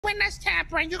Witness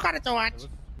tampering, you gotta do it.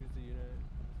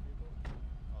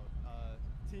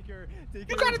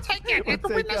 You gotta take it. It's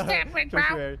the witness tampering,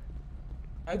 bro.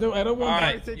 I don't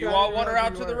want that. You all want her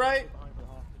out to the right?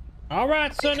 All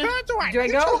right, Sonny. Do I go?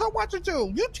 You tell her what to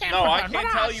do. You tamper her, no, I can't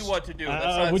tell you what to do.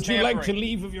 Would you like to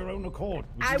leave of your own accord?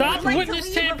 Stop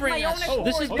witness tampering.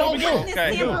 This is bullshit.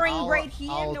 Okay.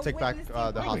 I'll take back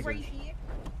the hostage.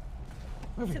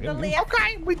 To the left.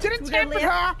 Okay, we didn't tamper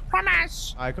her.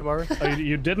 Promise. Alright, come over. Oh,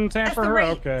 you didn't tamper her?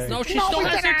 Okay. No, she still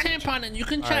has her tampon and you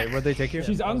can check. Alright, where'd they take you?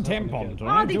 She's untamponed.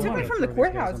 Oh, they took her from the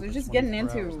courthouse. They're just getting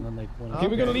into. Okay,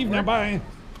 we're gonna leave now. Bye.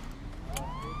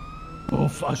 Oh,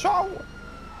 fuck. So,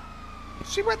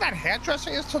 see where that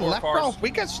hairdresser is to the left, bro? We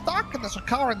get stuck and there's a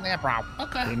car in there, bro.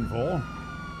 Okay. Info.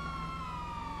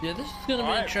 Yeah, this is gonna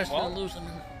be interesting to lose them.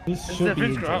 This should be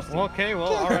interesting. Okay,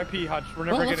 well, R.I.P. Hutch. We're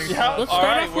never getting. Yeah, let's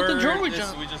start off with the jewelry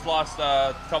jump. We just lost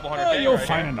a couple hundred. Oh, you'll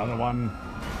find another one.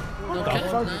 Okay.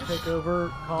 Nice. Take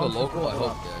over. The local, I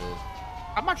hope that is.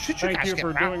 How much should you guys get,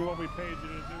 bro? doing what we paid you to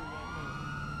do.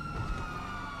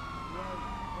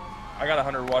 I got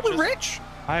 100 watches. We're rich.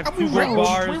 I have 2 gold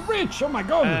bars. We're rich. Oh my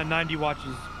god. And 90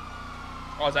 watches.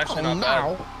 Oh, it's actually not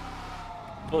bad.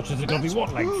 Watches are gonna be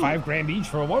what, like $5 grand each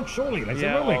for a watch? Surely, like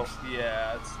Yeah, a Rolex.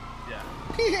 Yeah, it's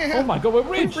Yeah. Oh my god, we're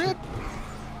rich.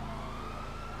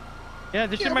 Yeah,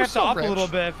 this shit might have to up a little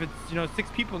bit if it's 6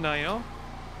 people now, you know.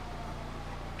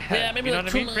 Yeah, maybe You know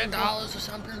like what I $2 mean, million or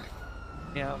something.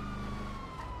 Yeah.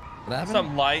 What happened?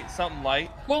 something light, something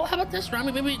light. Well, how about this,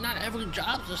 Rami? Maybe not every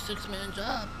job's a 6-man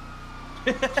job.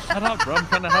 Shut up, bro. I'm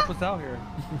trying to help us out here.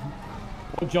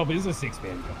 What job is a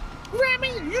 6-man job? Rami,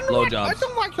 you know what? I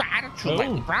don't like your attitude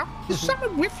lately, bro. There's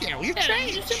something with you. You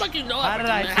changed. You seem like you know How did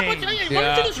I change? I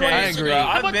agree.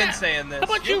 I've been saying this. How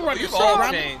about you run You've yourself, all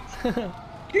Rami? changed.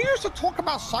 You used to talk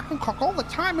about sucking cock all the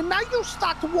time, and now you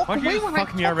start to walk Why don't you away just when I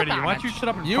fuck me talk already? about Why it. don't you shut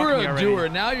up and You fuck were me a already? doer,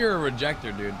 now you're a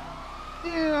rejecter, dude.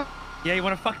 Yeah. Yeah, you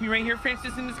want to fuck me right here,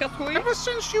 Francis, and discuss with you? Ever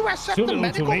since you accepted Too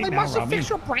medical, late they now, must have Rami. fixed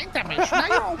your brain damage. Now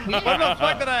you're all weird. What the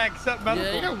fuck did I accept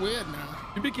medical? Yeah, you're weird now.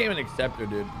 You became an acceptor,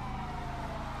 dude.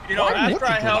 You know, Why would after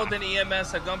you I do held that? an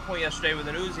EMS at gunpoint yesterday with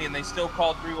an Uzi, and they still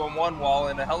called 311 while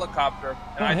in a helicopter, and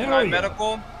Oh, I hell denied yeah.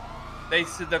 medical. They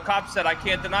said the cop said I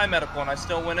can't deny medical, and I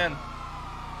still went in.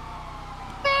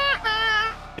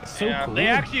 It's so Yeah. cool. They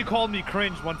actually called me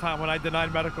cringe one time when I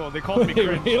denied medical. They called me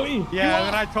cringe. Really? Yeah, and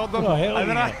then I told them. Oh, hell and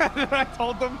then yeah. I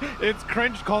told them it's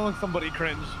cringe calling somebody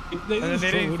cringe. And then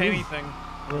they didn't say anything.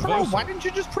 Bro, why didn't you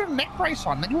just put a neck brace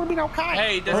on? Then you would have been okay.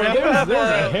 Hey, does Alright, anyone have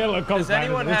there's a a? helicopter. Does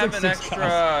anyone There's have like an 6 extra?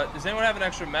 cars. Does anyone have an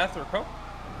extra meth or coke?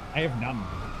 I have none.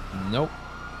 Nope.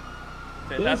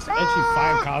 Okay, There's that's actually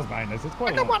 5 cars behind us. It's I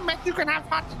quite a got lot. one meth you can have,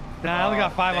 hot. Nah, I only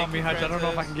got 5 thank on me, you, Hutch. I don't know if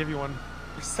I Francis. can give you one.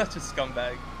 You're such a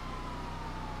scumbag.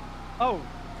 Oh,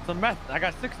 some meth. I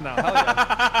got 6 now. Hell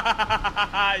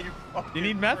yeah. you fucking You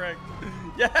need meth? prick.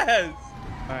 Yes.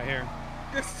 All right, here.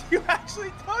 Yes, you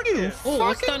actually took it. Oh,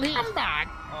 what's Fucking done here? come back.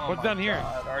 Oh What's my done here?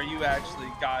 God, are you actually,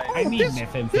 guys? I need This is that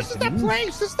methamphetamine.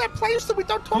 place. This is that place that we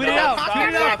don't talk Tweet it about. out, tweet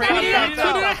it out, tweet it out, tweet it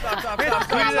out.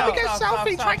 Come on, let me get a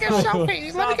selfie. Try to get a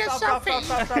selfie. Let me get a selfie.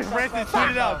 Francis,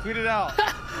 tweet it out. Tweet it out.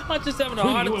 I'm just having a What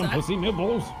are heart you doing, attack. pussy? No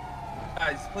balls.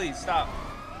 Guys, please stop.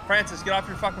 Francis, get off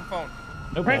your fucking phone.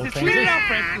 No balls, Francis, tweet it out,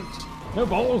 Francis. No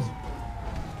balls.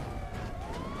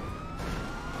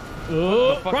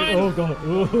 Oh, Brian. oh god.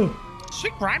 Oh.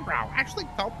 Sick grind, bro. Actually,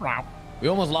 dope, bro. We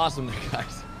almost lost him there,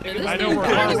 guys. Yeah, this I know thing where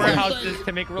goes our over- warehouse is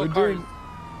to make real We're cars. doing,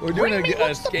 we're doing do you mean, an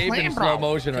what's the escape plan, in bro? slow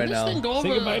motion Can right this now. thing go Say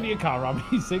over? goodbye to your car,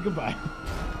 Robbie. Say goodbye.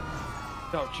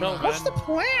 No, chill, man. What's the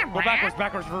plan, Go man? backwards,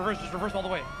 backwards, reverse, just reverse all the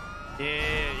way.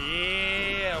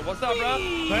 Yeah. What's up, bro?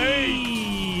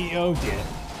 Hey. Oh dear.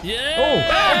 Yeah. Oh.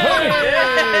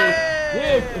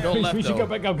 Yeah. Go left, We should though. go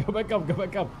back up. Go back up. Go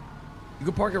back up. You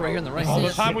can park it right here on the right. All the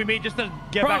Yes. time we made just to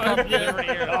get back Bro, up. yeah. Over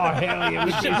here. Oh hell yeah.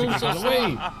 We Shit should moves get so out of the way.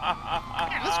 Man,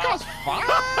 this car's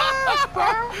fast,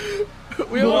 bro.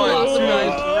 We almost lost him,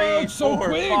 guys. Oh, it's so 4,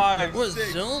 quick. 5, We're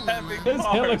 6, zooming, 7 man. There's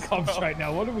cars, helicopters bro. right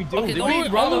now. What are we doing? Okay, the we only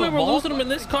run way a we're ball? losing them in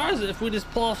this car is if we just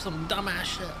pull off some dumbass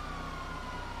shit.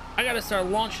 I gotta start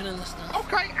launching in this stuff.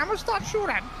 Okay, I'm gonna start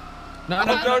shooting. No. If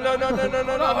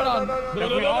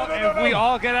we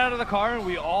all get out of the car and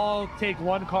we all take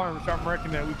one car and start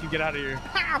murking it, we can get out of here.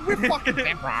 Ha, we're fucking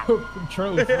dead, bro.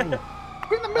 True. We're in the I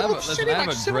middle have of the city I have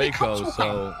like a 70 cops Draco, will come.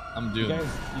 so I'm You doomed.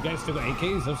 guys still got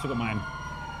AKs? I've still got mine.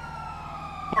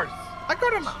 Of course. I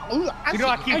got him. You know,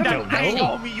 I keep I that. don't I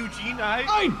know. know me, Eugene.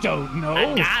 I don't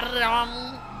know. Got it on.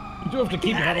 You do have to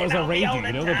keep it, otherwise I'll raid you. You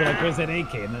know, they'll be like, "Where's that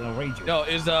AK?" And then I'll raid you. Yo,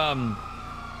 is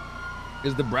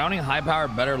the Browning high power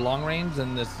better long range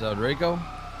than this Draco?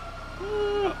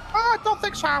 Oh, I don't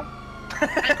think so.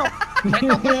 Can't go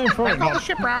Yeah, probably the not.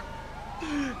 ship, bro.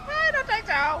 I don't think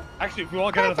so. Actually, if we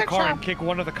all get out of the car and kick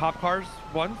one of the cop cars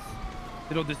once,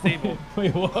 it'll disable.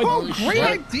 Wait, what? Oh, great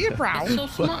What? idea, bro. That's so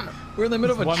smart. We're in the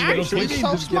middle of a One chase. little What do you piece. mean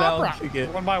So just get out and smart, kick it?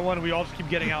 One by one, we all just keep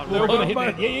getting out. They're gonna hit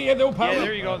that. Yeah, they'll power. Yeah,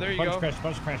 there you go, there you punch go. Crashed,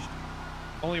 punch crashed.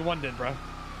 Only one did, bro.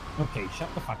 Okay, shut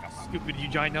the fuck up. Stupid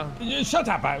Eugenia. Shut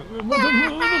up. Yeah,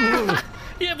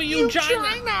 but you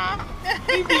China.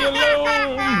 Leave me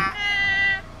alone.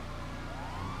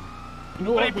 You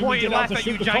know But what? I point and out laugh to at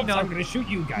shoot you, the cops, China. I'm gonna shoot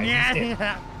you guys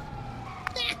instead.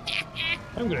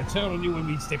 I'm gonna turn on you when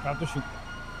we step out to shoot.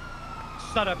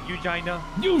 Shut up, Eugenia.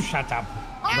 You shut up,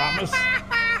 Ramos.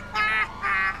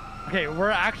 Okay,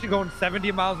 we're actually going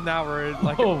 70 miles an hour at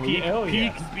like Oh, a peak, hell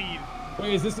yeah. peak speed.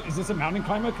 Wait, is this a mountain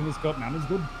climber? Can this go up mountains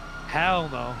good? Hell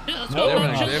no. Yeah, let's No, go They on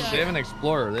have, an, Chiliad. they have an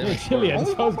Explorer. They have an Yeah, Explorer. Chiliad. That's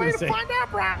what I was Way gonna to say. find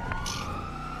out, bro.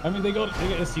 I mean, they got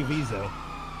SUVs though.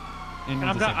 And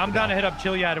I'm down to hit up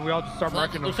Chiliad and we all just start Fuck,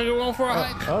 marking them. looks like we're going for a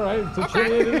hike. All right, so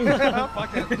Chiliad. Fuck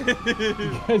it.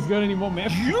 You guys got any more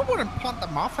maps? You wouldn't punt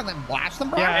them off and then blast them,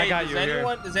 bro? Yeah, I Hey, got you here.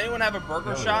 does anyone have a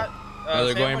burger shot? No,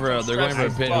 they're going for a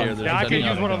sandwich pit or here. stress? They're Yeah, I setting could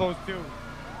use up. one of those too.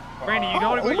 Brandy, you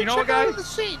know let what? me You know what, check out guy? of the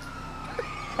seat.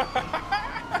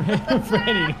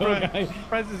 Franny, no guy.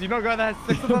 Francis, you know a guy that has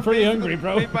 6 of them? Pretty hungry,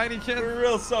 bro. By any chance? For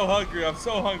real, so hungry. I'm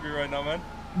so hungry right now, man.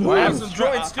 Well, I have some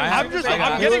joints too. I'm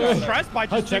getting stressed by I'll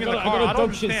just check sitting in out. the I car. got I a don't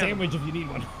dog shit understand. sandwich if you need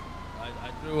one. I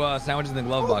threw sandwiches in the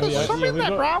glove Oh, box. there's some in we there,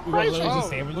 got- bro. we got Crazy. loads of Oh,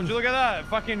 sandwiches. would you look at that?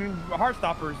 Fucking heart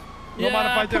stoppers. No Yeah, mind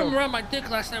if I I put them do. around my dick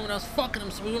last night when I was fucking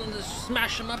him, so we wanted to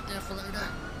smash him up there for later.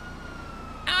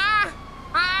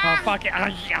 Oh, fuck it. Eat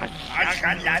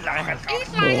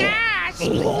my ass,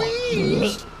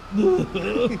 please.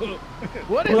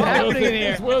 What is happening in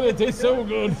It's here? well, it tastes so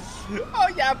good. Oh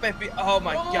yeah, baby. Oh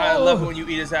my god, I love it when you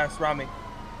eat his ass, Rami.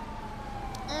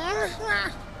 I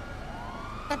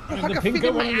And can the pink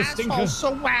figure one my and the asshole stinker.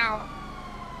 so well.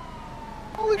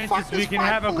 Holy fuck, Francis, we this can fine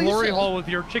have a police glory is- hole with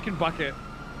your chicken bucket.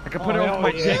 I can put Oh, it over hell my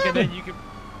yeah. dick and then you can...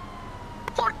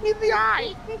 Fuck me in the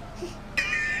eye.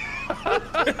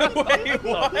 Wait,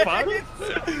 what? fuck?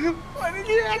 What did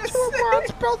Yeah, you just 2 say?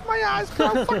 words, both my eyes,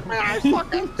 girl. Fuck my eyes,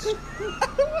 fucking.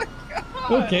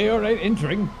 Okay, all right,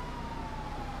 entering.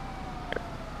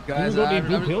 Guys, You got any I'm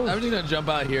blue just pills? gonna jump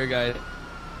out here, guys.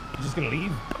 You're just gonna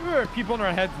leave? People in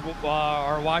our heads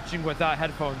are watching without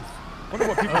headphones. Wonder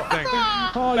what people think.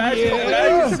 Oh Imagine, yeah.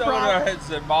 imagine someone in our heads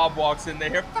and Mob walks in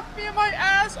there. Fuck me in my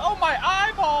ass. Oh my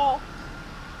eyeball.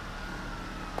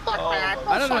 Fuck my Oh, eyeball,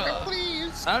 I don't know. fucking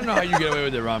please. I don't know how you get away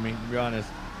with it, Rami. To be honest.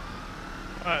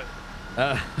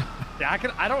 Yeah,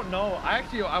 I don't know.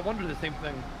 I wonder the same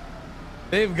thing.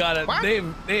 They've got it. What?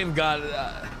 They've got it.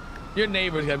 Your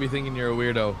neighbors gotta be thinking you're a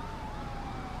weirdo.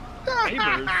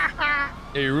 Neighbors?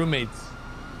 Yeah, your roommates.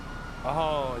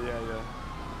 Oh, yeah.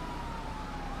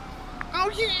 Oh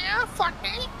yeah, fuck me.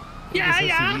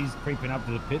 He's creeping up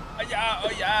to the pit. Oh yeah, oh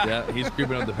yeah. Yeah, he's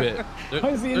creeping up the pit. Why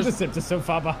is the There's- interceptor so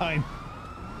far behind?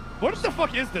 What the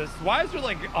fuck is this? Why is there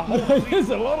like a whole There's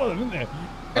a lot of them, isn't there?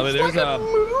 I mean, It's there's like a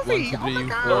 1, movie. 2, Oh my 3,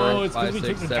 God. 4, Oh, it's 'cause 5, we 6,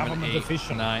 took the 7, government 8,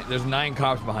 official. 9. There's 9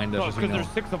 cops behind us. No, Just it's so you because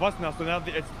know. there's 6 of us now, so now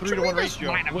it's 3 to 1 Just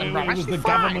ratio. line up Wait, and it was the 5.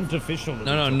 government official. that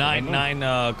No, we took, nine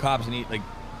right? cops in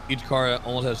each car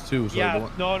almost has 2. So Yeah,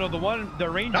 the one, the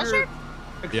Does Ranger. it?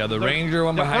 yeah, the Ranger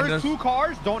one The behind first us. 2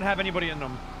 cars don't have anybody in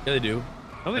them. Yeah, they do.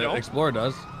 No, they The don't. Explorer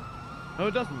does. No,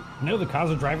 it doesn't. No, the cars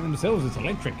are driving themselves. It's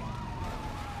electric.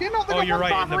 You know, they Oh, got you're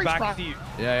one right, in the for each back truck. seat.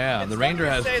 Yeah. It's The Ranger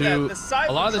funny has to say 2. that the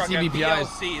A lot of the Cybertruck at CBPIs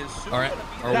PLC is soon are gonna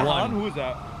be are That 1. Who is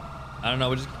that? I don't know,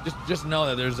 but just know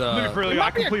that there's Really, might I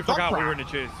be a completely dump forgot we truck. were in a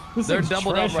chase. This they're thing's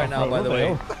doubled up trash right now, off-road. by the What way.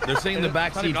 hell? They're saying the back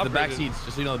It's not seats, even the back upgraded. seats,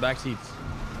 just so you know, the back seats.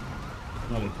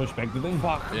 No, they push back the thing.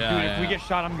 Fuck, Yeah, dude, yeah, if we yeah. get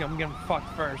shot, I'm getting fucked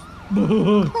first.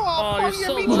 Oh, you're yeah,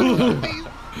 so me lucky. too, please.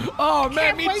 Oh man,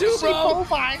 Can't me wait too, to see bro.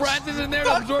 bovines. Francis in there to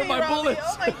Fuck absorb me, my Robbie. bullets.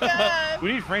 Oh my god.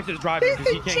 We need Francis driving They because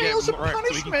he think can't jail's a get wrecked, so he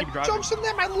can punishment. keep driving. Jokes in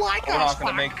them, I like We're us. not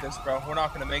gonna Fuck. make this, bro. We're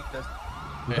not gonna make this.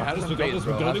 Yeah, have We some got faith, this.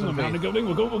 bro. We're Have building. We're some mounting, faith. building.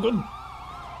 We're good. We're good.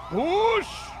 Whoosh!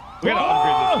 We gotta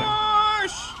upgrade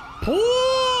this thing.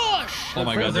 Push! Oh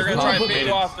my god, They're this gonna try car and pit made you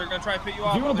it. off. They're gonna try and pit you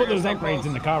off. If you want to put They're those gonna stay upgrades close.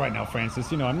 in the car right now,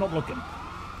 Francis, you know I'm not looking.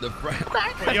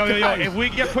 Yo, if we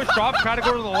get pushed off, try to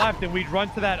go to the left, and we'd run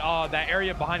to that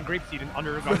area behind grapeseed and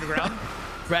underground.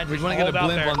 Francis, you want to get a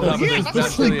Hold out blimp there. on top of Yeah, this? that's That's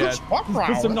actually a really good it. spot, bro.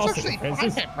 Put some That's nozzle, actually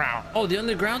Francis. perfect, bro. Oh, the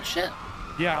underground shit?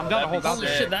 Yeah, I'm down to hold out Holy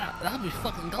there. shit, that'd be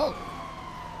fucking dope.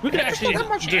 We could Yeah, actually how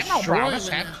much ammo, destroy bro? him That's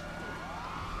in it. there.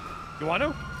 You want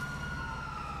to?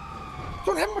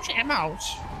 Don't have much ammo.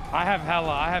 I have hella.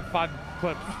 I have 5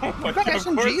 clips. You got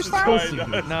SMGs, Of though? course you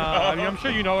do. No, I mean, I'm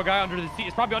sure you know a guy under the seat.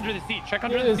 It's probably under the seat. Check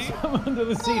under the There's seat. some under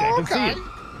the seat. I can see Okay. it.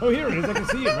 Oh, here it is. I can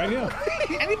see it right here.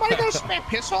 Anybody got a spare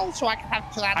pistol so I can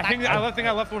have to that? I think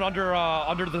I left one under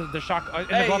the shock in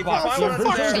the Hey, glove if you box. find one under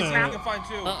there, First, you can find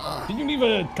two. Did you leave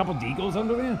a couple deagles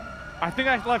under there? I think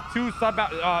I left two sub.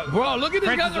 Bro, look at this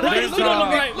guy. Francis, Right, there's, look on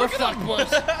the uh, right. We're fucked, boys.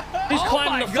 He's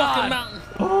climbing the fucking mountain.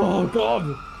 Oh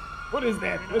God! What is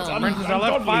that? It's Francis, I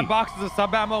left 5 boxes of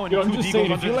sub ammo and Yo, 2 I'm just deagles saying,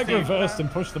 if under you the like safe. reverse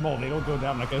and push them all, they don't go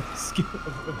down like a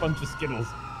bunch of Skittles.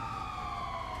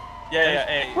 Yeah,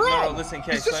 hey, Bro, no, listen,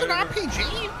 Case. is this an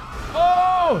RPG?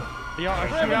 Oh! Yo, a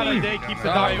shootout a day keeps the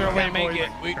doctor away, boys.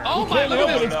 Oh my, Can't look help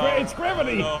at it, this. it's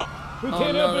gravity! We Oh,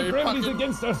 can't no, help it, you're gravity's fucking-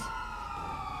 against us.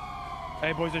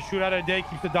 Hey, boys, a shootout a day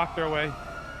keeps the doctor away.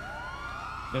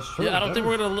 That's true. Yeah, I don't think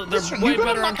we're gonna. They're Listen, way you gotta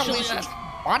better on knock at chili. least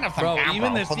one of them Bro, down,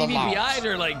 even the for the CVPIs lows.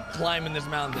 are like climbing this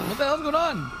mountain. What the hell's going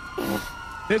on?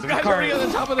 This guy's car. already on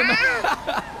the top of the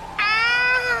mountain.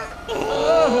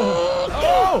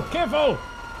 Oh! Careful!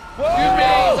 Excuse me,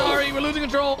 sorry, we're losing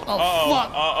control. Oh,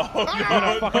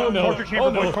 fuck. Fucking Oh no! torture chamber, Oh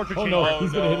no! boys, torture Oh chamber. no!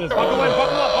 He's gonna hit us. Buckle in,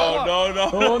 buckle up, buckle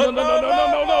up. Oh, no. Oh no!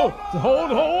 No!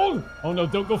 Hold! Oh no!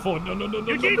 Don't go forward! No!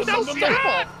 You need no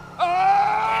stop.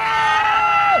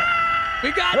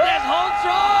 We got this, hold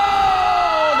strong!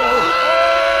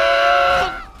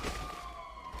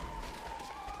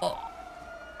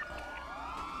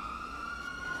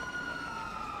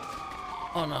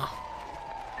 Oh no.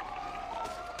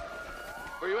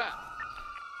 Where you at?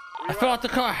 I fell out the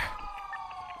car.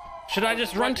 Should I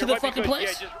just run to the fucking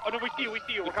place? Yeah, oh no, we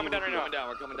see you. We're coming down right now.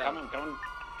 We're coming down. Coming.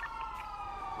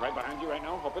 Right behind you right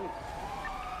now, hopping.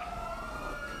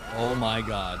 Oh my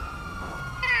god.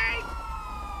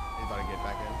 He's about to get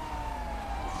back in.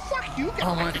 Fuck you,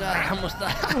 Oh my guys. god, I almost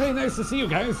died. Hey, nice to see you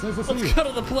guys. Nice to see Let's you. go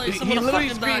to the place. I'm He gonna literally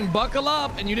fucking screamed, die. buckle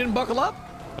up, and you didn't buckle up?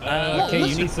 Okay, Listen,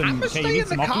 you need some. I'm gonna Okay, you stay need in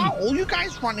the some car. hockey. All you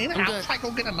guys run in, and I'm I'll good. try to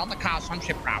go get another car some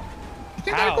shit route. You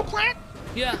think How? that's the plan?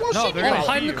 Yeah. We'll No, see. they're gonna Oh, see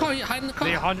Hide in the you. car. Yeah, hide in the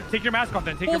car. Take your mask off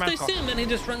then. Take Well, your if they mask see off. him, then he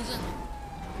just runs in.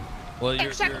 Well, you're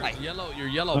Exactly. you're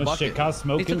yellow Oh bucket. shit, car He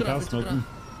smoking, took it car off. He took it smoking.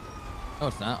 Oh,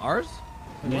 it's not ours?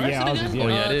 Where is Yeah, it ours again? is, yeah. Oh,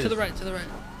 yeah, it is. To the right. To the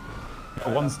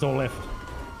right. One store left.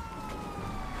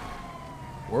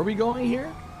 Where are we going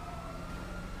here?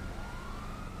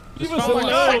 Give us a follow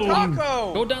us.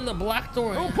 loan. Go down the black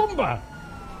door. Oh, Yeah. Pumba.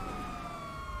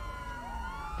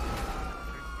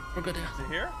 We're good here. Is it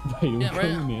here? You Yeah,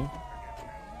 right come here.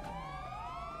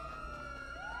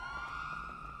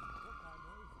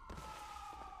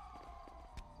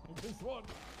 This one.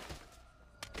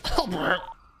 Oh, bro.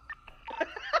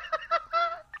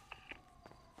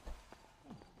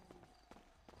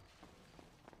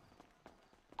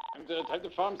 I'm gonna take the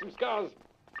farm some scars.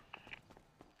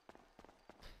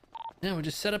 Yeah, we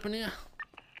just set up in here.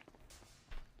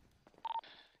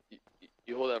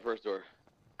 You hold that first door.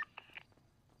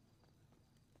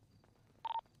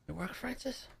 It work,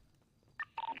 Francis?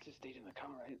 Just stayed in the car,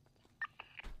 right?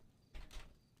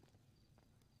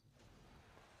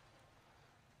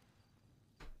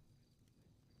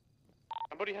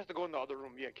 Somebody has to go in the other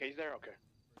room. Yeah, Kay's there? Okay.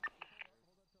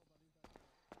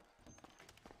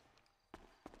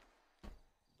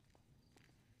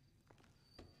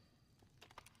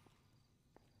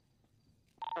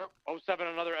 Oh, 07,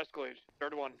 another Escalade.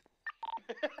 Third one.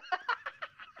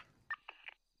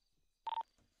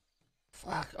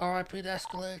 Fuck. R.I.P. to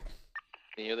Escalade.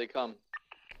 And here they come.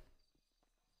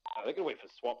 They're gonna wait for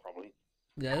SWAT probably.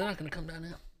 Yeah, they're not gonna come down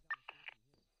here.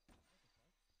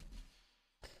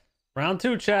 Round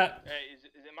 2, chat. Hey,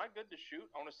 am I good to shoot?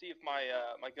 I want to see if my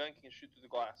my gun can shoot through the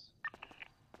glass.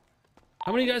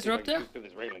 How many guys are up there? Through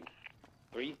this railing.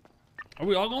 3? Are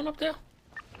we all going up there?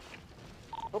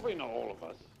 Probably not all of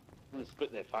us. I'm gonna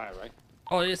split their fire, right?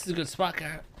 Oh, this is a good spot,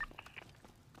 Garrett.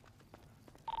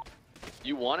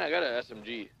 You want it? I got an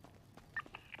SMG.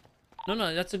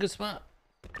 No, that's a good spot.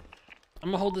 I'm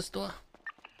gonna hold this door.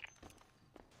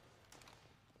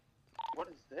 What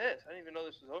is this? I didn't even know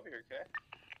this was over here, okay?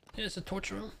 Yeah, it's a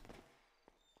torture room.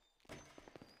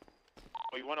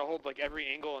 Oh, you want to hold like every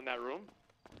angle in that room?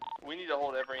 We need to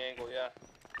hold every angle, yeah.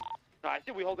 No, I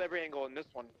think we hold every angle in this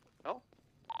one. No?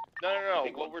 No.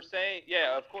 Big What one. we're saying,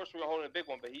 yeah, of course we're holding a big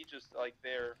one, but he just like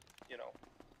there, you know.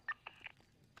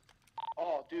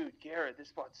 Oh, dude, Garrett, this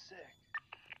spot's sick.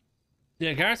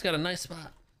 Yeah, Garrett's got a nice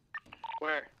spot.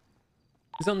 Where?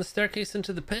 He's on the staircase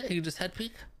into the pit. He can just head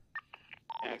peek.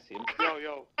 Yeah, I see him.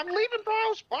 Yo. I'm leaving,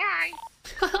 bros. Bye.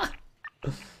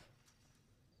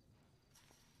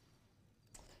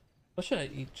 What should I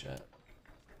eat, chat?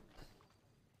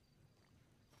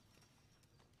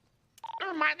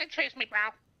 Never mind, they chased me, bro.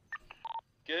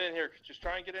 Get in here. Just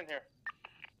try and get in here.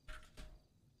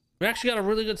 We actually got a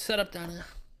really good setup down here.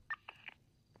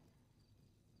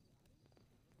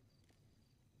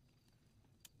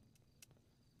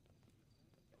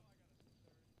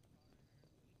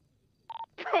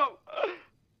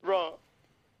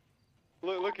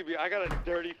 look at me. I got a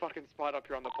dirty fucking spot up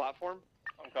here on the platform.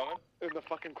 I'm coming. In the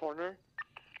fucking corner.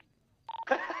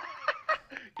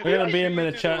 We're gonna be a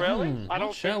minute, chat. I don't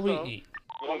What shall we think so. eat?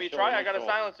 You want me to try? I got a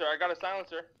silencer. I got a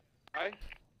silencer. I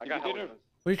got dinner.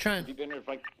 What are you trying? You dinner if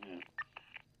I. Yeah.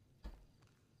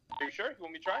 Are you sure? You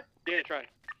want me to try? Yeah, try.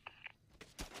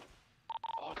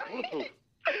 Oh, it's bulletproof.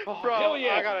 Oh, Bro, hell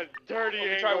yeah. I got a dirty Let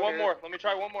me angle try one here. more. Let me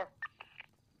try one more.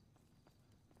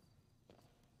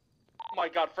 Oh my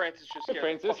God, Francis just Hey,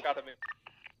 scared the Francis. fuck out of me.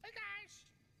 Hey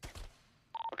guys.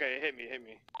 Okay, hit me.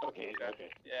 Okay.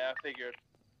 Yeah, I figured.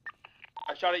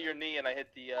 I shot at your knee and I hit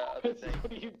the other thing.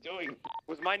 What are you doing?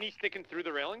 Was my knee sticking through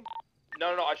the railing? No,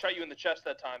 I shot you in the chest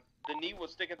that time. The knee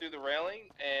was sticking through the railing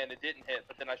and it didn't hit,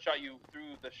 but then I shot you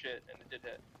through the shit and it did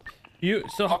hit.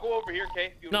 I'll go over here,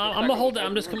 Kay. No, I'm gonna hold it.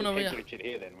 I'm just coming over here.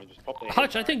 Here, then. We'll just pop the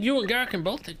Hutch, I think you and Garrett can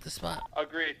both take the spot.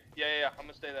 Agreed. Yeah. I'm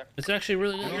gonna stay there. It's actually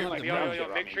really good.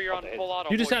 Yo, make sure you're on full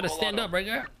auto. You just boys, had to full stand auto. up, right,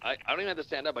 Garrett? I don't even have to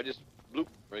stand up. I just bloop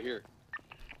right here.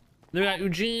 They got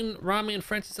Eugene, Rami, and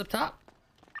Francis up top.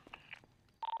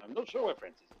 I'm not sure where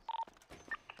Francis is.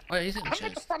 Oh, yeah, he's in the Come at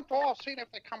the chest. front door, see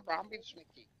if they come around, being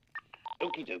sneaky.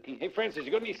 Okie dokie. Hey, Francis,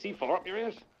 you got any C4 up your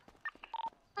ass?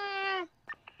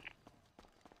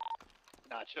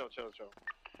 Nah, chill.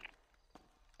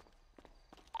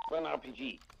 Well, an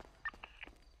RPG.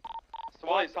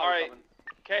 Boys, all right.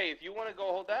 Kay, if you want to go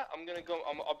hold that, I'm gonna go.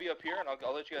 I'll be up here and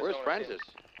I'll let you guys Where's know. when I see Francis?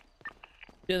 it.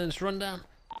 Yeah, then just run down.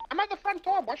 I'm at the front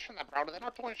door watching them, bro. They're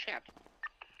not doing shit.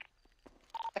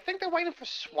 I think they're waiting for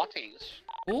SWATties.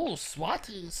 Oh,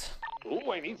 SWATties.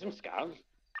 Oh, I need some scars.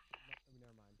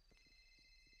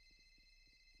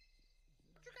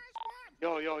 What you guys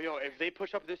want? Yo, if they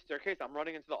push up this staircase, I'm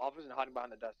running into the office and hiding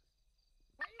behind the desk.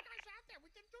 Why are you guys out there? We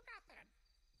didn't do nothing.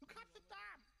 You cut the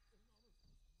dam.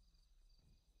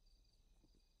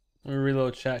 Let me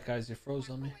reload chat, guys. You froze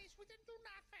on me. Police, we didn't do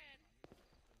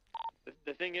nothing.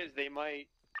 The thing is, they might,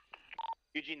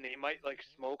 Eugene, they might like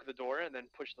smoke the door and then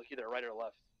push like either right or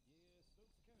left.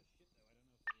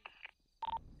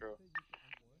 True.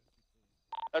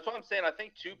 That's what I'm saying. I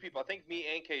think two people. I think me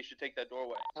and Kay should take that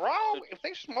doorway. Bro, if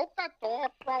they smoke that door,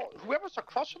 bro, whoever's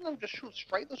across from them just shoot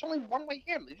straight. There's only one way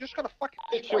in. You just gotta fucking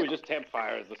Make destroy sure we them. just tap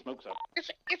fire as the smoke's up.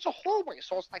 It's a hallway,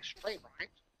 so it's like straight, right?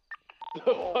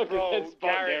 Oh, bro,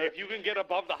 Garrett, if you can get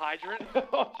above the hydrant.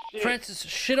 Oh, shit. Francis,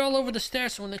 shit all over the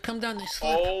stairs, so when they come down, they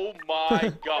slip. Oh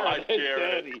my God, That's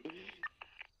Garrett. dirty.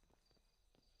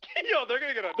 Yo, they're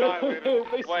gonna get annihilated. They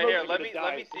Wait, smoke, here. they're Let gonna me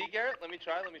die. see, Garrett. Let me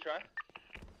try.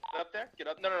 Get up there. Get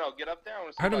up. No. Get up there. I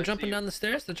want to see. Heard if them I jumping see you. down the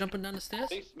stairs? They're jumping down the stairs?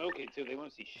 They smoke it too. They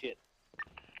won't see shit.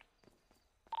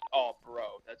 Oh, bro,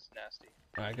 that's nasty.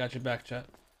 Alright, got your back, chat.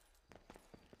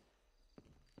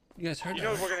 You guys heard You that,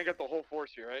 know right? we're gonna get the whole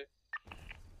force here, right?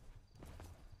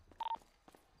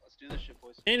 Let's do this shit,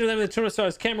 boys. Angel, with the 200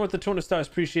 stars. Cameron with the 200 stars.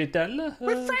 Appreciate that. We're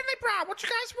friendly, bro. What you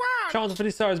guys want? Sean with the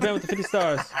 50 stars. Ben with the 50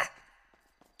 stars.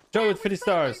 Joe with 50 Friendly,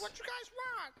 stars. What you guys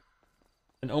want?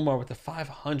 And Omar with the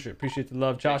 500. Appreciate the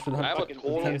love. Josh with the I have a 100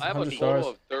 total stars.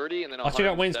 of 30 and then I'll check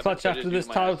out Wayne's 107, clutch so I after just this. use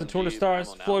my Tyler with the 200 SMG stars.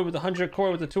 ammo now. Floyd with the 100.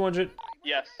 Corey with the 200.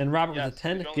 Yes. And Robert Yes, with the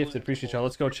 10 we don't gifted. lose Appreciate people. y'all.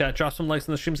 Let's go, chat. Drop some likes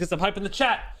on the streams. Get some hype in the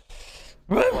chat.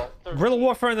 Woo! Guerrilla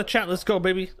warfare in the chat. Let's go,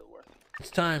 baby. It's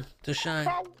time to shine.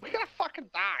 Bro, we're gonna fucking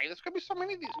die. There's gonna be so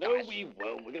many of these No, guys. we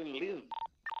won't. We're gonna live.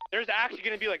 There's actually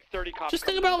gonna be like 30 cops. Just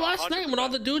think coming, about last night when all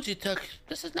 100%. the dudes you took.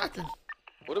 This is nothing.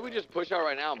 What do we just push out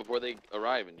right now before they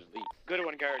arrive and just leave? Good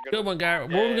one, Garrett. Good one, Garrett.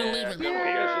 Where are we gonna leave it? Good one,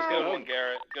 Garrett. Good one,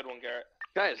 Garrett. Good one, Garrett.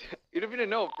 Guys, you don't even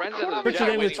know. Francis has a Richard chat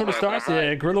David with waiting 200 for us. stars.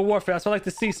 Yeah, guerrilla warfare. That's what I like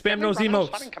to see. Spam those I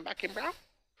emotes. didn't come back in, bro.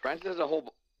 Francis has a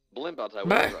whole blimp outside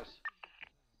Bah. waiting for us.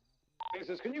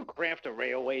 Francis, can you craft a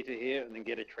railway to here and then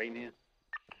get a train here?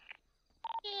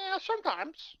 Yeah,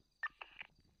 sometimes.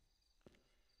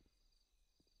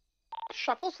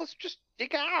 Shuffles, let's just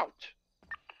dig out.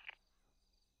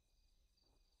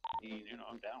 You know,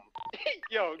 I'm down.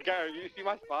 Yo, Garrett, you see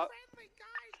my spot? Friendly,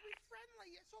 guys. We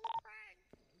friendly. It's all a prank.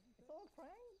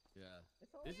 Yeah.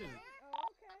 This is.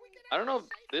 I don't know if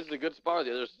this is a good spot or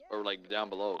the others are like down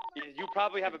below. You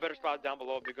probably have a better spot down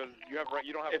below because you don't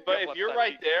have. If you have if left you're side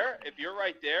right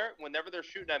seat. there, whenever they're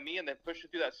shooting at me and they push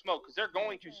it through that smoke, because they're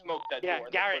going to smoke that Yeah, door.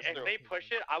 and Garrett, push if through. they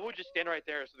push it, I would just stand right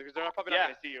there, so because they're probably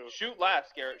Yeah. not gonna see you. Shoot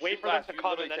last, Garrett. Wait Shoot for them last. to You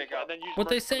come and literally then, take out. then use What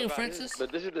they mercy from saying, the back. Francis?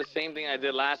 But this is the same thing I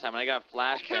did last time. I got I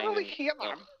flashbang. can't really and- hear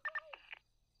them.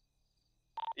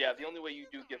 Yeah, the only way you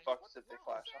do get fucked is if they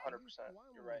flash. 100%.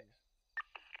 You're right.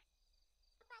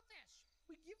 How about this?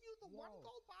 We give you the one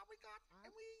gold bar we got,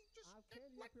 and we just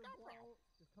let go, bro.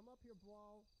 Just come up here,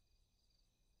 bro.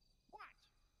 What?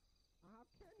 I have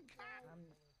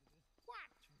candy,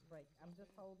 What? Right, I'm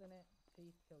just holding it.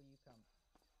 Peace till you come.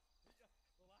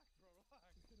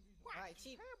 What? Alright,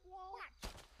 Chief.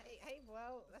 Hey,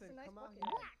 Blow. That's a nice bucket.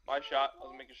 My shot. I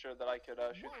was making sure that I could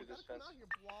shoot through this fence.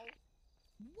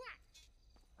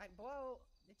 Alright, Blow.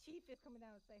 The Chief is coming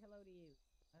down to say hello to you.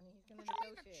 I mean, he's gonna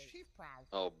negotiate. Chief, bro.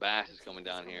 Oh, Bass is coming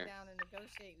down here. Down and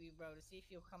negotiate with you, bro, to see if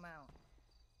you'll come out.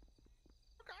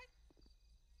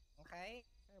 Okay.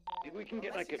 Maybe we can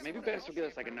get like maybe Bass will get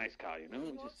us like a nice car, you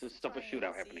know? Just stop a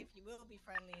shootout happening. If you will be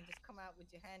friendly and just come out with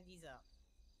your handies up.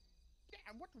 Yeah,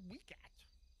 and what do we get?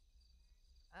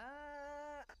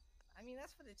 I mean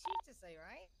that's for the Chief to say,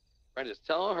 right? Right, just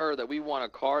tell her that we want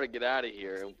a car to get out of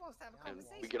here, and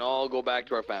we can all go back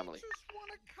to our family. We just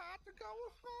want a car to go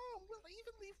home. We'll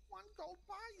even leave 1 gold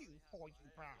bar for you,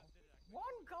 bro. 1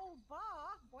 gold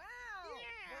bar? Wow.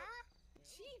 Yeah.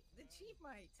 The Chief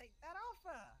might take that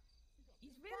offer.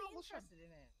 He's really interested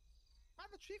in it. By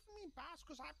the Chief, I mean Bass,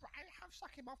 because I have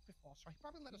sucked him off before, so he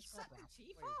probably let us go, bro. The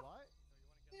Chief off? What?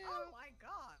 Yeah. Oh my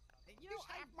God. You know,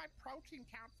 have my protein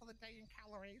count for the day in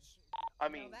calories. I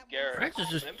mean, Garrett.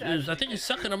 Francis I think he's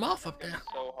sucking him off up there.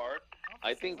 So hard.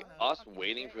 I think us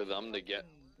waiting for them to get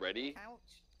ready.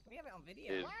 We have it on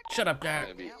video. Shut up,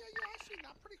 Garrett. Yeah, I see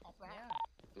that. Pretty hot, bro.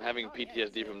 I'm having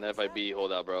PTSD from the FIB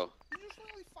holdout, bro. He usually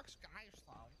only fucks guys,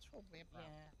 though. It's so weird, bro.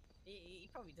 Yeah. He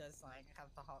probably does, like, have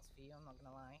the hots for you, I'm not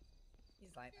gonna lie.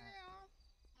 He's like that.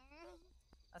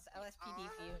 That's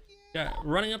LSPD for you. Yeah,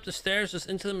 running up the stairs just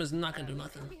into them is not gonna do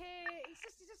nothing. He's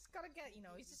just gotta get, you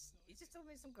know, he's just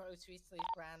delivering some groceries to his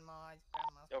grandma.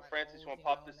 Yo, Francis, you wanna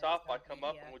pop this off? I'd come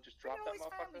up and we'll just drop that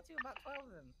motherfucker. Too, about 12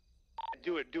 of them.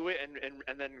 Do it,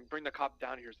 and then bring the cop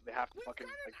down here so they have to fucking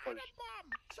like push.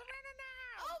 Surrender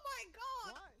now! Oh my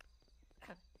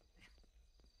God!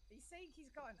 He's saying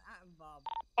he's got an atom bomb.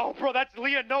 Oh, bro, that's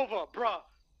Leah Nova, bro.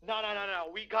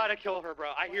 No. We gotta kill her,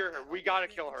 bro. I hear her. We gotta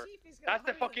kill her. That's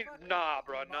the fucking nah,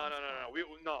 bro. No.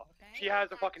 No. She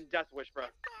has a fucking death wish, bro.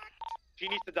 She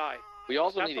needs to die. We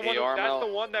also need AR, Mel. That's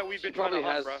the one that we've been trying to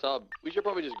hunt, bro. Sub. We should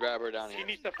probably just grab her down here. She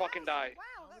needs to fucking die.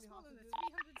 Wow, that's more than the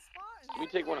 300 Spartans. Can we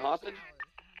take one hostage?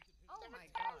 Oh my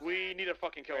God. We need to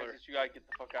fucking kill her. Francis, you gotta get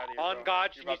the fuck out of here, On bro.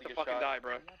 God, she You're about needs to get fucking shot. die,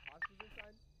 bro.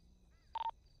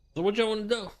 So what y'all want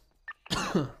to do?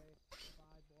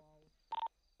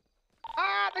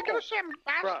 They give us some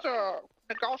Bass to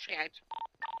negotiate.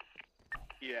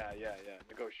 Yeah.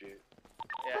 Negotiate.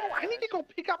 Yeah. Bro, I need to go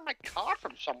pick up my car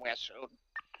from somewhere soon.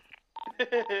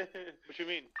 What you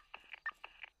mean?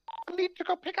 I need to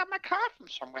go pick up my car from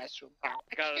somewhere soon, bro.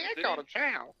 I Got it, can't go to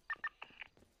jail.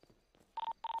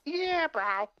 Yeah,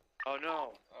 bro. Oh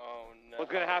no. Oh no.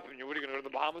 What's gonna happen? What are you gonna go to the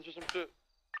Bahamas or some shit?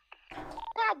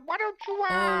 Why don't you,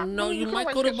 Oh no, you might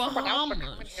always go to get someone else to come in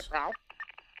Bahamas. here, bro.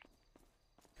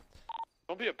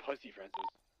 Don't be a pussy, Francis.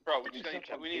 Bro,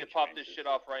 we need to pop this shit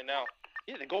off right now.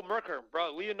 Yeah, then go murk her,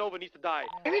 bro. Leah Nova needs to die.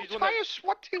 An entire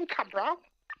SWAT team come, bro.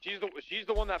 She's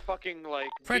the one that fucking like.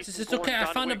 Francis, it's okay. I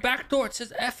found a back door. It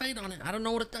says F8 on it. I don't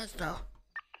know what it does though.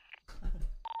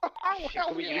 Oh,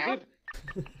 hell yeah.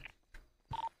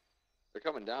 They're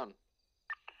coming down.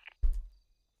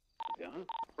 Yeah.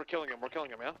 We're killing him,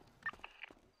 yeah?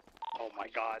 Oh my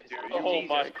God, dude. Oh Jesus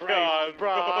my Christ, God,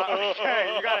 bro.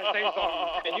 Okay, you gotta say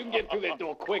something. And you can get through that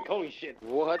door quick, holy shit.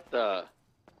 What the?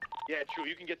 Yeah, true.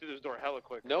 You can get through this door hella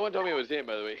quick. No one told me it was him,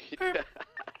 by the way.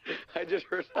 I just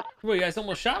heard. Wait, you guys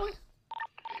almost shot me?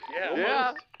 Yeah.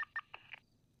 Yeah.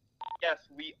 Yes,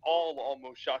 we all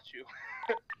almost shot you.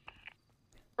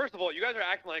 First of all, you guys are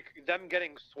acting like them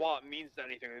getting SWAT means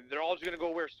anything. They're all just gonna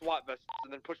go wear SWAT vests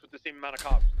and then push with the same amount of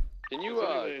cops. Can you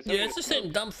Yeah, it's the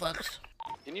same dumb fucks.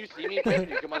 Can you see me when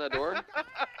you come out that door?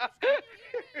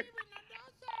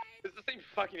 It's the same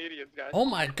fucking idiots, guys. Oh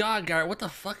my God, Garrett, what the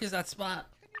fuck is that spot?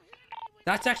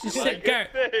 That's actually sick,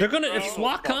 Garrett. They're gonna, if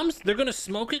SWAT comes, they're gonna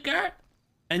smoke it, Garrett,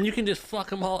 and you can just fuck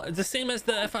them all. It's the same as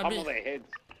the Pummel FIB. their heads.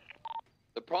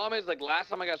 The problem is, like, last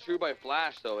time I got screwed by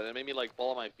Flash, though, and it made me, like,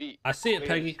 fall on my feet. I see it,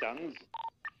 Peggy. Stuns.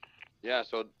 Yeah,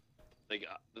 so, like,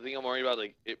 the thing I'm worried about,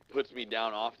 like, it puts me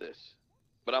down off this.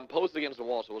 But I'm posted against the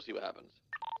wall, so we'll see what happens.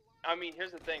 I mean,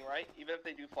 here's the thing, right? Even if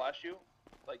they do flash you,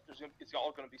 like, it's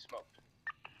all gonna be smoked.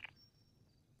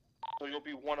 So you'll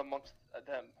be one amongst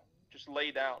them. Just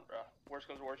lay down, bro. Worst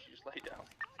comes to worst, you just lay down.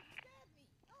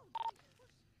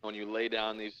 When you lay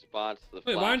down these spots, the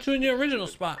Wait, Flash... why aren't you in your original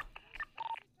spot?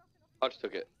 Hutch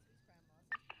took it.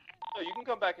 No, you can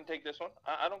come back and take this one.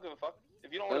 I don't give a fuck.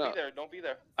 If you don't want to be there, don't be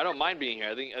there. I don't mind being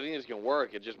here. I think this can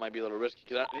work. It just might be a little risky.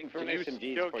 Cause I think for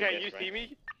SMGs, Yo, can you see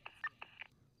me?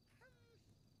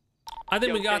 I think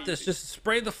Yo, we got okay, this. Just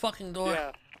spray the fucking door.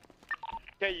 Yeah.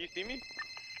 Okay, you see me?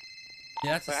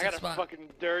 Yeah, that's a I sick got a spot. fucking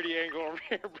dirty angle over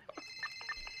here, bro.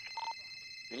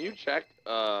 Can you check,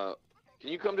 can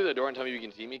you come to the door and tell me you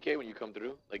can see me, Kay, when you come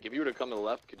through? Like, if you were to come to the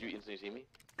left, could you instantly see me?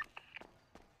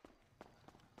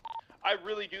 I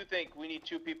really do think we need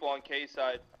 2 people on K's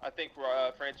side. I think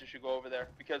Francis should go over there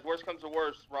because worst comes to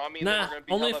worst, Rami and them are gonna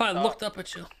be only held if I up top. looked up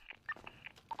at you.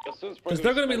 Because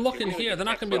they're gonna be looking here. They're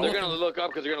not gonna be They're looking. gonna look up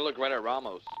because they're gonna look right at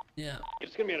Ramos. Yeah.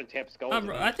 It's gonna be on a tap skull.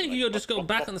 I think you just go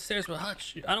back on the stairs with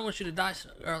Hutch. I don't want you to die so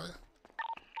early.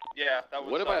 Yeah, that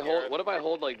would. What if I hold? What if I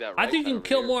hold like that? I Right think you can over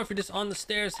kill here? more if you're just on the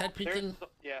stairs, head peeking.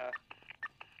 Yeah.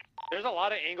 There's a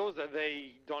lot of angles that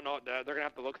they don't know. That they're gonna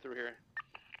have to look through here.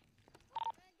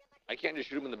 I can't just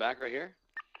shoot him in the back right here.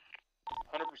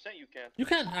 100% you can. You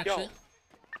can actually.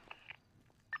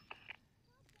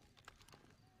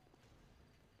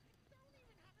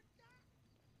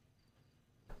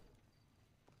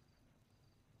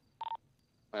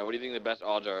 Alright, what do you think the best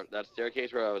odds are? That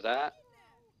staircase where I was at?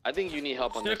 I think you need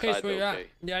help on this Staircase side, where though, you're at. okay?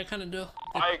 Yeah, I kind of do.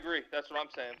 I agree. That's what I'm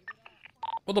saying.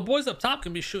 Well, the boys up top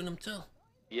can be shooting them too.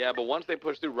 Yeah, but once they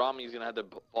push through, Rami's gonna have to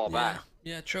fall back.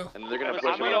 Yeah, true. And they're gonna I'm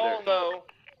push him gonna out there. also.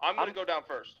 I'm gonna go down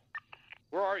first.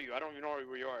 Where are you? I don't even know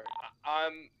where you are.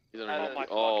 I'm. He's Oh underneath. my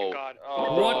Oh, fucking god.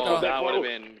 What the- that would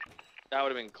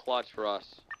have been, clutch for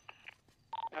us.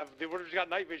 If they would have just got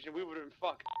night vision, we would have been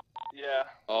fucked. Yeah.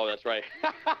 Oh, that's right.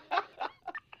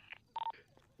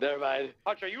 Never mind.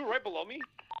 Hutch, are you right below me?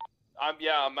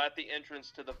 I'm at the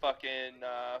entrance to the fucking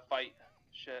fight.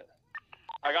 Shit.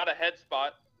 I got a head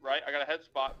spot, right? I got a head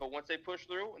spot, but once they push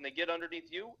through and they get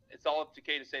underneath you, it's all up to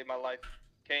K to save my life.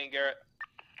 K and Garrett.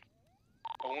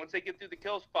 But once they get through the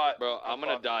kill spot, Bro, I'm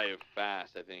gonna die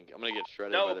fast, I think. I'm gonna get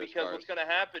shredded no, by their because scars. what's gonna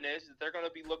happen is that they're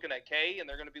gonna be looking at K and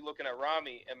they're gonna be looking at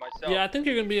Rami and myself. Yeah, I think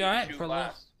you're gonna be alright Shoot for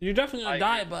last. You're definitely gonna I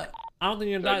die, agree. but I don't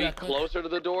think you're Should gonna I die be that quick. closer to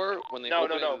the door when they No,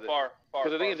 open no, it? far.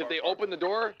 Because the thing is, if they open the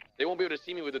door, they won't be able to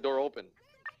see me with the door open.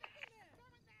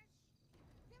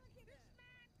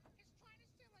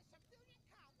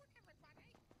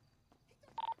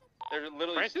 They're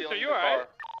literally Francis, stealing are you the alright? car.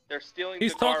 They're stealing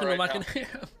He's the car talking to him. right I now. can hear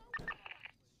him.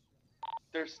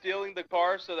 They're stealing the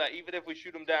car so that even if we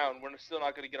shoot them down, we're still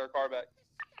not gonna get our car back.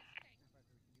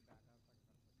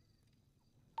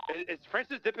 Is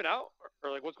Francis dipping out?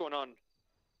 Or like, what's going on?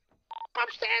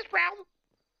 Upstairs, bro.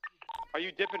 Are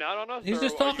you dipping out on us? He's or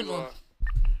just are talking you, to him.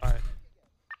 Alright.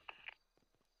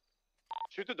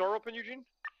 Shoot the door open, Eugene.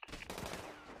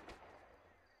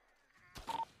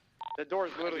 The door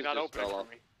is literally not just open fell for off.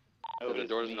 me. So the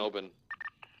door isn't open.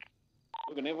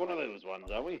 We're gonna have one of those ones,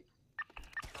 are we?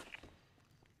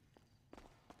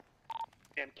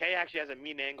 And K actually has a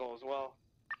mean angle as well.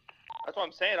 That's what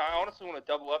I'm saying. I honestly want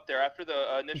to double up there after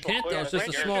the initial. can't push. though, it's just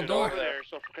a Francis small should go door. over there,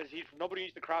 so because nobody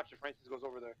needs to crouch if Francis goes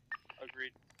over there.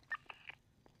 Agreed.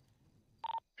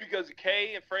 Because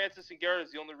Kay and Francis and Garrett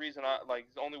is the only reason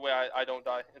the only way I don't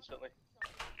die instantly.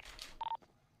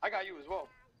 I got you as well.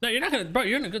 No, you're not gonna, bro.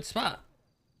 You're in a good spot.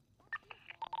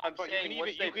 I'm But saying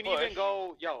once you can they push, even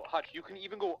go, yo, Hutch, you can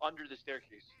even go under the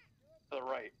staircase. To the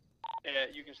right. Yeah,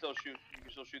 you can still shoot. You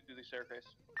can still shoot through the staircase.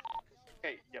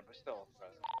 Hey, yeah, but still.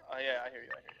 Yeah, I hear you.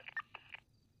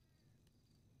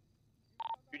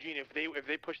 Eugene, if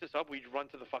they push this up, we run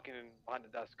to the fucking behind the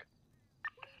desk.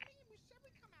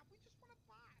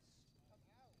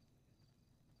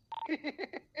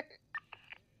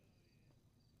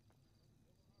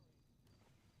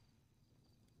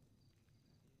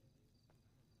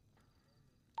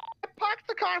 Park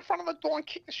the car in front of the door and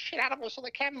kick the shit out of us so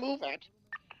they can't move it.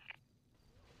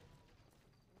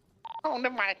 Oh,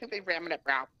 never mind. I think they ramming it,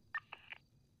 bro.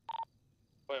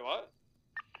 Wait, what?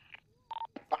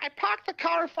 I parked the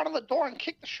car in front of the door and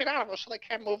kicked the shit out of us so they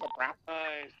can't move it, bro.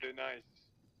 Nice, dude, nice.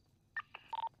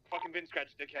 Fucking bin scratch,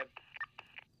 dickhead.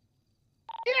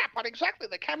 Yeah, but exactly.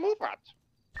 They can't move it.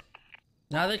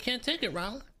 Now they can't take it,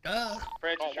 Ron. Francis,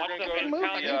 Oh, you're watch gonna them go to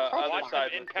impound the it. other Watch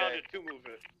side them with impound Kay. it to move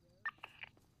it.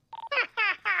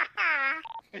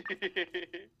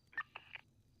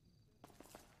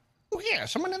 Oh, yeah.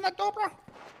 Someone in that door, bro?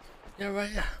 Yeah, right.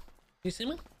 Yeah. You see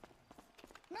me?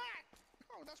 Nah.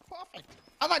 Oh, that's perfect.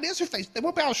 I like this if they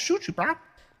won't be able to shoot you, bro.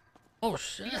 Oh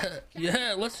shit.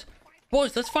 Yeah.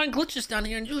 Boys, let's find glitches down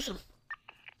here and use them.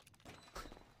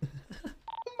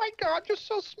 Oh my God, you're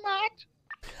so smart.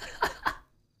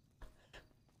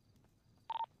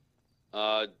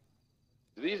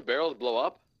 Do these barrels blow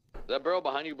up? Does that barrel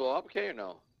behind you blow up, okay, or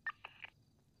no?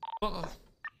 Uh-oh.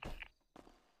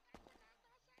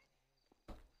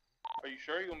 Are you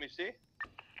sure? You want me to see?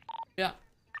 Yeah.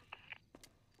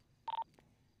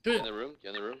 Get in the room? Get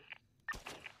in the room?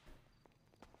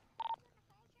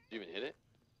 Did you even hit it?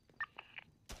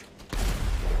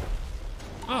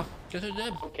 Oh, guess it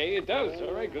did. Okay, it does.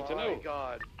 All right, good to know. Oh my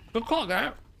god. Good call,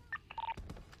 guy.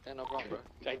 Yeah, no problem, bro.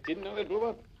 I didn't know they blew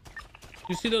up.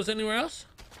 You see those anywhere else?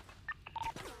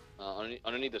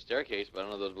 Underneath the staircase, but I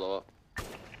don't know if those blow up.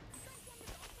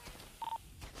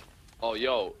 Oh,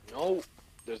 yo, no.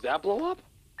 Does that blow up?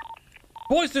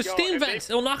 Boys, there's Yo, steam if vents.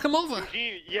 It'll knock him over.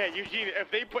 Eugene, yeah, Eugene.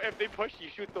 If they push, you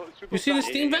shoot those. You see the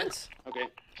steam vents? Okay.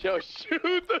 Yo, shoot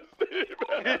the steam.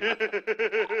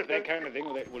 That kind of thing,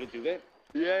 will it do that?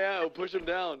 Yeah, it'll push him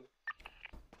down.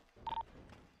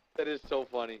 That is so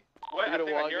funny. Wait, You're I gonna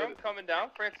think I walk hear in- him coming down.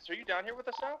 Francis, are you down here with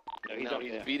us now? No, he's No, up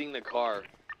he's there. beating the car.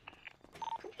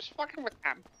 I'm just fucking with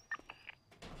them.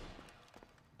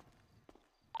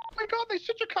 Oh my god, they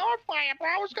set your car on fire,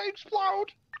 bro. It's gonna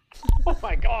explode. Oh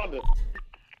my god.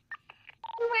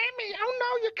 Remy, oh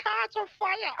no, your car's on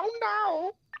fire. Oh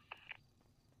no.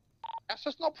 Guess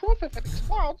there's no proof if it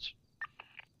explodes.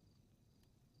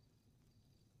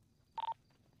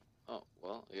 Oh,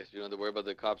 well, I guess you don't have to worry about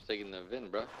the cops taking the VIN,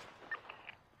 bro.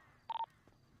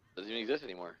 Doesn't even exist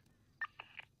anymore.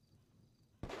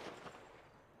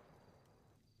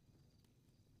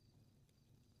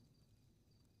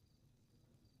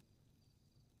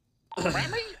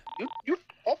 Remy, you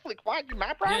awfully quiet. You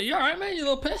mad, bro? Yeah, you alright, man? You a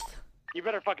little pissed? You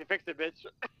better fucking fix it, bitch.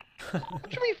 What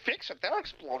do you mean fix it? They're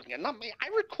exploding it, not me. I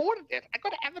recorded it. I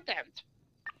got evidence.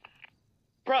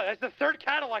 Bro, that's the third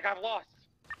Cadillac I've lost.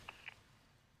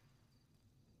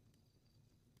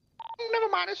 Never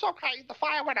mind, it's okay. The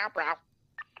fire went out, bro.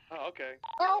 Oh, okay.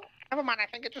 Oh, never mind. I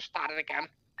think it just started again.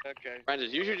 Okay.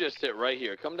 Francis, you should just sit right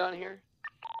here. Come down here.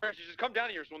 Francis, just come down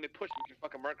here so when they push, we can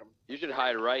fucking murk them. You should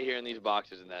hide right here in these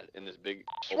boxes in this big.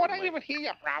 SWAT open ain't mic. even here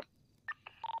yet, bro.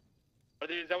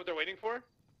 Is that what they're waiting for?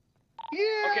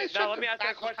 Yeah. Okay, it's now just let me the ask you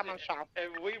a fastest question. coming shop.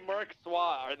 If we murk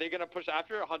SWAT, are they gonna push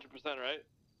after 100%, right?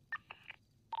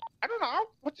 I don't know.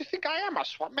 What do you think I am, a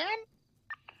SWAT man?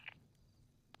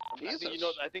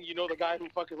 Jesus. I think you know the guy who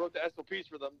fucking wrote the SOPs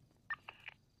for them.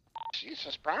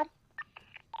 Jesus, bro.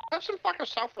 Have some fucking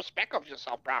self-respect of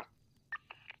yourself, bro.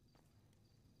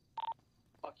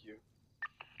 Fuck you.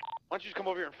 Why don't you just come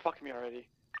over here and fuck me already?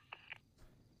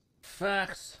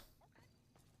 Facts.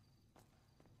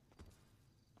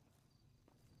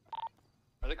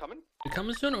 Are they coming? You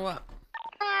coming soon or what?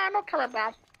 No coming, bro.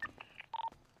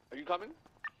 Are you coming?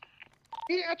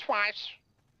 Yeah, twice.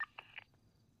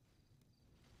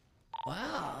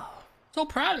 Wow. So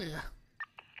proud of you.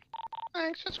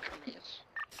 Thanks, it's courteous.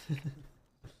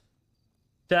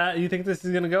 Chat, you think this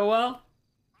is gonna go well?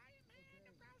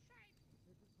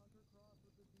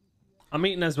 I'm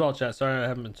eating as well, chat. Sorry I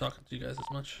haven't been talking to you guys as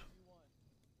much.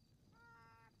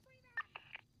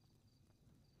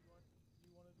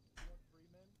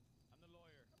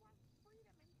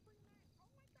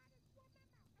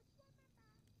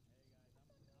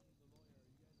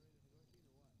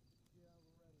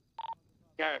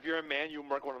 Yeah, if you're a man, you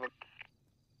murk one of them.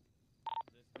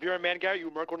 If you're a man, Gary,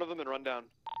 you murk one of them and run down.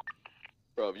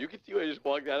 Bro, you can see what I just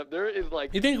walked out of. There is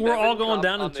like. You think we're all 7 going cops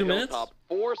down in on the 2 minutes? hilltop,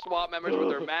 4 SWAT members with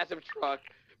their massive truck.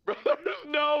 Bro, there's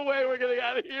no way we're getting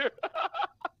out of here.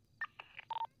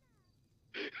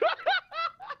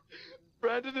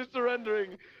 Francis is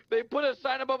surrendering. They put a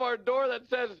sign above our door that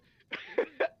says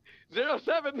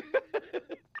 07.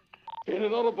 In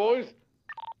and all, boys.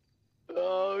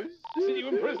 Oh, shit. See you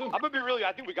in prison. I'm gonna be really.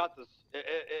 I think we got this.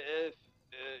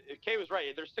 If Kay was right,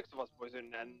 there's 6 of us, boys,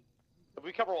 and if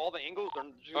we cover all the angles, they're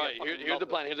just All gonna right, fucking here's the melt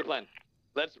plan. us. Here's the plan.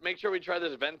 Let's make sure we try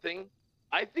this vent thing.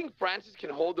 I think Francis can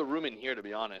hold the room in here, to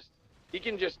be honest. He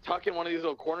can just tuck in one of these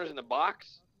little corners in the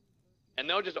box, and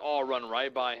they'll just all run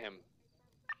right by him.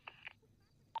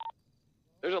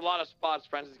 There's a lot of spots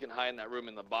Francis can hide in that room,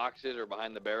 in the boxes or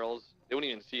behind the barrels. They won't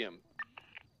even see him.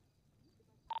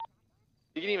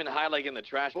 He can even hide like in the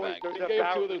trash Boys, bag. there's They a gave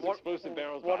barrel. 2 of those explosive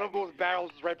barrels One back. of those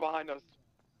barrels is right behind us.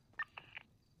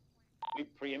 We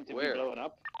preemptively Where? blow it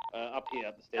up. Up here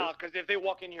at the stairs. No, because if they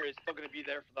walk in here, it's still gonna be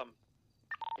there for them.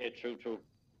 Yeah, true, true.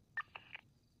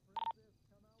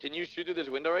 Can you shoot through this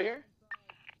window right here?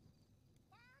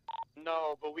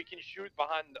 No, but we can shoot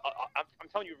behind. I'm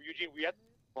telling you, Eugene, we have.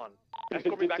 Hold on.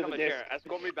 Escort me back To on the the chair. desk.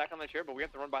 Escort me back on the chair, but we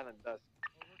have to run behind the desk.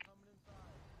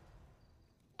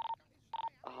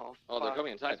 Oh, Oh, they're fuck.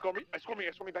 coming inside. Escort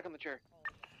me back on the chair.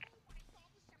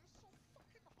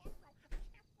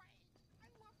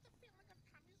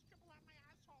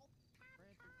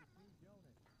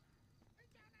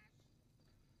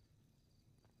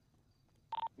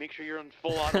 Make sure you're in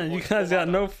full auto. You boys, guys full got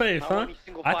auto. no faith, I huh? want any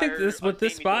single I think fire this with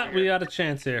this unstaining spot over we here. got a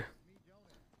chance here.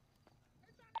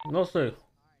 No sir.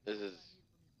 This is.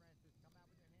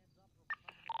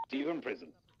 See you in prison.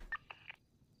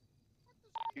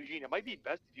 Eugene, it might be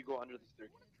best if you go under this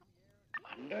staircase.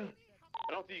 Under?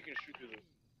 I don't think you can shoot through this.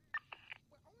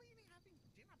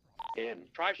 Can.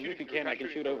 Try Even shooting if you through, can, try I can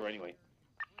shooting shoot through. over anyway.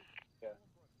 Yeah.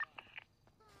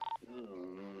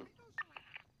 Hmm.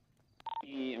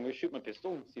 I'm gonna shoot my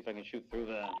pistol. See if I can shoot through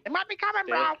the. It might be coming,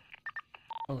 bro.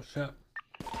 Oh shit.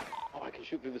 Oh, I can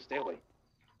shoot through the stairway.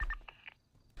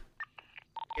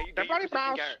 Get your precision,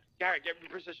 Garrett, get your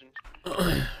precision.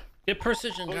 Get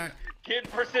precision, Garrett. Get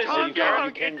precision, Calm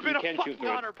Garrett. down. It's been a fucking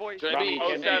honor, boys. Should I be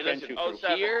Robbie, you can listen, shoot oh,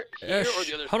 through. here or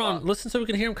the other Hold on, spot? listen so we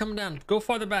can hear him coming down. Go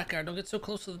farther back, Garrett. Don't get so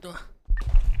close to the door.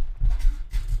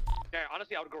 Yeah,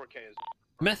 honestly, I would go where K is.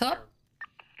 Meth up?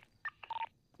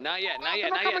 Not yet, not They're yet,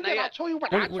 not not coming yet, not in. I'll yet. tell you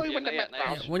when. When- I'll tell you when the not yet, meth not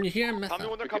yet. house. When you hear him, meth Tell me up.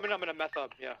 when they're coming. I'm gonna mess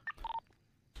up. Yeah.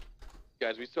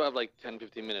 Guys, we still have like 10,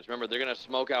 15 minutes. Remember, they're gonna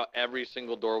smoke out every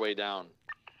single doorway down.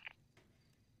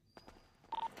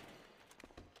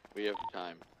 We have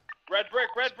time. Red brick,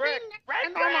 red brick, red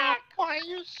And brick. I'm out,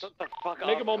 boys. Shut the fuck up.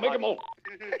 Make him all, make him all.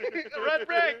 Red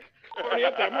brick. I'm already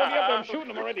up there, I'm already up there, I'm shooting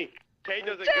him already. K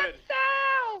does it good.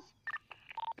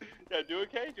 Yeah, do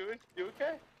it, K. Do it, K.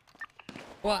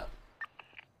 What?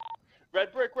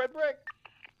 Red brick, red brick.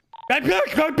 Back,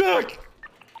 back, back, back!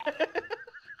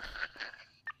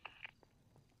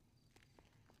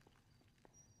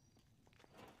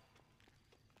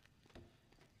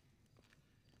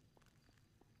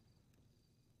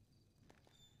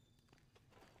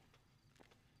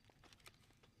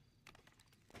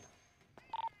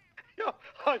 Yo,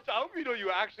 I hope you know you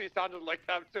actually sounded like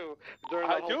that too. During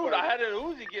the whole Dude, fight. I had an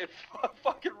Uzi get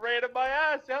fucking ran in my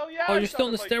ass. Hell yeah. Oh, I you're still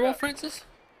in the sounded like stairwell, that. Francis?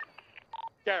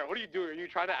 Garrett, what are you doing? Are you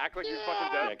trying to act like you're fucking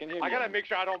Yeah, I dead? can hear I you. gotta make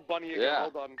sure I don't bunny again. Yeah.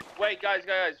 Hold on. Wait, guys,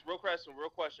 real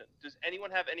question. Does anyone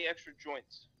have any extra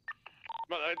joints?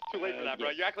 No, it's too late for that, bro.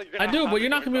 yes. You act like you're I gonna do, have but you're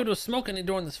not to gonna be able to smoke any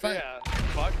during this fight. Yeah.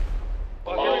 Fuck.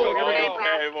 Oh, here we go. Here we go.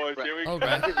 Okay, boys, here we Oh, go.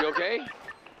 God. Francis, you okay?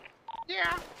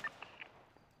 Yeah.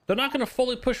 They're not gonna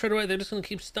fully push right away. They're just gonna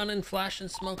keep stunning, flashing,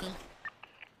 smoking.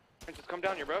 Just come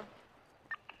down here, bro.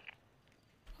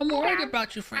 I'm worried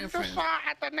about you, Fran. I'm just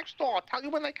at the next door. Tell you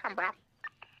when they come, bro.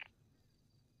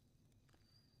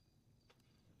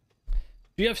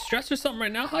 Do you have stress or something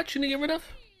right now, Hutch? You need to get rid of?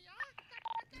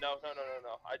 No.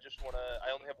 I just wanna.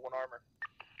 I only have one armor.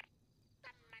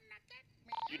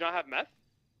 Do you not have meth?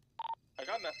 I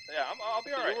got meth. Yeah, I'll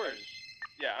be alright.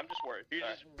 Yeah, I'm just worried. You're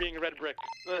Alright. just being a red brick.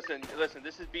 Listen.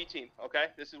 This is B team, okay?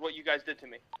 This is what you guys did to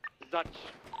me. Such.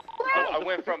 I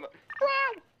went from.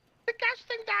 Bro, the gas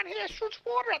thing down here shoots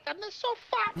water at them. They're so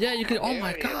fucked. Yeah, you can. Oh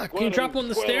my God! Can you drop him on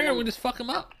the stair and we just fuck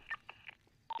him up?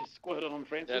 Just squirt on him,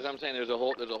 Francis. That's what I'm saying. There's a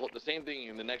whole, the same thing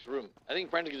in the next room. I think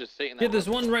Francis can just stay in that Yeah, there's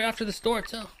room. one right after this door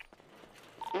too.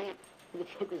 Who the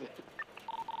fuck was that?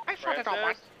 I shot it all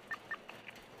once. Francis?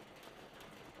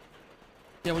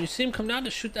 Yeah, when you see him come down,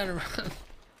 just shoot that around.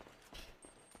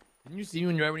 Didn't you see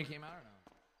him right when he came out or no?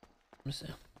 Let me see.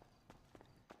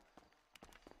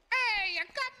 Hey, you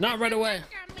got Not right away.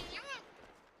 me.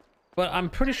 But I'm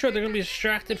pretty sure they're gonna be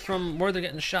distracted from where they're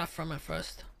getting shot from at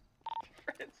first.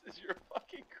 Francis, you're a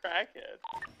fucking crackhead.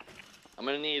 I'm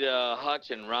gonna need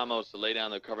Hutch and Ramos to lay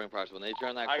down their covering parts. When they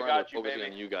turn that I corner, got they're you, focusing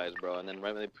baby. on you guys, bro. And then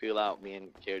right when they peel out, me and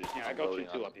Kerry just Yeah, I got you unloading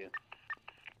two on up here.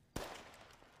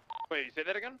 Wait, you say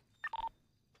that again?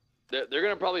 They're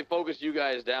gonna probably focus you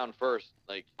guys down first.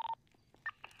 Like,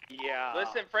 Yeah.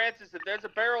 Listen, Francis, if there's a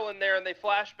barrel in there and they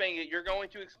flashbang it, you're going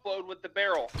to explode with the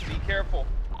barrel. Be careful.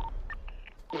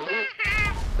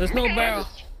 There's no barrel.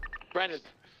 Francis,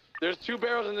 there's 2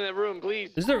 barrels in the room,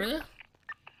 please. Is there really?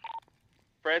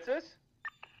 Francis?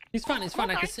 He's fine. He's fine.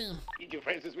 I can see him. We need you,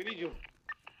 Francis, we need you.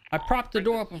 I propped the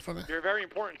door open for me. You're very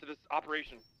important to this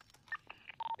operation.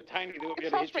 Tiny, they won't be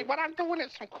able to Trust hit me, you. what I'm doing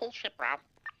is some cool shit, bro.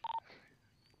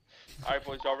 Alright,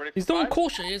 boys, y'all ready for He's doing five? cool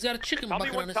shit. He's got a chicken Tell me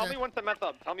bucket on when. his Tell head. me when to mess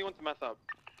up. Tell me when to mess up.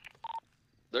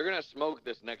 They're gonna smoke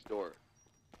this next door.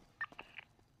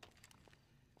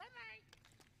 Bye-bye.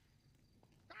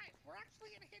 Guys, we're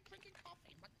actually in here drinking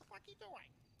coffee. What the fuck are you doing?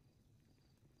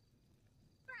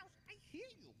 Rouse, I hear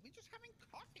you. We're just having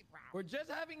coffee, bro. We're just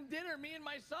having dinner, me and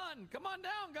my son. Come on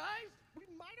down, guys. We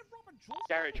might have robbed a jewel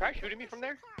Garrett, store. try shooting me from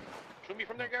there. Shoot me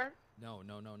from there, Garrett. No.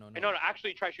 Hey, no,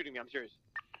 actually, try shooting me. I'm serious.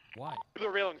 Why? Through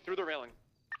the railing. Through the railing.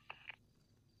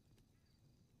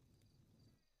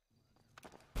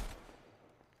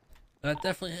 That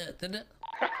definitely hit, didn't it?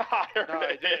 No,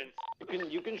 I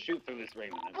didn't. You can shoot through this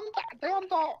railing.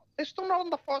 They're still not on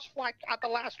the first flight, the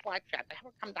last flight yet. They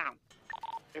haven't come down.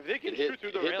 If they can Hit- shoot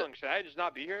through the hit the- railing, should I just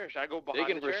not be here? Should I go They behind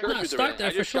can the for chair? sure No, shoot the start railing.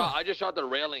 there for sure. I just shot the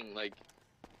railing, like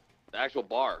the actual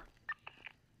bar.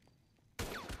 Hey,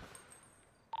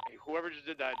 whoever just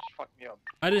did that just fucked me up.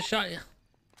 I just shot you.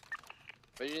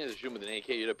 But you need to shoot him with an AK.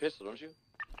 You had a pistol, don't you?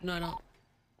 No, I don't.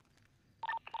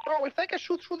 Bro, if they can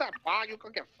shoot through that bar, you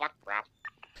could get fucked, bro.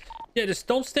 Yeah, just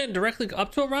don't stand directly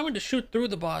up to a ramen. Just shoot through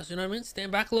the bars. You know what I mean?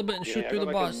 Stand back a little bit and shoot Yeah, through I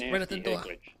the got like a bars right at the nasty door. head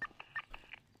glitch.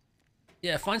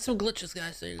 Yeah, find some glitches,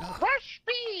 guys. There you go. Rush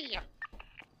me!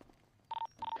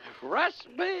 Rush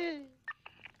me.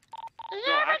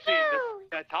 No, actually,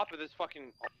 the top of this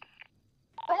fucking.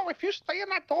 Bro, if you stay in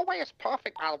that doorway, it's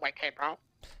perfect, by the way, okay, bro?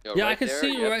 Yo, Yeah, right I can there,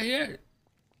 see you yep. right here.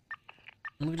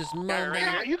 Let me just mow right down.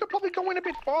 Yeah, you could probably go in a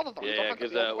bit farther, though. You don't Yeah, have to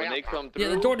because be all the way when they out, come through, Yeah,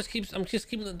 the door just keeps. I'm just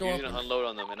keeping the door he's open. gonna unload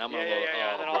on them, and I'm gonna Yeah, unload. yeah,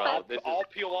 yeah. Oh, Then bro, this I'll is.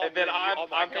 peel off. And then oh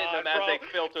my I'm hitting God, them as bro. they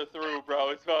filter through, bro.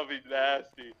 It's gonna be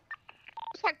nasty.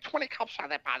 It's like 20 cops out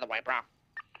there, by the way, bro.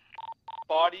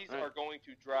 Bodies Right. are going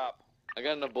to drop. I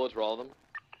got enough bullets for all of them.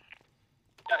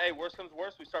 Yeah, hey, worst comes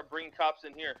worst, we start bringing cops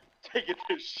in here. Taking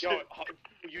this shit. Yo,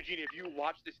 Eugene, if you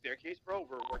watch the staircase, bro,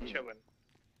 we're chilling.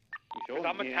 You sure? Cause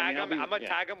I'm gonna Yeah, tag I mean, them. I'll I'm be- gonna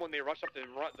tag them when they rush up to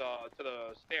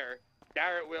the stair.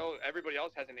 Garrett will. Everybody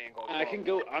else has an angle. as I well. can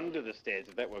go under the stairs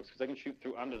if that works, because I can shoot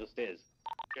through under the stairs.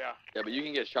 Yeah. Yeah, but you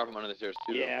can get shot from under the stairs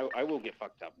too. Yeah, I will get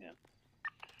fucked up. Yeah.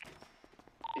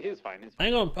 It is fine. It's fine.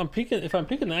 Angle. I'm peeking. If I'm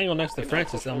peeking the angle next to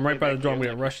Francis, I'm right by the door. I'm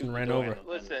gonna rush and ran over.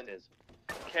 Listen,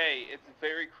 Kay, it's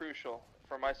very crucial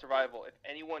for my survival. If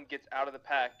anyone gets out of the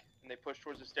pack and they push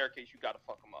towards the staircase, you gotta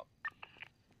fuck them up.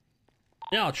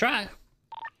 Yeah, I'll try.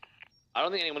 I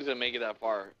don't think anyone's gonna make it that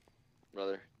far,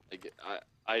 brother. Like,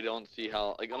 I don't see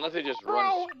how. Like, unless they just Bro,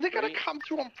 run. they're gonna straight. come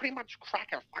through and pretty much crack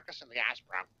and fuck us in the ass,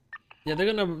 bro. Yeah, they're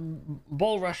gonna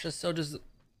bull rush us. So just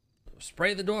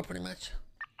spray the door, pretty much.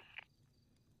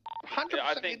 100% Yeah,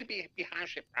 I think- need to be behind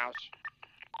shit, bros.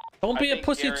 Don't be a think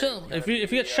pussy Garrett too. is If gonna you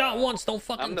get be, shot once, don't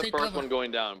fucking I'm the take first cover. one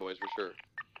going down, boys, for sure.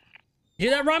 You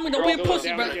hear that, Rami? Don't be a You're also pussy,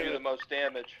 gonna bro. do the most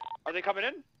damage. Are they coming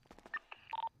in?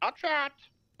 I'll chat.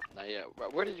 Not yet.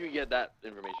 Where did you get that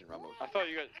information, Ramos? I thought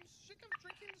you guys. I'm sick of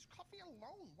drinking this coffee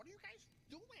alone. What are you guys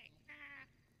doing?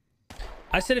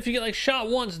 I said if you get like shot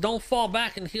once, don't fall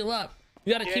back and heal up.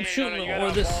 You gotta keep shooting you or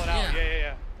gotta this. ball it out. Yeah.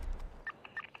 Yeah.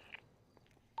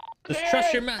 Just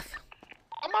trust your meth.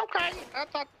 I'm okay. I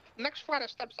thought next flight of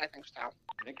steps, I think, so.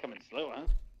 They're coming slow, huh?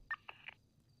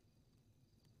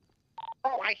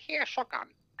 Oh, I hear shotgun.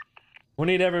 We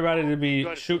need everybody to be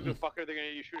Good. shooting. Fucker, they're gonna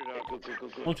you shoot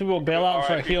it up. Once people bail out and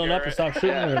start R.I.P. healing up and stop shooting,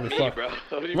 Yeah, whatever the me, fuck. bro.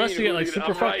 What do you Unless mean? you get like I'm super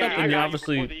right fucked up, here. then you I got you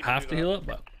obviously before they even have do to that. heal up.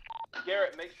 But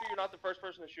Garrett, make sure you're not the first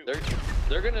person to shoot.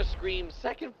 They're gonna scream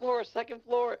second floor,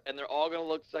 and they're all gonna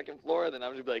look second floor, and then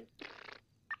I'm just be like,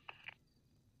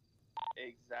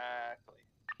 Exactly.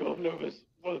 Oh, I'm nervous.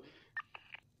 Oh.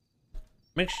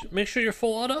 make sure you're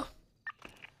full auto.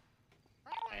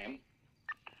 I am.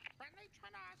 Friendly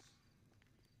trainers.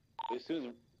 As soon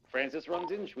as Francis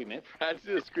runs in, should we miss? Francis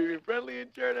is screaming friendly in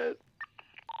Turnus.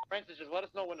 Francis, just let us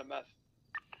know when to mess.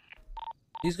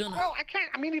 He's gonna. Well, I can't.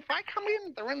 I mean, if I come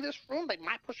in, they're in this room, they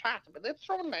might push out, but they're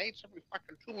throwing nades every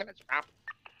fucking 2 minutes, bro.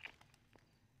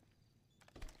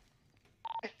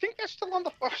 I think they're still on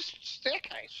the first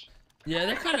staircase. Yeah,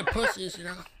 they're kind of pussies, you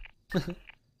know.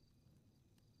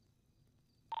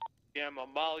 Yeah,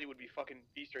 Molly would be fucking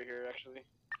beast right here, actually.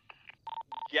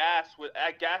 Gas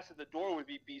at the door would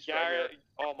be beast right here. Garrett.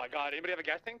 Oh my God. Anybody have a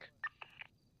gas tank?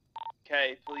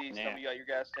 Okay, please tell Nah. me you got your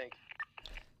gas tank.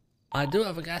 I do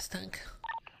have a gas tank.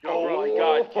 Oh my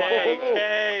God,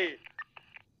 K.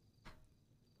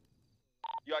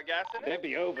 You got gas in it? That'd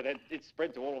be over. It's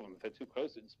spread to all of them. If they're too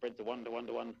close, it's spread to one.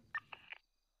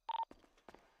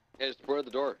 Hey, just pour at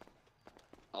the door.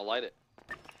 I'll light it.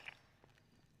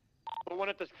 Put one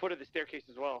at the foot of the staircase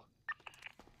as well.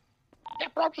 Yeah,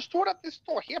 bro, just throw it at this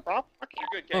door here, bro. Okay.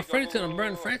 You're good, K. Oh, Go, Freddy's go, gonna go, burn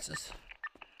go, go. Francis.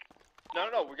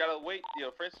 No, we gotta wait.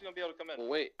 Francis is gonna be able to come in. Well,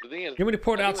 wait. The thing is, You want me to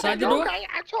pour it outside the Okay, door? okay,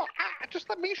 just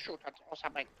let me shoot it or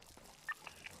something.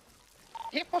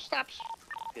 Here, footsteps.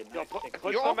 Yo, put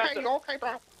You some at okay? the You okay,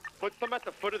 bro? put some at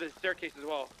the foot of the staircase as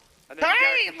well. And then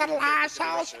Hey, Garrett can little shoot it to the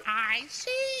assholes! rest of it. I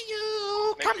see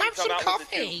you. Make Come sure you have some out with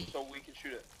the coffee. tube so we can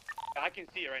shoot it. I can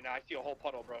see it right now. I see a whole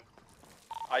puddle, bro.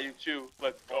 I do too.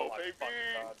 Let's Oh go, my baby. fucking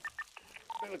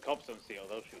God. The cops don't see it.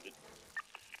 They'll shoot it.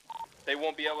 They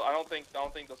won't be able. I don't think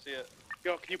they'll see it.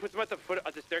 Yo, can you put some at the foot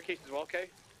of the staircase as well, okay?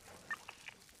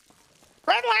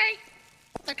 Friendly.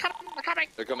 They're coming. They're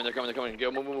coming. they're coming.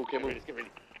 Go, move. Okay, move. Get ready.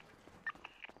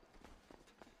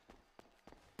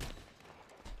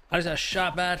 I just got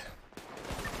shot bad.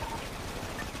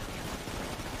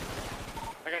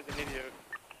 That guy's an idiot.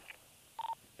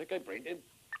 That guy brain dead.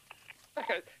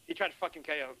 He tried to fucking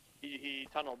KO. He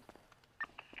tunneled.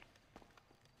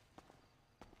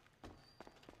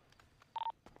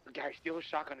 Gary, steal a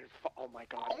shotgun and oh my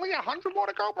God. Only 100 more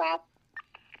to go, bro.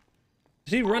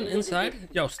 Does he run inside?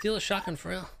 Yo, steal a shotgun for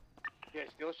real. Yeah,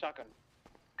 steal a shotgun.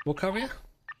 We'll cover you.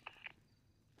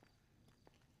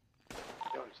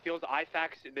 Yo, steal the IFAX.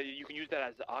 You can use that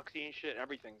as oxy and shit and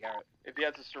everything, Garrett. If he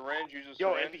has a syringe, use a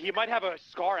Yo, syringe. he might have a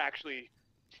scar actually.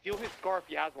 Steal his scar if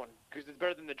he has one, because it's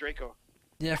better than the Draco.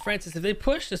 Yeah, Francis, if they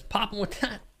push, just pop him with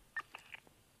that.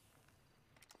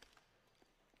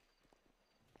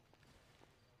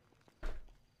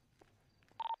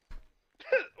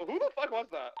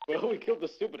 Well, we killed the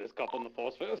stupidest cop on the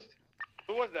force first.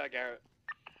 Who was that, Garrett?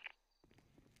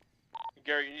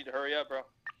 Gary, you need to hurry up, bro.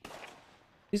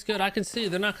 He's good. I can see.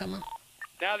 They're not coming.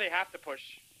 Now they have to push.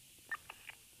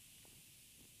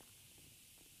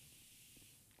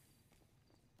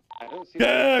 I don't see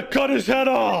Yeah, cut his head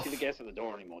I off. don't see the gas at the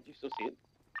door anymore. Do you still see it?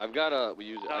 I've got a. We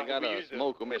use it. I got we a use it.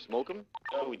 smoke. Want me to smoke him?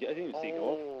 Oh, we did. I didn't even see it go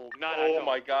off. Oh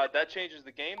my god, that changes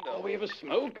the game though. Oh, we have a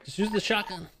smoke. Just use the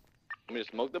shotgun. Want me to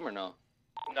smoke them or no?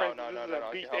 No. This is a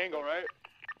beast angle, right?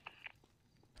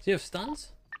 Do you have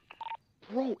stuns?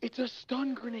 Bro, it's a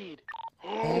stun grenade.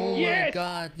 Oh my Yes!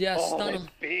 god. Yeah, Oh, stun that's him.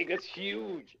 big. That's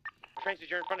huge. Francis,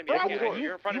 you're in front of me. Bro, Yeah,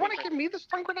 you're in front you of want me. to give me the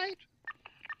stun grenade?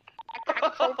 I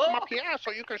can throw it from up here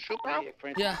so you can shoot, bro.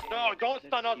 Yeah. No, don't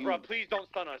stun us, bro. Please don't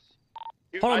stun us.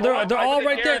 Hold on, they're all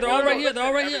right there. They're all right here. They're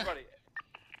all right here. Everybody.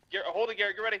 Hold it,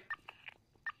 Garrett. Get ready.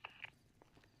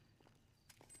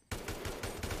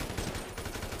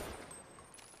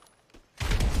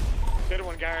 Good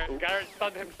one, Garrett. Garrett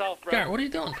stunned himself, bro. Garrett, what are you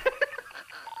doing?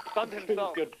 Stunned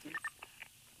himself. Good.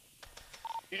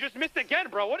 You just missed again,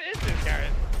 bro. What is this, Garrett?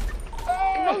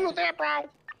 I know you're there, bro.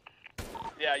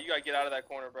 Yeah, you gotta get out of that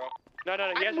corner, bro. No,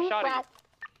 he has a moved, shot bro. at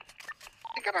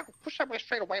I gotta push that way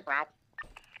straight away, bro. you.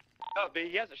 No, but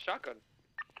he has a shotgun.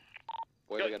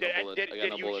 Wait, I got no bullets. Did I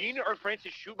got no bullets. Eugene or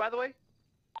Francis shoot, by the way?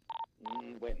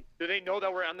 When? Do they know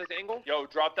that we're on this angle? Yo,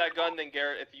 drop that gun then,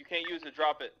 Garrett. If you can't use it,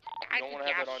 drop it. You don't want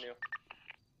to have that Yes. on you.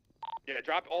 Yeah,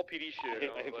 drop all PD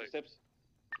shit. I hit footsteps.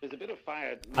 There's a bit of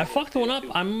fire. I fucked one up.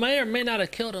 I may or may not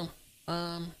have killed him.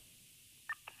 I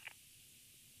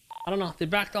don't know. They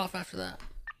backed off after that.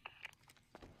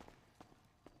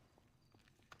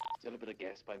 Still a bit of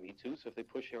gas by me too. So if they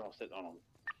push here, I'll sit on them.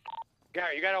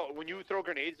 Gary, you gotta, when you throw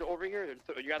grenades over here,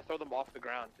 you gotta throw them off the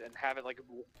ground and have it like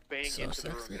bang So into the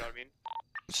room, sexy. you know what I mean?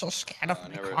 I'm so scared of I've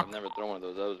me, never cock. thrown one of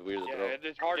those. That was weird to Yeah, throw.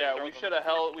 it's hard to Yeah, throw we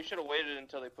them. should have waited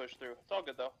until they pushed through. It's all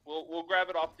good though. We'll grab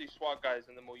it off these SWAT guys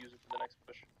and then we'll use it for the next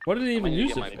push. What did he I'm even gonna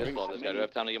use get it my for? pistol off this guy. Do I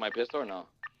have time to get my pistol or no?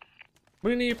 What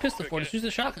do you need your pistol for? Just use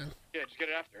the shotgun. Yeah, just get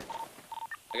it after.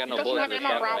 I got He no doesn't bullets have in the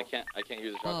ammo, shotgun. bro. I can't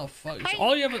use the shotgun. Oh fuck! Hey,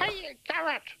 All you have. hey,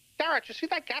 Garrett, you see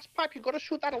that gas pipe? You gotta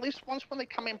shoot that at least once when they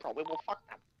come in, bro. We will fuck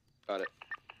them. Got it.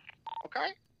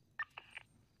 Okay?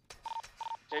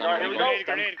 All right, here we go.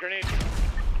 Grenade.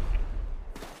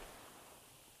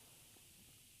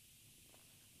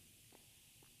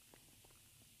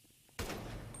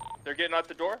 They're getting out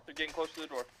the door. They're getting close to the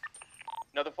door.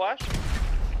 Another flash.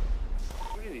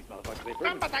 Look at these motherfuckers. They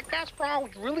Remember that gas, bro?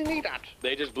 You really need that.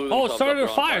 They just blew Oh, it themselves started up.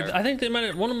 a They're on fire. I think they might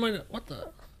have. One of them. What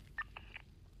the?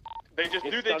 They just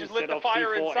It's do. They done just lit set the off fire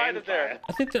C4 inside and of there. fire.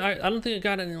 I think that I don't think it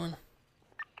got anyone.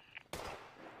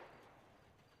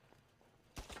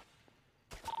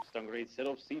 Stun grenade set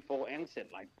off C4 and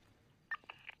set light.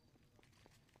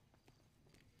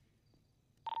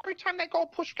 Every time they go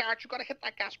push, Garrett, you gotta hit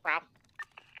that gas, bro.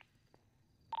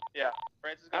 Yeah,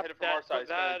 Francis is gonna hit it from our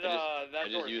side. I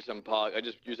just used some pog. I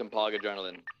just used some pog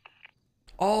adrenaline.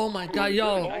 Oh my god, yo!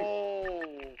 Oh.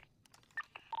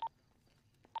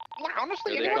 Yeah,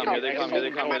 honestly, Here they anyone come. knows Here they come. Here they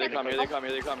anything come. Here they about come. it. Here they come.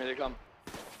 Here they come. Here they come.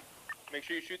 Make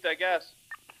sure you shoot that gas.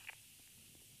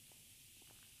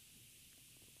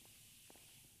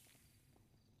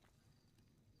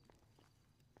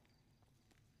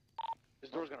 This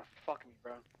door's gonna fuck me,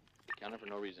 bro. They counted for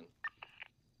no reason.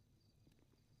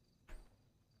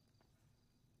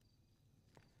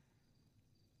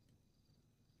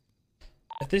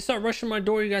 If they start rushing my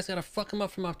door, you guys gotta fuck them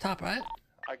up from up top, right?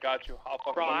 I got you. I'll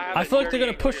fuck Bro, them I up. have I a feel like they're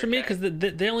gonna dirty push angle for me here,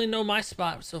 because they only know my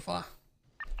spot so far.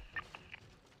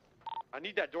 I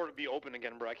need that door to be open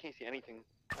again, bro. I can't see anything.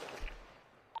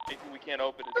 We can't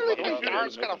open it. Really It's think not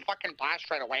Garrett's open. gonna fucking blast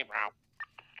right away, bro.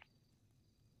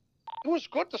 It was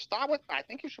good to start with, but I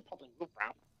think you should probably move, bro.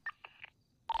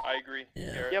 I agree.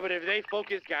 Yeah. Garrett. Yeah, but if they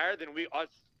focus Garrett, then me, Hutch,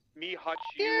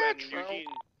 you, Yeah, and true. Eugene.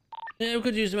 Yeah, we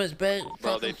could use them as bait. Bro,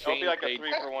 Fuck they 'em. It'll be changed. like a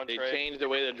 3-for-1 They trade. changed the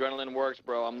way the adrenaline works,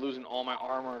 bro. I'm losing all my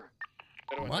armor.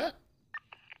 What?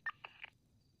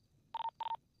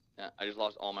 Yeah, I just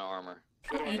lost all my armor.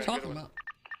 What are you talking about?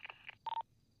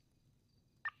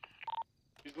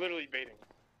 He's literally baiting.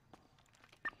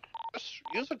 Just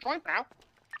use a joint, bro.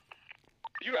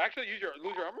 Did you actually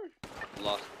lose your armor?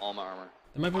 Lost all my armor.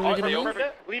 They might be Oh, making they a opened move.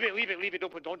 it? Leave it.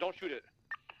 Don't shoot it.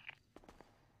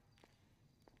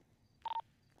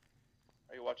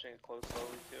 Are you watching it close slowly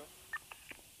too?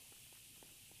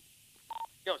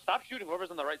 Yo, stop shooting whoever's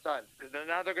on the right side, because then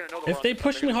now they're gonna know the. If they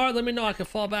push me hard, let me know. I can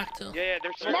fall back too. Yeah,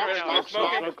 they're Smoke, smoking right now.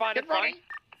 smoke, They're smoke. It's fine. Get It's fine. ready.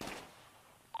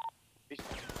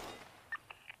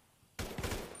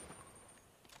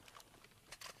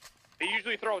 They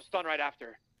usually throw a stun right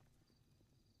after.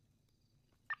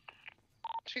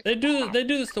 They do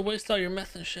this to waste all your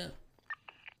meth and shit.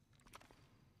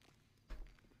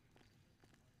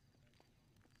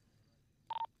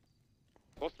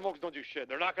 Those smokes don't do shit.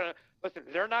 They're not gonna listen.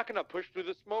 They're not gonna push through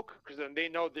the smoke because then they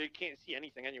know they can't see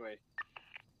anything anyway.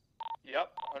 Yep.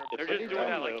 100%. They're just doing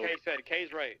that like Kay said.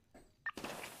 Kay's right.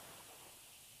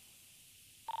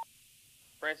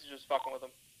 Francis just fucking with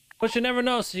them. But you never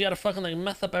know, so you gotta fucking like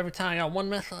meth up every time. I got one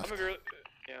meth left.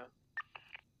 Yeah.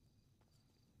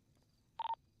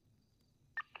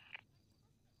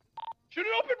 Shoot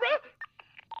it open, bro!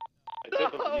 It's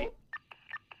open for me.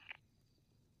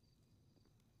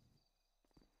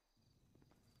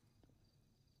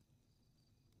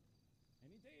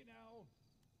 Any day now.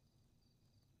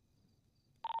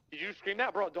 Did you scream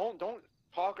that, bro? Don't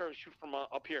talk or shoot from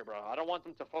up here, bro. I don't want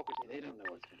them to focus. They don't know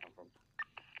where it's gonna come from.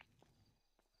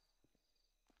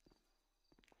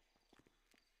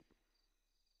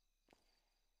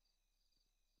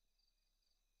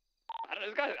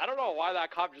 I don't know why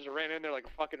that cop just ran in there like a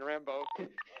fucking Rambo.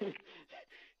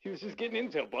 He was just getting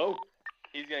intel, bro.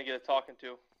 He's gonna get a talking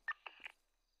to.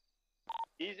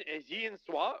 Is he in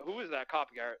SWAT? Who is that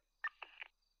cop, Garrett?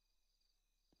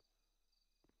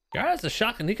 Garrett's a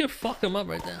shotgun. He could fuck him up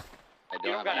right there. I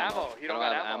don't have got ammo. I don't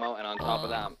have ammo, and on top of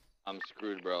that, I'm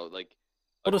screwed, bro. Like,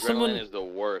 Oh, does adrenaline someone is the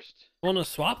worst. want to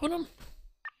swap with him?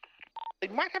 They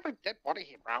might have a dead body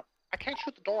here, bro. I can't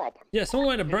shoot the door open. Yeah, someone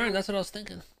might have burned. That's what I was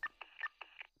thinking.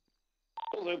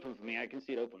 Door's open for me. I can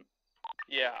see it open.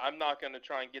 Yeah, I'm not gonna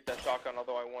try and get that shotgun,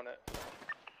 although I want it.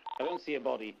 I don't see a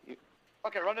body.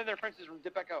 Okay, run in there, Francis, and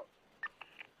dip back out.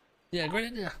 Yeah,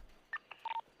 great idea.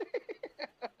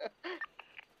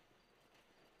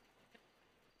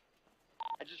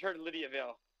 I just heard Lydia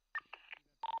Vale.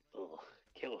 Oh,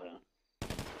 kill her.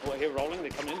 Oh, I hear rolling. They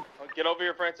come in. Get over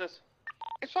here, Francis.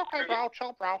 It's okay, bro.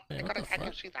 Chill, bro. Yeah, I what the can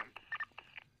fuck? see them.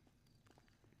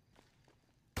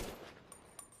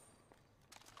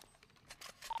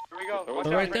 Here we go. They're Watch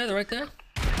They're out, right there. They're right there.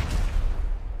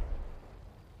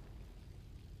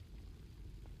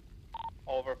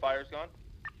 All of our fire's gone.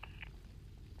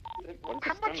 What's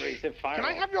How the stun much? rate? It said fire Can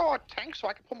I off. have your tank so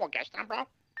I can put more gas down, bro? I'm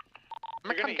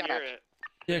You're gonna gonna come hear get it. it.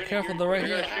 Yeah, You're careful. gonna They're right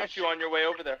They're here. gonna shoot you on your way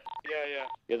over there. Yeah, yeah.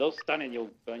 Yeah, they'll stun and you'll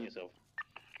burn yourself.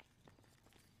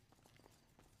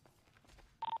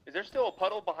 Is there still a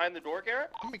puddle behind the door, Garrett?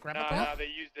 Let me grab Nah, it, bro. nah, they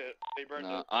used it. They burned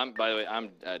No, it. by the way, I'm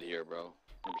dead here, bro.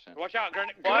 100%. Watch out,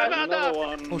 What? Another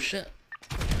one. Oh shit.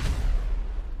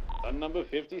 Stun number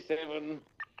 57.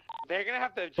 They're gonna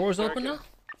have to. just Doors barricade. open now.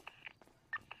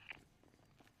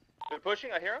 They're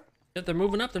pushing. I hear them. Yep, they're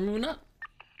moving up. They're moving up.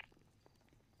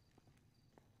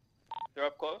 They're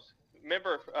up close.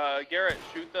 Remember, Garrett,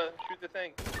 shoot the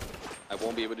thing. I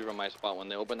won't be able to run my spot when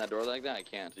they open that door like that. I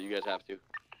can't. So you guys have to.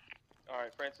 All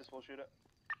right, Francis, we'll shoot it.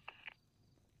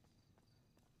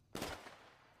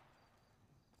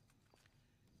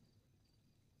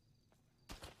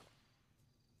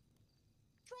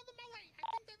 Throw them away. I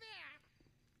think they're there.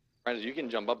 Francis, you can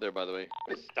jump up there, by the way.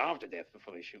 I starve to death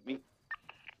before they shoot me.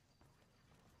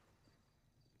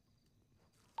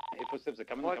 Hey, footsteps are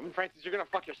coming. What? Coming. Francis, you're gonna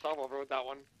fuck yourself over with that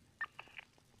one.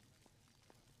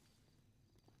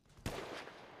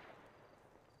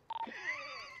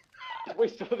 We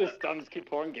saw the stuns keep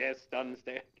pouring gas. Stuns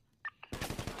there.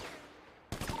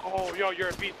 Oh, yo, you're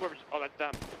a beast. Whoever. Oh, that's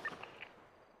them.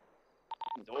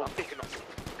 Oh, I'm taking off.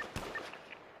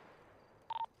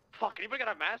 Fuck, anybody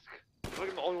got a mask? I feel like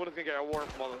I'm the only one who's gonna get a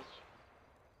warrant from all this.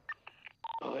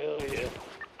 oh hell yeah.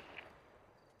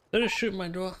 They're just shooting my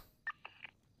door.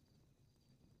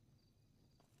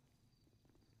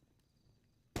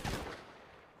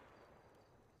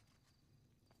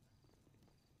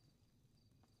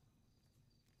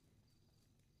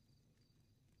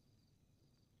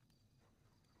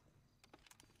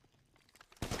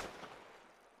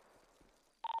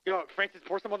 Yo, Francis,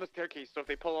 force them on the staircase. So if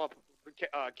they pull up,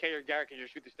 Kay or Garrett can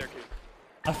just shoot the staircase.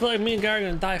 I feel like me and Gary are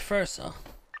gonna die first, so.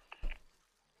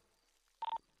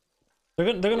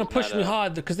 They're gonna push me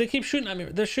hard because they keep shooting at me.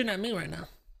 They're shooting at me right now.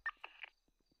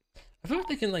 I feel like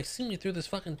they can like see me through this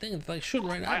fucking thing. It's like shooting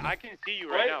right at me. I can see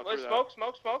you right now. Wait, through smoke,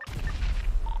 smoke, smoke.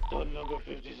 Stun number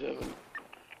 57. that.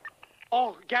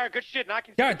 Oh, Garrett, good shit. Now I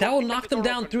can see Garrett, the that will door. knock Keep the them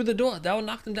door down open. through the door. That will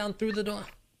knock them down through the door.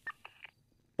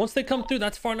 Once they come through,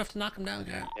 that's far enough to knock them down,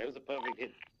 Garrett. That was a perfect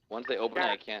hit. Once they open it,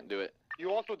 I can't do it.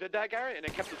 You also did that, Garrett, and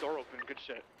it kept the door open. Good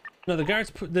shit. No,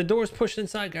 the door's pushed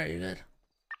inside, Garrett. You're good.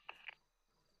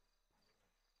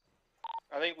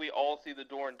 I think we all see the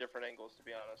door in different angles, to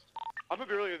be honest. I'm gonna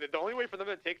be really. The only way for them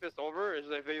to take this over is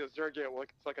if they zerg it like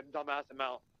it's like a dumbass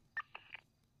amount.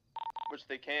 Which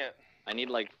they can't. I need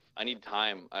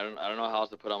time. I don't know how else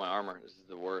to put on my armor. This is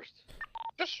the worst.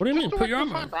 Just, What do you just mean? do Put what your you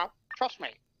armor find, on. bro. Trust me.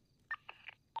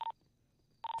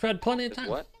 Fred, plenty of time.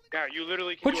 What? Garrett, you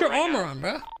literally can Put do your it right armor now. on,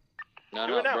 bro. No,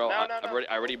 Do no, it now. bro. No, I no.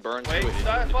 already burned Wait, through it.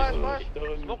 flash.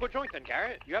 Smoke a joint then,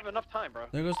 Garrett. You have enough time, bro.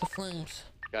 There goes the flames.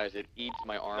 Guys, it eats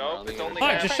my armor. Nope, I don't think it's only All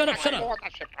right, gas. just shut up, shut up.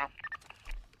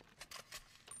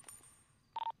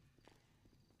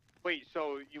 Wait,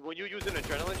 so when you use an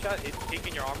adrenaline shot, it's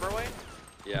taking your armor away?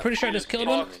 Yeah. I'm pretty sure I just killed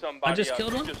one. I just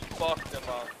killed one. Just fucked them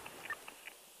up.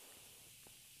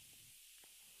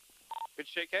 Good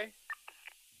shit, K?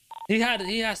 He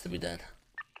has to be dead.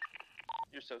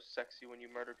 You're so sexy when you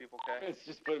murder people, K. Let's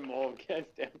just put them all gas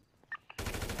down.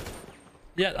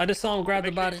 Yeah, I just saw him grab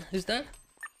the body. He's dead.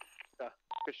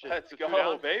 Good shit. Let's Two go,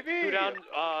 down, baby. 2 down,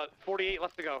 48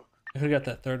 left to go. We got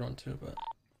that third one too, but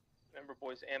Remember,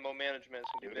 boys, ammo management is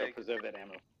You gonna be gotta big. preserve that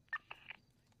ammo.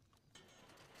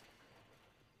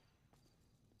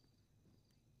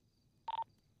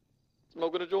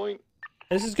 Smoking a joint.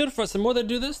 this is good for us. The more they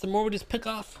do this, the more we just pick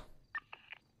off.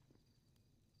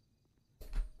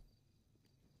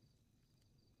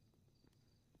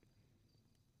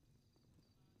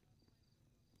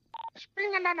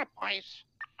 Spring another boys.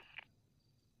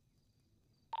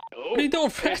 What are you doing,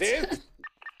 Francis?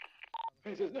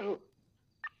 Francis, no.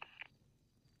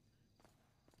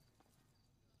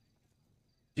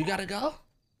 You gotta go?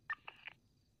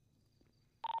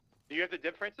 Do you have the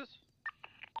dip, Francis?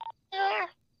 Yeah.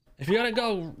 If you gotta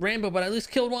go, Rambo, but at least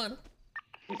killed one.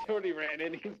 He's already ran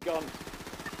in. He's gone.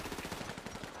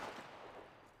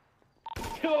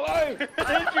 Still alive. Did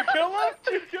you kill him?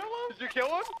 Did you kill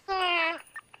him?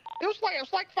 It was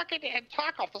like fucking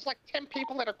Tarkov. There's like 10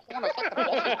 people in a corner. It's like the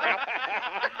boss's mouth.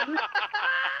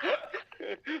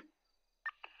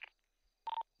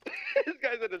 This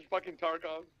guy's at his fucking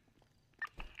Tarkov.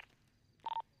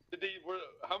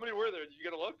 How many were there? Did you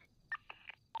get a look?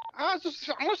 Honestly,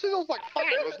 there was like 5.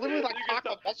 It was literally like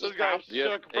Tarkov boss's This guy's mouth.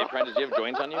 shook, Hey, bro. Prentice, do you have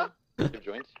joints on you? Do you have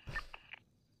joints?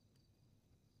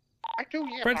 I do,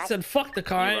 yeah. Francis said, "Fuck the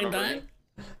car, I ain't Run over dying."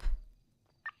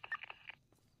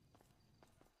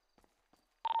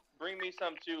 Bring me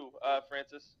some too,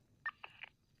 Francis.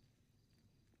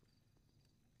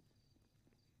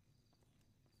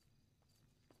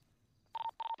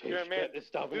 You're a man. Get this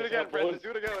stuff Do in it the again, top Francis.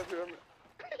 one. Do it again. Let's do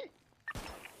it.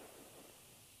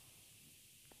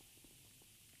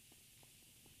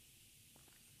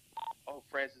 Oh,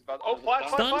 Francis is about. Oh, flash,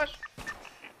 Stun? flash,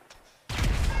 flash.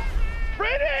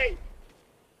 Freddy!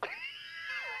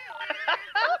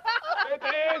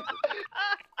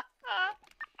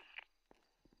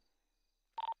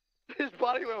 His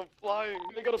body went flying.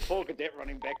 They got a poor cadet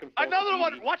running back and forth. Another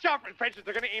one! Watch out, Francis.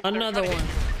 They're gonna aim. they're Another trying to one.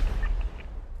 hit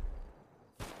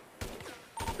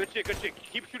you. Good shit, good shit.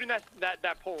 Keep shooting that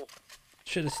pole.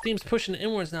 Shit, the steam's pushing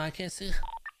inwards now. I can't see.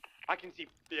 I can see.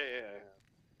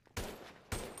 Yeah.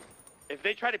 If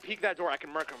they try to peek that door, I can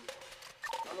murk them.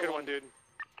 Good one, dude.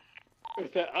 Is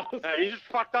that us? You just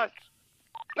fucked us.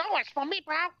 No, it's for me,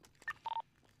 bro.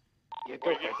 Yeah,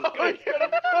 go, Francis,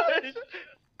 go.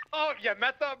 Oh, yeah,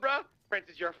 meth up, bro.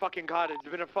 Francis, you're a fucking god. It's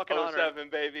been a fucking honor. 07,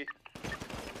 baby.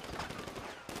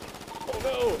 Oh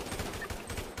no!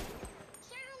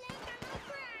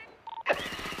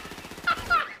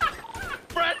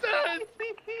 Francis!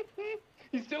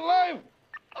 He's still alive!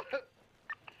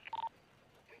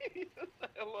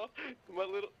 Hello, my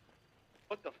little.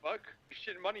 What the fuck?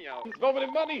 You're shitting money out. He's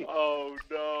vomiting money! Oh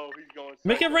no, he's going.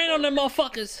 Make it rain on them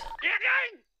motherfuckers. Yeah,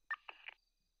 gang!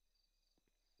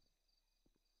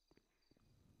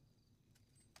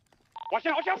 Watch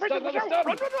out, Francis! Stun Watch number,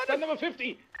 out! stun! Run! Stun number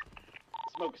 50!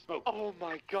 Smoke. Oh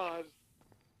my god.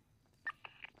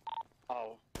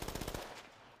 Oh.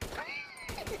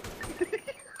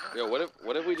 Yo, what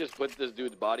if we just put this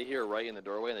dude's body here right in the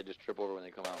doorway and they just trip over when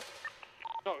they come out?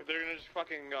 No, they're gonna just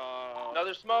fucking,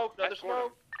 Another smoke, another escort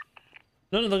him.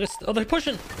 smoke. No, they're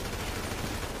pushing.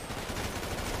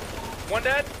 One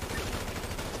dead.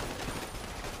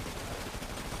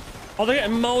 Oh, they're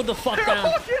getting mowed the fuck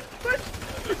down.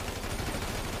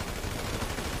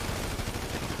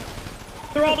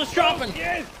 They're all just dropping.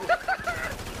 Yes!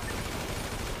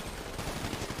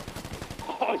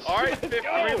 Oh, Alright, shit, 50. go!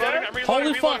 I'm reloading.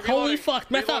 Holy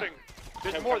fuck, meth up.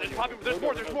 There's more,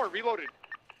 there's more, reloaded.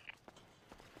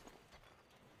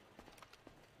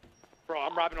 Bro,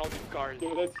 I'm robbing all these cars.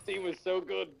 Dude, that steam was so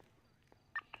good.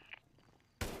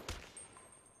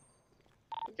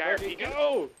 Garrett, Ready, Egan?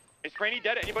 go! Is Franny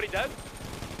dead? Anybody dead?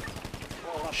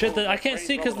 Shit, I can't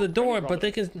see because of the door, but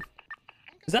they can.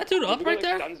 Is that dude up right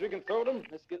there? Stuns, we can throw them.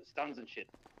 Let's get stuns and shit.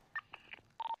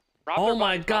 Rob Oh their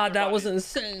my bodies, rob god, their that was bodies.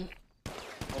 insane.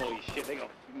 Holy shit, they got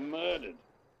murdered.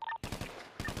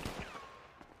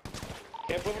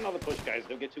 Careful with another push, guys.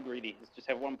 Don't get too greedy. Let's just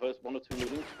have one person, 1 or 2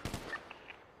 looting.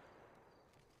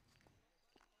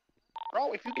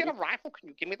 Bro, if you get a rifle, can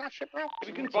you give me that shit, bro?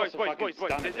 We can Boys, toss a boys, fucking boys, boys.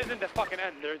 stun This at him. isn't the fucking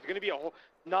end. There's gonna be a whole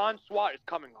non-SWAT is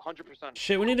coming, 100%.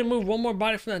 Shit, we need to move one more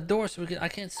body from that door so we can. I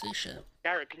can't see shit.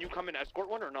 Garrett, can you come and escort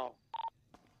one or no?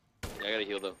 Yeah, I gotta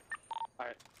heal though.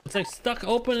 Alright. It's like stuck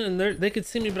open and they could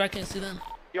see me, but I can't see them.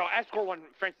 Yo, escort one.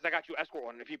 Francis, I got you. Escort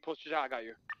one. If he pushes out, I got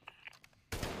you.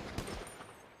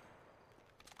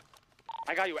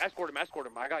 I got you. Escort him. Escort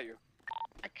him. I got you.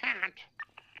 I can't.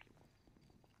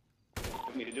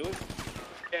 Want me to do it?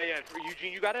 Yeah, yeah.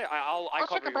 Eugene, you got it? I One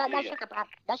cover second, you. bro. Yeah, One yeah. second, bro.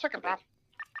 1 second, bro.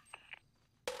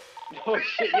 Oh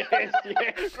shit! Yes,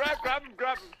 yes. grab him,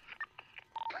 grab him.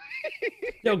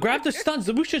 Yo, grab the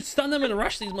stuns. We should stun them and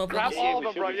rush these Grab motherfuckers. all of we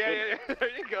them, should, bro. we Yeah, should. yeah, yeah.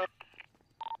 There you go.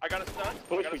 I got a stun.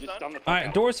 Push, I got we a just stun. stun the fuck All right,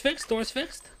 out. doors fixed. Doors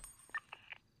fixed.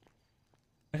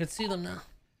 I can see them now.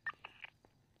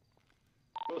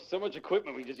 There was so much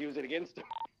equipment, we just use it against him.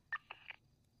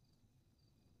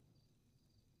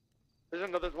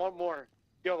 There's one more.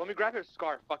 Yo, let me grab his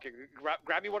scar. Fuck it.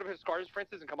 Grab me one of his scars,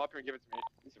 Francis, and come up here and give it to me.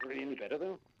 Is it really any better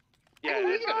though? Yeah, Hey,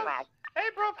 it is. bro. Hey,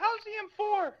 bro, how's the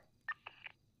M4?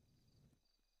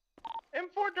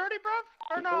 M4 dirty, bro?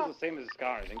 Or It no? feels the same as a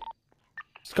scar, I think.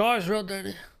 Scar's real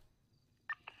dirty.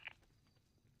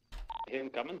 Him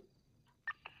coming.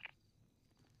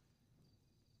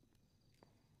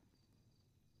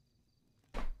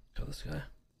 Kill this guy.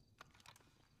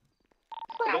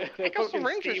 Bro, The I got some fucking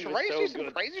rangers. steam You is ready to so see some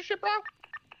good. crazy shit, bro?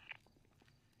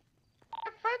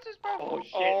 Francis, bro. Oh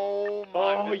shit. Oh my.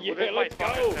 Oh, goodness. yeah, This might let's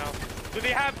fuck go. us now. Do they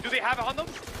have it on them?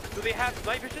 Do they have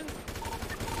night vision?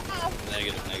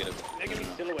 Negative, negative. They're gonna be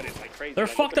silhouetted like crazy. They're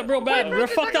like, fucked look up at real bad. them. They're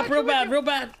fucked up real bad. Real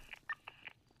bad.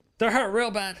 They're hurt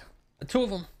real bad. The two of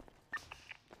them.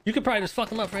 You could probably just fuck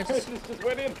them up, Francis. Francis just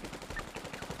went in.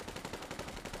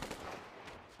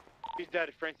 He's dead.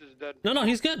 Francis is dead. No,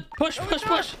 he's good. Push, push,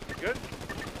 push. Good.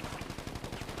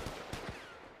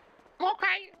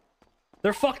 Okay.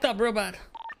 They're fucked up real bad.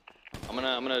 I'm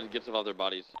gonna get stuff off their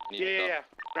bodies. I need Yeah, yeah, stuff. yeah.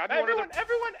 Grab me one of them.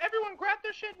 Everyone, grab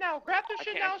their shit now. Grab their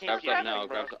shit now. Grab Start stuff now. grabbing,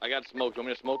 bro. Grab stuff. I got smoke. You want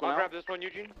me to smoke them I'll out? grab this one,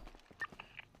 Eugene.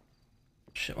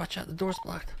 Shit, watch out. The door's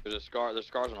blocked. There's a scar. There's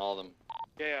scars on all of them.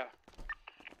 Yeah, yeah.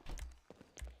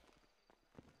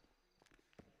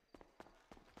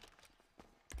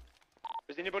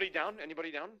 Is anybody down?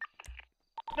 Anybody down?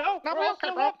 No, No, we're all okay,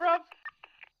 still bro. up, bro.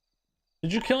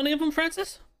 Did you kill any of them,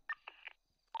 Francis?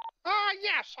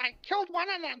 Yes, I killed one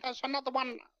and then there's another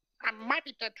one. I might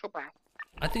be dead too, bro.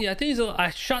 I think I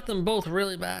shot them both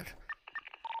really bad.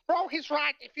 Bro, he's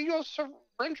right. If you use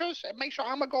syringes, it makes your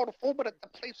armor go to full, but it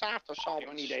depletes after, so You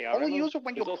don't need it's AR only ammo. use it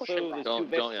when you There's push also- it, bro. there's two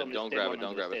vests on this Don't dead grab one it. Don't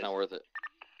on grab the it. It's not stairs. worth it.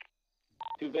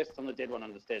 2 vests on the dead one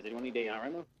on the stairs. Anyone need AR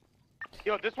ammo?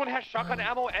 Yo, this one has shotgun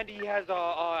ammo and he has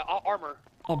armor.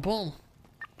 Oh, boom.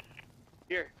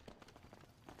 Here,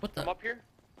 What come the? up here.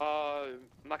 I'm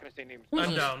not gonna say names. Who's I'm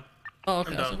this? down. Oh,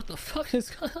 okay. I'm I was down. like, what the fuck is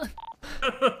going on?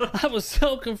 I was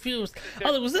so confused. I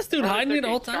was like, was this dude hiding me the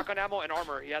whole time? Shotgun ammo and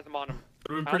armor. He has them on him.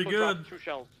 Doing I pretty also dropped good. 2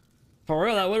 shells. For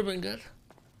real, that would have been good.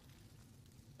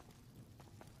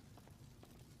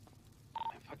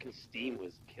 That fucking steam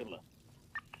was killer.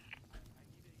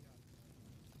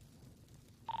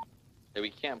 Hey,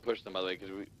 we can't push them by the way because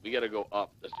we gotta go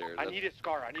up the stairs. I need a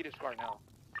scar. I need a scar now.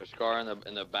 There's a scar in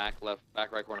the back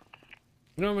right corner.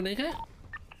 You know what an AK?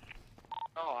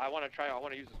 Oh, I want to try. I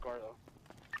want to use the scar though.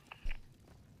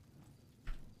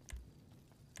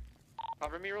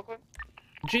 Cover me real quick.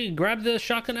 Gee, grab the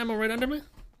shotgun ammo right under me.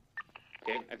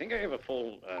 Okay, I think I have a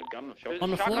full gun of There's shotgun. On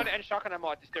the shotgun floor? and shotgun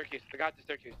ammo at the staircase. The guy at the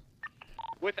staircase.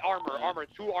 With armor,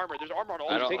 2 armor. There's armor on all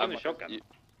I the don't. taking I'm, the shotgun.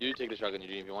 You take the shotgun,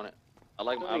 Eugene, if you want it. I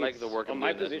like the work on I'm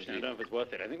my doing this position. I SMG. don't know if it's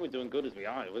worth it. I think we're doing good as we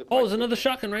are. Oh, there's another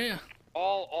shotgun right here.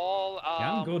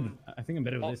 Yeah, I'm good. I think I'm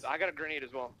better with this. I got a grenade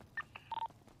as well.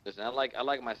 Listen, I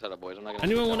like my setup, boys. I'm not gonna.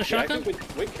 Anyone want a Yeah, I shotgun?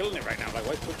 think we're killing it right now. Like,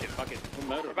 why push it? Fuck it. We'll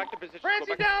murder Go him. back to position.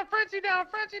 Francie down! Francie down!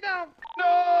 Francie down!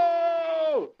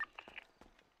 No!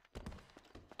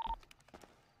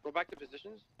 Go back to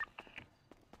positions.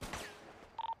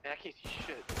 Man, I can't see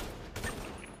shit.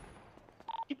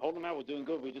 Keep holding them out. We're doing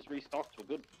good. We just restocked.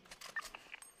 We're good.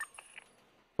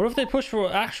 What if they push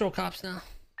for actual cops now?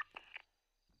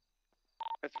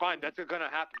 That's fine. That's gonna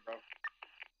happen, bro.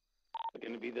 We're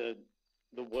gonna be the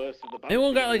worst of the bunch.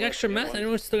 Anyone got The like worst extra of the meth? ones.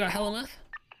 Anyone still got hella meth?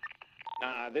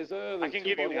 Nah, there's I can 2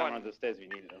 give you body armor one. on the stairs if you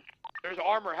need it. Though. There's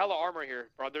armor, hella armor here,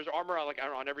 bro. There's armor on,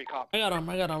 on every cop. I got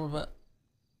armor, but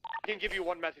I can give you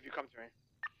 1 meth if you come to me.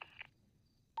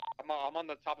 I'm on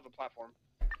the top of the platform.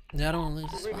 yeah, I don't want to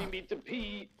leave this We really spot. need to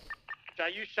pee. Should I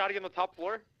use shotty on the top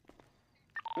floor?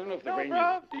 I don't know if the No, range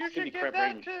bro. is. You It's gonna should be give crap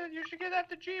that range. to. You should give that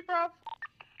to G, bro.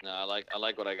 No, I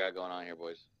like what I got going on here,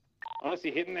 boys.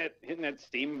 Honestly, hitting that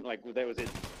steam like that was it.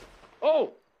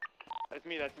 Oh! That's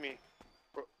me, that's me.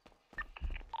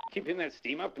 Keep hitting that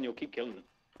steam up and you'll keep killing it.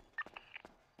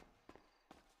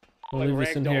 We'll Like leave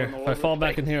this in ragdoll here. and all If I over fall its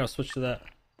back in face. here, I'll switch to that.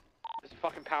 This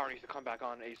fucking power needs to come back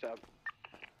on ASAP.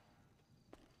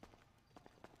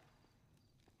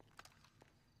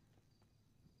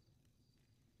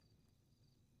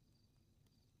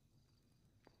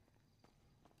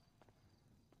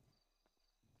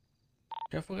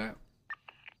 Careful, guy.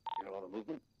 Got a lot of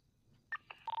movement.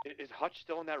 Is Hutch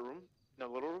still in that room? In the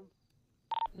little room?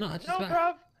 No, I just No, back.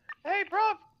 bruv. Hey,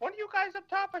 bruv. One of you guys up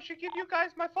top, I should give you guys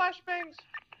my flashbangs.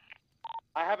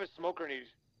 I have a smoke grenade.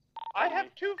 I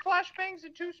have 2 flashbangs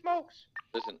and 2 smokes.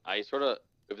 Listen, I sort of,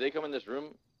 if they come in this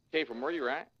room, okay, from where you're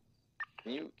at,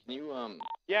 can you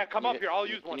Yeah, come can you up hit- here. I'll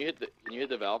use one. Can you hit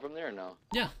the valve from there or no?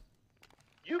 Yeah.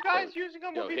 You guys using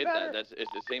them Yo, would be hit better. that.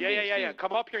 It's the same Yeah, thing. yeah, yeah, yeah. steam.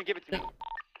 Come up here and give it to me.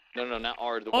 No, not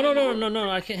ours. The Oh one no in the no room. no no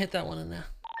no! I can't hit that one in there.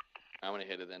 I'm gonna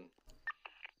hit it then.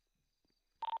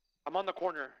 I'm on the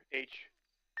corner, H.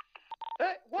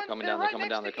 They're Coming they're down. right They're coming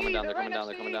next down. They're to coming E, down. They're right coming down.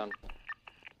 They're next coming to down.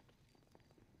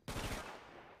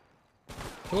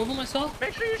 Go over myself. E.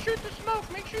 Make sure you shoot the smoke.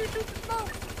 Make sure you shoot the smoke.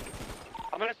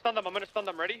 I'm gonna stun them. I'm gonna stun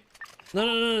them. Ready? No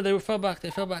no no no! They fell back.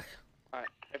 They fell back. Alright.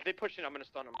 If they push in, I'm gonna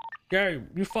stun them. Gary,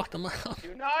 you fucked them up.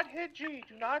 Do not hit G.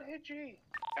 Do not hit G.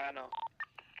 Yeah, I know.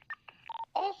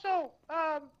 Also,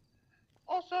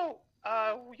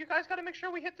 you guys gotta make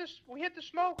sure we hit this. We hit the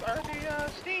smoke or the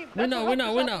steam. We know. That's what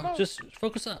helps us out the most. Just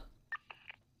focus up.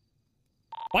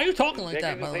 Why are you talking like They're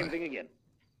that, doing by the the same way? thing again.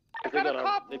 I They got a got a-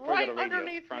 cop they probably right got a radio,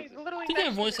 underneath me, Francis. literally You got a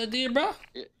next to voice me. idea, bro.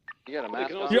 You got a They mask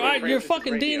can on. also- Your Francis your is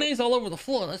fucking radio. DNA's all over the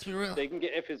floor. Let's be real. They can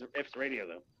get F's radio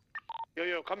though.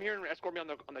 Yo, come here and escort me on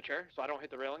the chair so I don't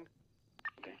hit the railing.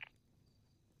 Okay.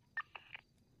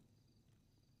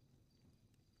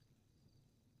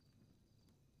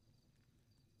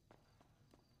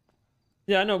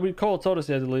 Yeah, I know. Cole told us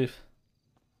he had to leave.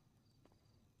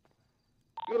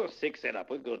 We got a 6 set up.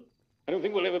 We're good. I don't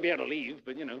think we'll ever be able to leave,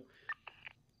 but you know.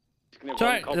 Just gonna have It's one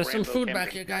alright. cop There's some Rambo food back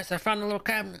camping. here, guys. I found a little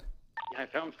cabinet. Yeah, I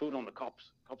found food on the cops.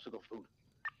 Cops have got food.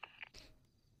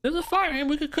 There's a fire here.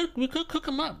 We could cook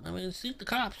them up. I mean, see the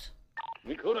cops.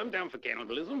 We could. I'm down for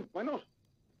cannibalism. Why not?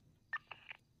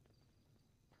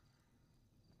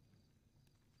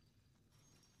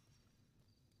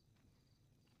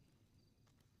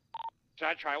 Should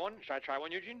I try one? Should I try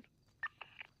one, Eugene?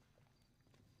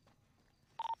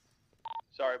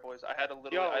 Sorry, boys.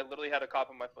 I literally had a cop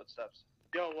in my footsteps.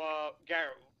 Yo,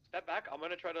 Garrett, step back. I'm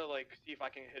gonna try to like see if I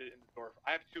can hit it in the door.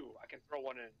 I have 2. I can throw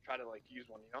one in and try to like use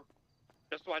one, you know?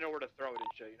 Just so I know where to throw it and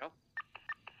shit, you know?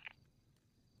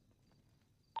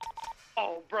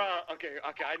 Oh, bruh. Okay,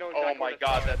 I know exactly Oh where my to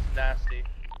god, throw it. that's nasty.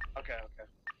 Okay.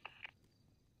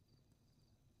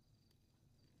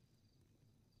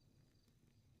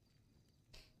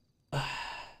 I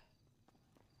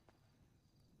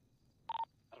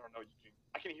don't know, Eugene.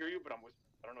 I can hear you, but I'm whispering.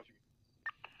 I don't know if you can.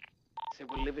 Say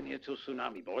we're living here till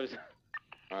tsunami, boys.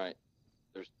 All right.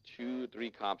 There's 2, 3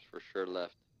 cops for sure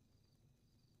left.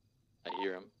 I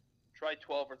hear them. Try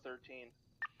 12 or 13.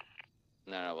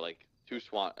 No, like 2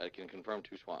 SWAT. I can confirm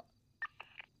 2 SWAT.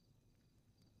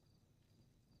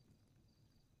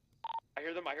 I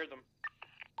hear them.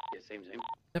 Yeah, same.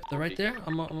 Yep, they're right there.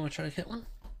 I'm gonna try to hit one.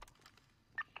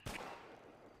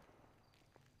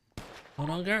 Hold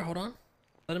on, Garrett. Hold on.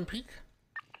 Let him peek.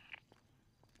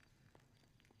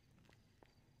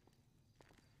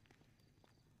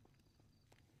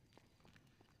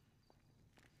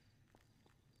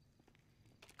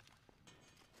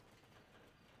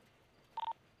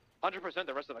 %.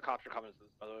 The rest of the cops are coming,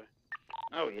 by the way.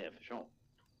 Oh yeah, for sure.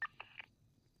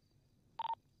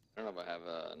 I don't know if I have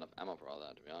enough ammo for all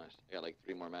that, to be honest. I got like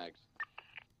 3 more mags.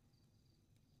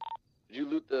 Did you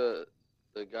loot the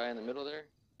guy in the middle there?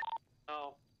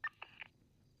 No.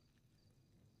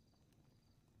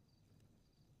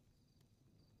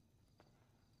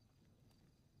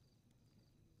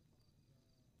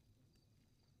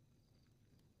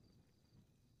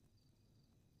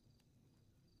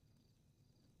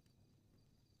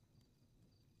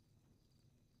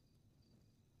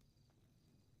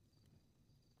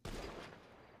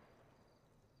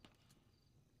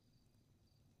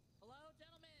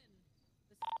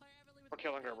 We're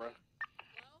killing her, bro.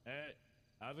 Hey,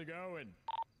 how's it going?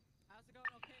 How's it going?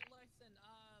 Okay, listen,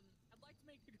 I'd like to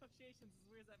make negotiations, as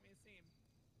weird as that may seem.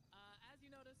 As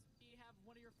you notice, we have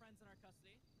one of your friends in our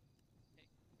custody. Okay,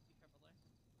 be careful there.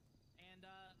 And,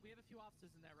 we have a few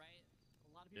officers in there, right?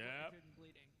 A lot of people are injured and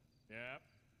bleeding. Yep.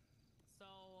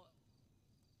 So,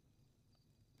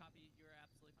 copy, you're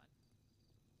absolutely fine.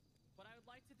 What I would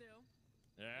like to do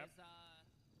is,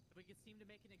 if we could seem to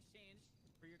make an exchange,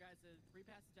 for your guys' free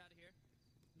passage out of here.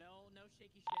 No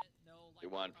shaky shit. No.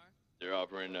 They're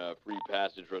offering free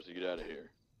passage for us to get out of here.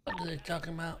 What are they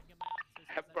talking about?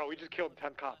 Bro, we just killed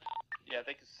 10 cops. Yeah,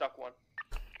 they can suck one.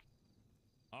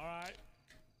 All right.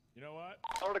 You know what?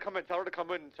 Tell her to come in. Tell her to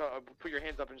come in. Put your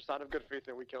hands up in sign of good faith,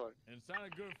 and we kill her. In sign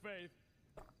of good faith,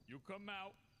 you come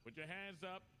out, put your hands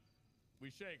up, we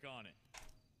shake on it.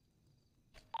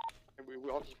 And we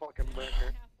all just fucking burn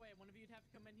her. Halfway. One of you'd have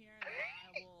to come in here, and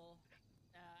I will.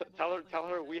 Tell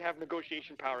her we have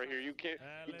negotiation power here. You can't.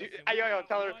 Listen, Yo,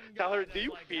 tell her. Do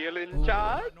you feel in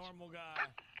charge? Normal guy.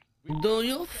 Do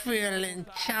you feel in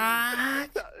charge?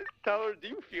 Tell her. Do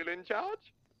you feel in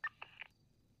charge?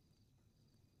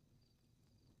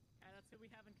 That's who we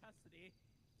have in custody.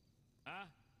 Huh?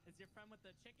 Is your friend with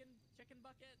the chicken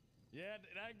bucket? Yeah,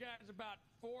 that guy's about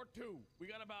 4'2". We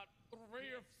got about 3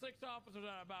 or 6 officers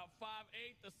on about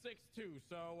 5'8" to 6'2".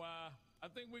 So I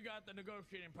think we got the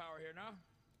negotiating power here now.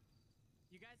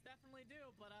 You guys definitely do,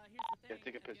 but here's the thing. Yeah,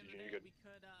 take a piss, At the Eugene, end you're of the day, we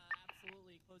could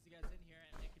absolutely close you guys in here,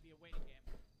 and it could be a waiting game.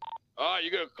 Oh,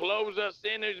 you're gonna close us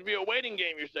in? There's be a waiting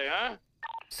game, you say, huh?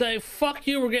 Say, fuck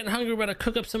you, we're getting hungry, we're gonna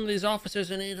cook up some of these officers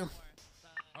and eat them.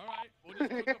 All right, we'll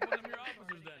just cook up one of your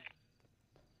officers then.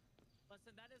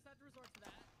 Listen, that is that resort to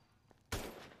that.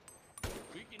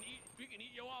 We can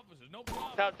eat your officers, no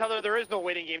problem. Tell her there is no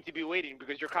waiting game to be waiting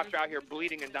because your cops are out here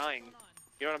bleeding and dying.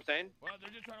 You know what I'm saying? Well,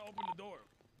 they're just trying to open the door.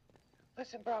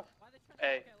 Listen, bro.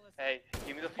 Hey,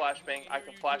 give me the flashbang. I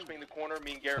can flashbang the corner.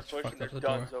 Me and Garrett push, and they're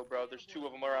done, so bro. There's 2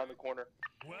 of them around the corner.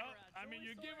 Well, I mean,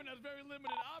 you're giving us very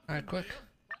limited options. Alright, quick.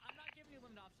 I'm not giving you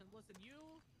limited options. Listen,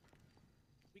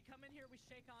 we come in here, we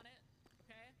shake on it,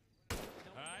 okay?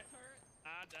 No one gets hurt.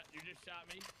 You just shot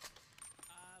me.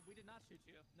 We did not shoot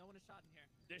you. No one is shot in here.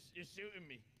 You're shooting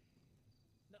me.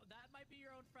 No, that might be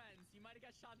your own friends. You might have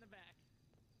got shot in the back.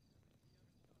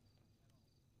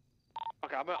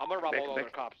 Okay, I'm gonna rob all the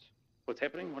other cops. What's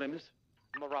happening? What I missed?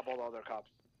 I'm gonna rob all the other cops.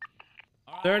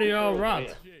 Right, 30 all robbed.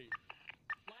 Like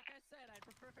I said, I'd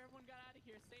prefer if everyone got out of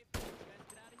here safely. You guys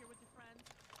get out of here with your friends.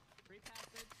 Free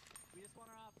passage. We just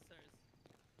want our officers.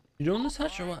 You doing this,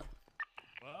 Hutch, or what?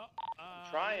 Well, I'm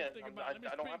trying. I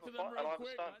don't have a phone. I don't have a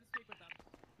stun. Speak with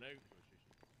them.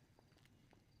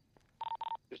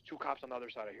 There's 2 cops on the other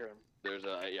side. I hear them. There's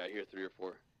I hear 3 or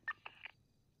 4.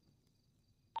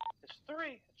 It's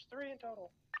 3. It's 3 in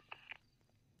total.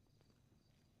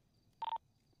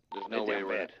 There's no way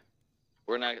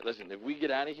we're not. Listen, if we get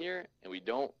out of here and we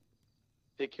don't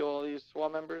kill all these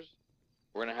SWAT members,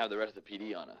 we're gonna have the rest of the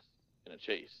PD on us in a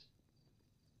chase.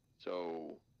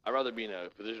 So I'd rather be in a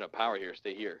position of power here.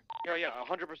 Stay here. Yeah,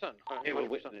 100%. Hey, well,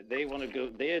 they want to go.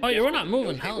 Oh yeah, we're not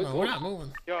moving. Hell no, we're not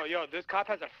moving. Yo, this cop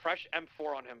has a fresh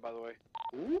M4 on him, by the way.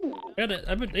 Ooh. Got it.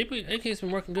 AK's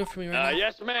been working good for me right now.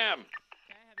 Yes, ma'am.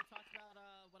 Okay, have you talked about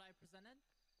what I presented?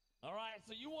 All right,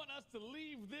 so you want us to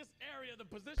leave this area, the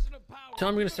position of power? Tell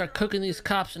them we're gonna start cooking these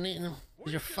cops and eating them.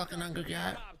 Cause you're fucking hungry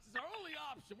guy. It's our only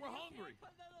option. We're hungry.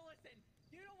 Listen,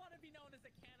 you don't want to be known as a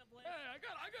cannibal. Hey, I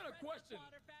got a question.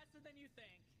 Faster than you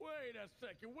think. Wait a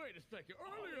second.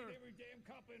 Earlier, every damn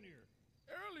cop in here.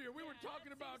 Earlier, we were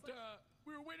talking about,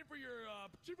 we were waiting for your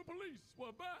chief of police,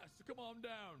 Bass, to come on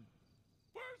down.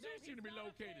 Where's he seem to be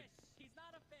located? He's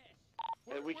not a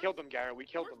fish. We killed him, Garrett. We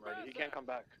killed him already. He can't come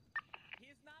back.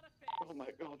 He's not a fish. Oh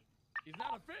my God. He's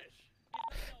not a fish.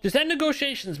 Just end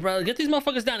negotiations, bro. Get these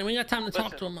motherfuckers down, and we ain't got time to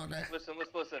talk to them all day. Listen.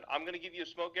 I'm gonna give you a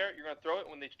smoke, Garrett. You're gonna throw it.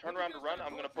 When they turn around to run,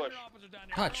 I'm gonna push.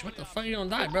 Hutch, what the fuck? You gonna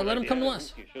die, bro? Let them come to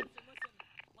us. You should.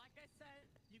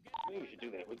 I think we should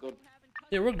do that. We're good.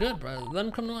 Yeah, we're good, bro. Let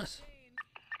them come to us.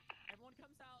 Everyone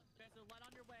comes out. You guys are light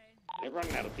on your way. They're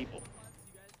running out of people.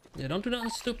 Yeah, don't do nothing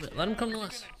stupid. Let them come to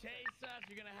us.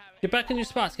 Get back in your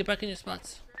spots. Get back in your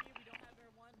spots.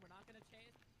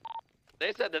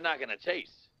 They said they're not gonna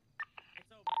chase.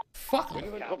 Fuck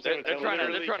them. They're trying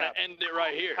to end it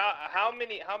right here. How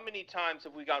many times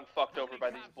have we gotten fucked over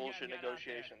by these bullshit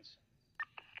negotiations?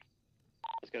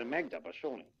 It's got a mag up,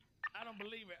 surely. I don't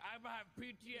believe it. I have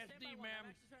PTSD, ma'am.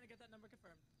 I'm actually trying to get that number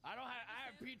confirmed. I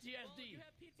have PTSD. Well, you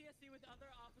have PTSD with other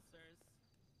officers.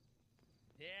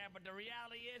 Yeah, but the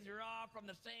reality is you're all from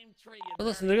the same tree. But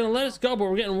listen, they're gonna let us go, but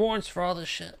we're getting warrants for all this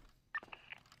shit.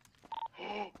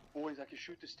 Boys, I can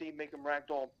shoot the steam, make them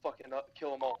ragdoll, and fucking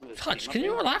kill them all. Hutch, can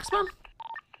you relax, man?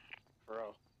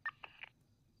 Bro.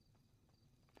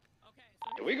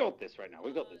 Okay, Yeah, we got this right now.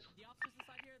 We got this. The officers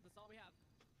inside here, that's all we have.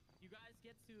 You guys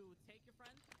get to take your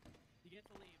friend. You get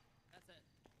to leave. That's it.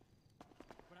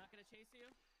 We're not gonna chase you.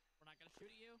 We're not gonna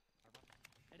shoot at you.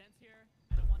 It ends here.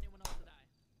 I don't want anyone else to die.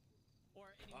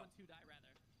 Or anyone to die,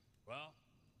 rather. Well,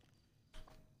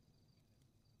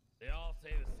 they all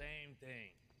say the same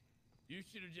thing. You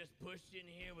should have just pushed in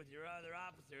here with your other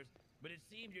officers, but it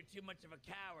seems you're too much of a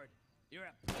coward. You're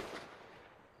a pussy.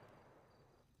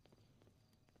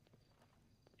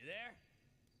 You there?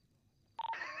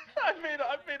 I made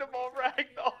them all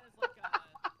ragdoll.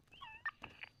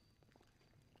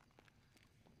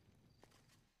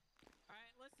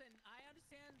 Alright, listen, I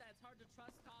understand that it's hard to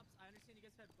trust cops. I understand you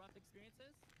guys have had rough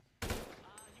experiences.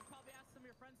 You probably asked some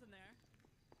of your friends in there.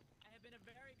 I have been a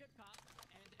very good cop,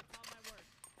 and it's on my word.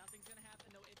 Nothing's gonna happen,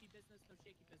 no iffy business, no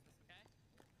shaky business, okay?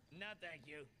 No, thank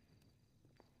you.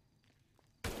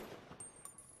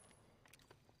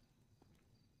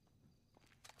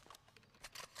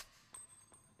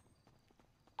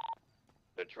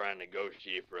 They're trying to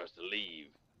negotiate for us to leave.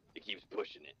 It keeps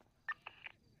pushing it.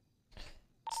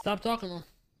 Stop talking to him.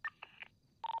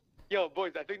 Yo,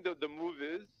 boys, I think the move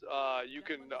is you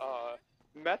can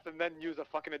meth and then use a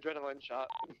fucking adrenaline shot.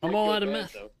 I'm all out of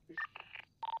meth.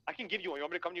 I can give you one. You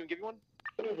want me to come to you and give you one?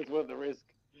 I don't know if it's worth the risk.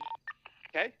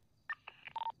 Okay.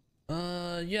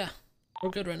 Yeah,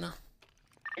 we're good right now.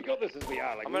 We got this as we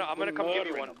are. Like, I'm gonna come give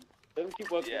you one. Let them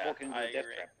keep walking I into the death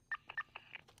agree. trap.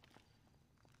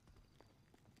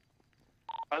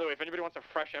 By the way, if anybody wants a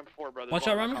fresh M4, brother. Watch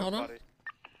out, Rami. Hold on.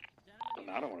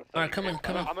 I don't want to. All right, come in,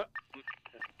 come in.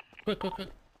 Quick.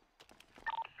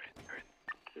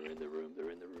 They're in the room. They're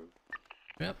in the room.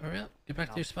 Hurry up. Get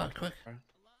back to your spot, quick.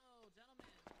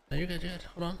 No, you're good.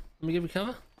 Hold on. Let me give you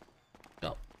cover.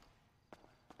 Go.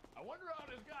 I wonder how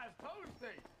this guy's toes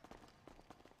taste.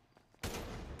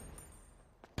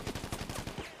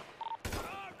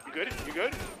 You good? You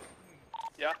good?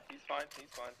 Yeah, he's fine.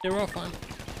 Yeah, we're all fine.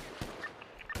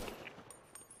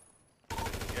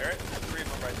 Garrett, there's 3 of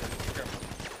them right there. Be careful.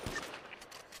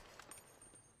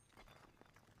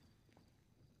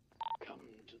 Come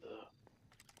to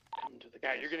the.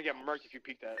 Yeah, you're gonna get murked if you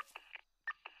peek that.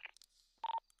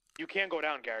 You can't go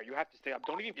down, Gary. You have to stay up.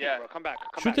 Don't even peek, bro. Come back.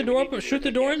 Shoot the door open. Shoot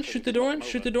the door in. Shoot the door in.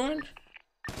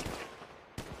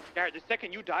 Gary, the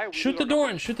second you die, we Shoot the door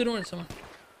in. Shoot the door in, someone.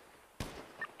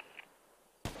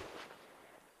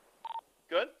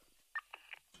 Good?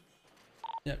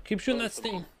 Yeah, keep shooting that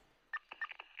steam.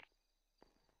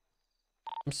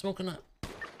 I'm smoking up.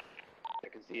 I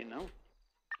can see it now.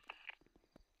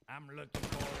 I'm looking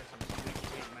forward to some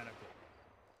sweet medical.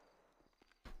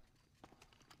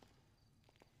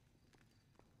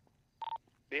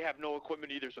 They have no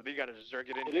equipment either, so they gotta just zerg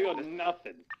it in. They got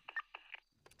nothing.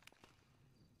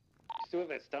 You still have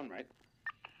that stun, right?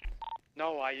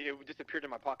 No, it disappeared in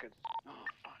my pockets. Oh,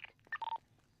 fuck.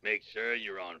 Make sure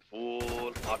you're on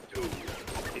full octo.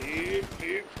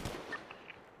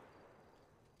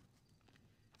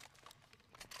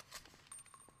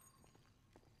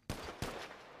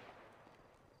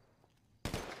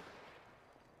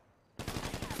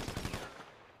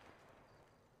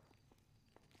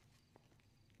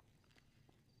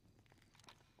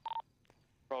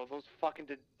 Bro, those fucking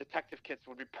detective kits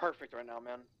would be perfect right now,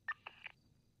 man.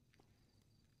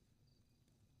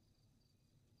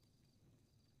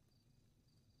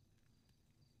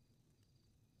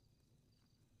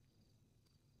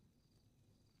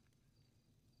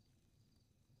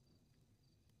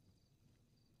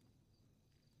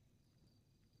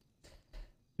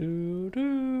 Do.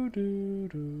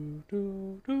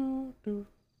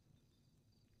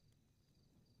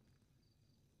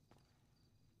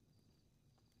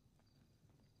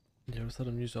 Yeah, just let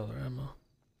them use all their ammo.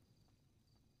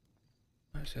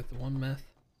 I just got the 1 meth.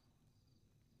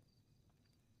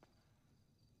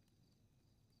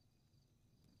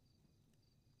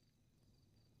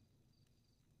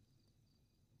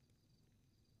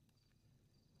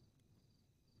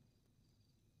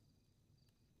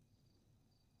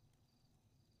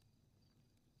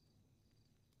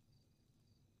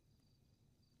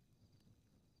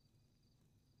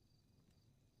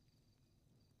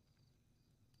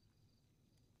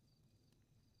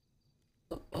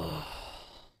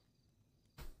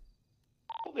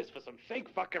 All this for some fake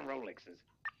fucking Rolexes.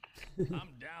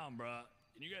 I'm down, bruh.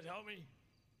 Can you guys help me?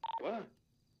 What?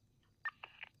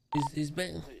 He's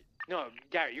baiting. No,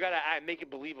 Gary, you gotta make it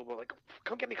believable. Like,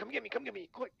 come get me,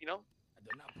 quick, you know?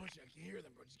 They're not pushing. I can hear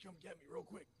them, bro. Just come get me real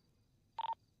quick.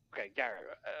 Okay, Gary,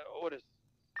 what is...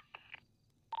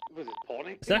 Was it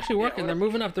pawning? It's actually working. They're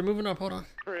moving up. Hold on.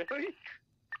 Really?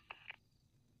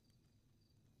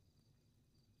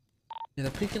 Yeah,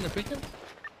 they're peeking.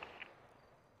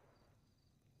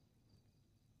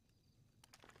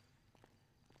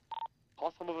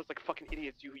 All some of us like fucking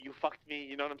idiots. You fucked me.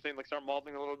 You know what I'm saying? Like start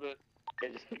mauling a little bit.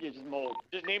 Yeah, just mold.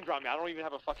 Just name drop me. I don't even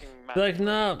have a fucking match. They're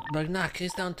like, nah,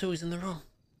 case down 2. He's in the room.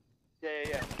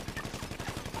 Yeah.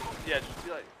 Yeah, just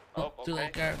be like, Oh, do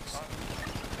like guards.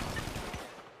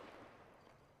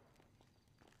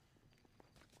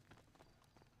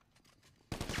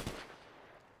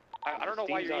 I don't know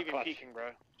why Steam's you're our even clutch. peeking, bro.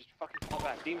 Just fucking fall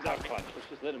back. Steam's our clutch. Let's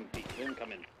just let them peek. Let them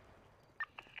come in.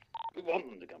 We want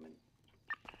them to come in.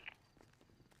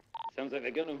 Sounds like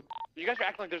they're gonna. You guys are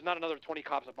acting like there's not another 20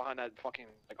 cops up behind that fucking,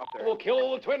 like, up there. We'll kill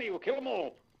all the 20. We'll kill them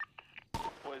all.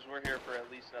 Boys, we're here for at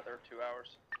least another 2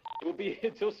 hours. We'll be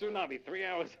here till tsunami. 3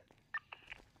 hours.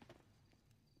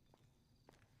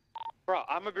 Bro,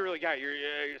 I'm gonna be really guy. You're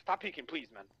stop peeking, please,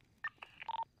 man.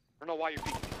 I don't know why you're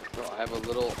peeking. Bro, I have a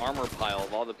little armor pile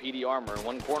of all the PD armor in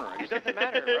one corner. It doesn't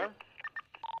matter, bro.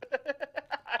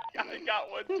 I got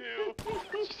one too.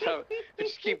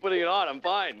 Just keep putting it on. I'm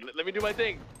fine. Let me do my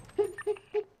thing. You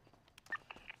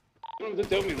don't have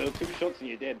to tell me though. 2 shots and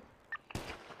you're dead.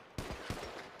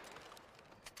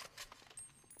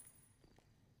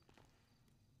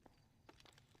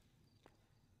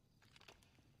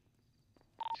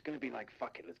 It's gonna be like,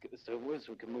 fuck it, let's get this over with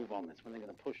so we can move on. That's when they're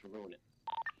gonna push and ruin it.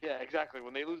 Yeah, exactly.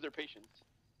 When they lose their patience.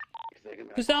 Because they're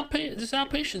gonna be like, Just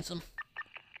outpatience them.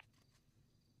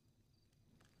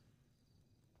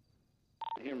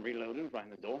 I hear him reloading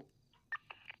behind the door.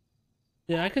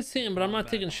 Yeah, I could see him, but I'm not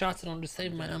taking shots at him to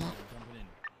save my ammo.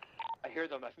 I hear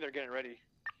them. I think they're getting ready.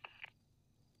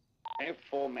 I have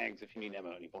 4 mags if you need ammo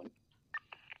at any point.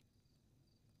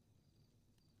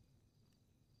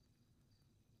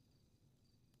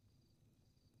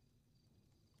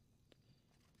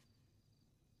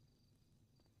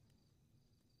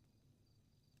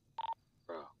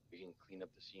 Bro, we can clean up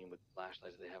the scene with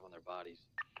flashlights they have on their bodies.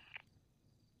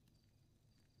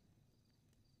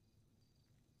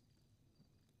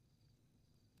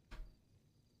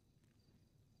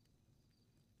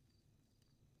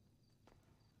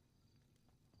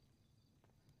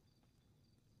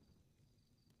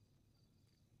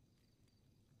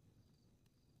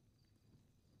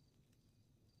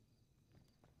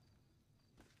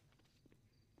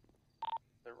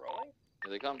 They're rolling?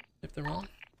 Here they come. If they're wrong.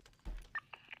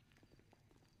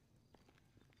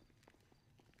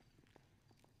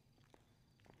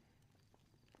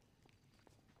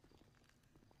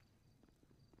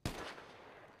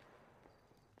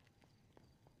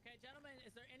 Okay, gentlemen,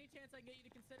 is there any chance I can get you to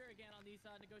consider again on these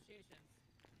negotiations?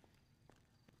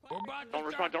 We're about to Don't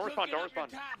respond, don't respond, don't cooking up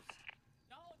respond. your cops.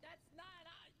 No, that's not.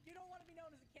 You don't want to be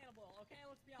known as a cannibal, okay?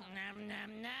 Let's be honest. Nom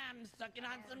nom nom, sucking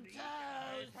on some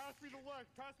toes. Pass me the leg.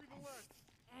 Pass me the leg.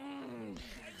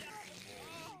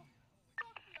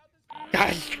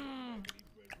 Guys!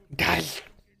 Guys!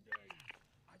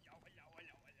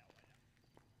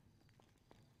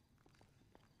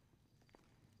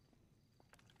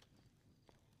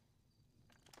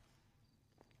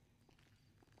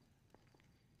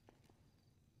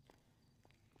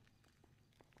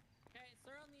 Okay,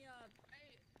 sir, on the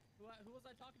right, who was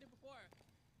I talking to before?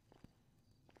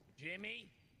 Jimmy.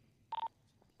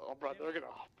 Oh, bro, they're gonna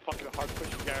fucking hard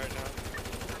push you guy right now.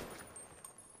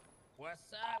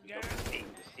 What's up, girl?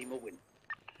 Steam will win.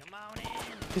 Come on in.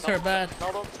 These are bad.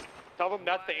 Tell them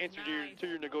that's the answer to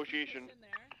your negotiation.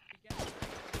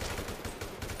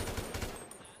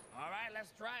 All right,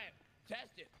 let's try it.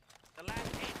 Test it. The last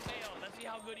 8 failed. Let's see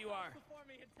how good you are. Before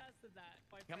me had tested that.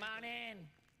 Come on in.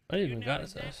 I You even know got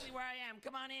his ass. exactly where I am.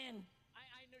 Come on in.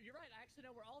 I know you're right. I actually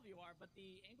know where all of you are, but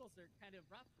the angles are kind of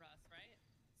rough for us, right?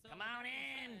 So Come on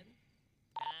in.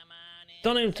 Come on in.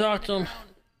 Don't even talk to him.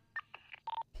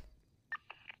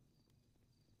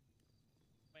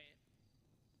 Wait.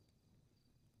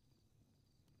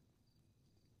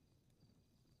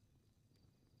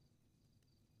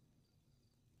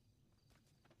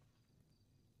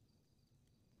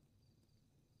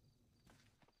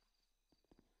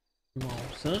 Come on,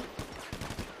 son.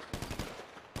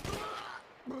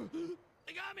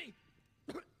 They got me.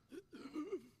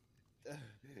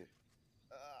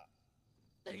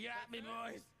 They got me,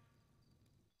 boys.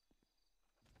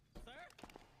 Sir?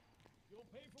 You'll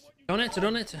pay for what you Don't answer,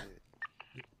 don't answer.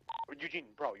 Eugene,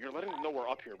 bro, you're letting them know we're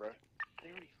up here, bro. They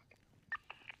already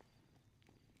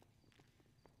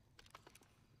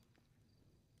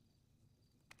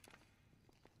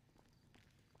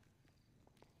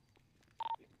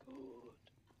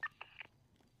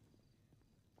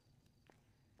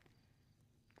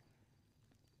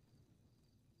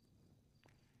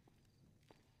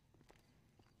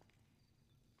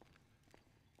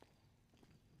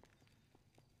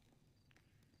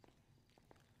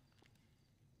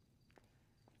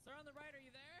Sir, on the right, are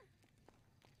you there?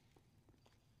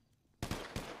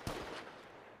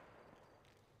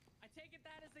 I take it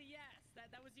that is a yes.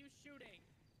 That was you shooting.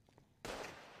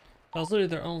 That was literally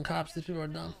their own cops. These people are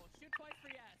dumb. Shoot twice for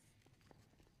yes.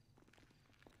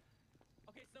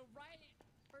 Okay, so right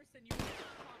person you were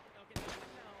not talking. Okay,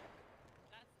 no,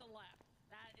 that's the left.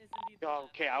 That is indeed the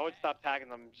left. Okay, I would stop tagging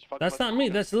them. Just fucking That's not me.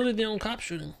 That's literally their own cop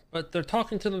shooting. But they're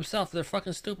talking to themselves. They're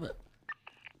fucking stupid.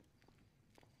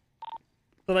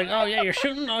 They're like, oh yeah, you're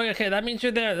shooting? Oh, okay, that means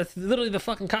you're there. That's literally the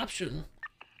fucking cop shooting.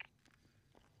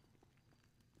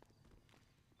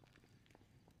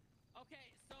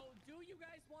 Okay, so do you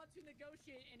guys want to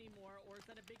negotiate anymore, or is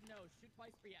that a big no? Shoot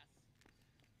twice for yes.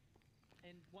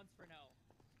 And once for no.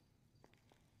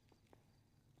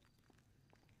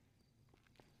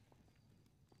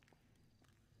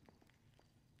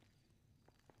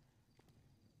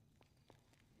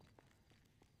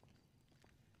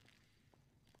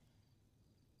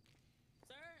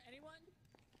 Sir, anyone?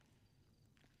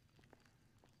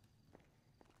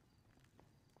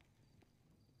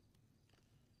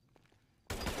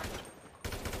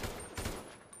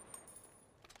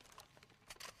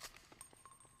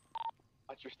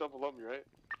 You're still below me, right?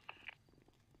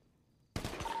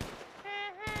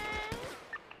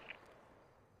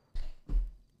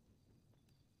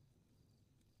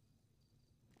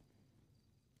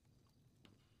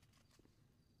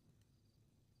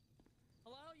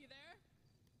 Hello, you there?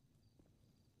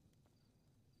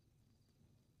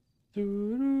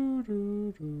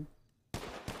 Doo-doo-doo-doo.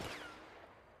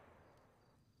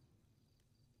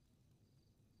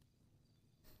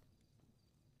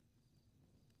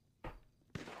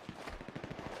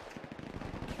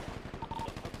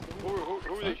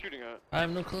 Who are they shooting at? I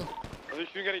have no clue. Are they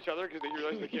shooting at each other because they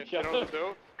realize they can't get on the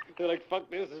door? They're like, fuck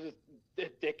this, let's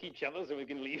just deck each other so we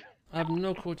can leave. I have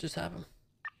no clue what just happened.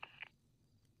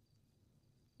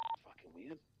 Fucking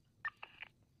weird.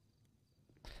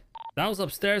 That was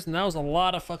upstairs, and that was a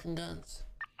lot of fucking guns.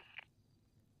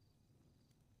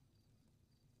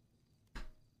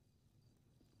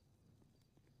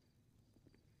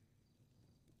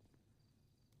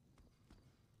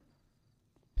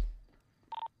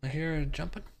 I hear it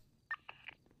jumping.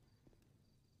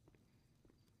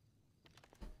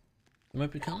 They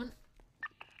might be coming.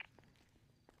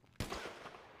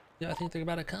 Yeah, I think they're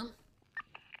about to come.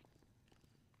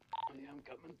 Yeah, I'm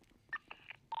coming.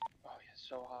 Oh, it's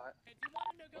so hot. Hey, do you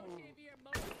want to negotiate via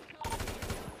motor?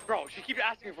 Bro, she keeps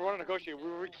asking if we want to negotiate.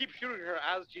 We keep shooting her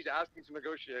as she's asking to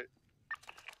negotiate.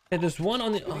 Hey, there's one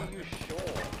on the. Oh. Are you sure?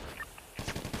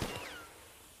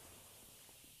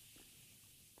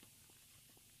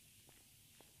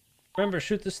 Remember,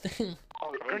 shoot this thing.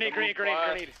 Oh, grenade.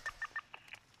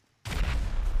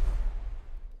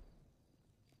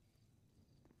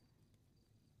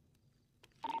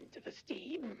 Into the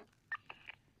steam.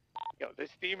 Yo,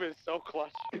 this steam is so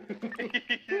clutch.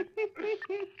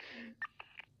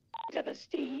 To the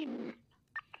steam.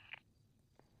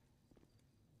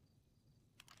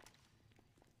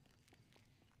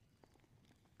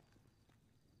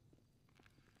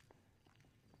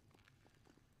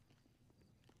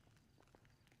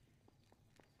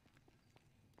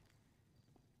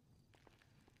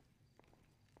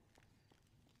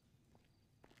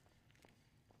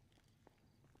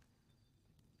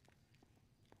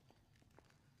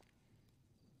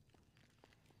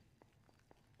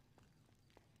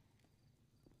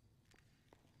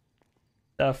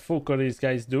 The fuck are these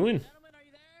guys doing?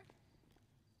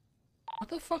 What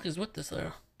the fuck is with this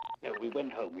arrow? No, we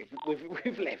went home.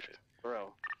 We've left.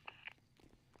 Bro.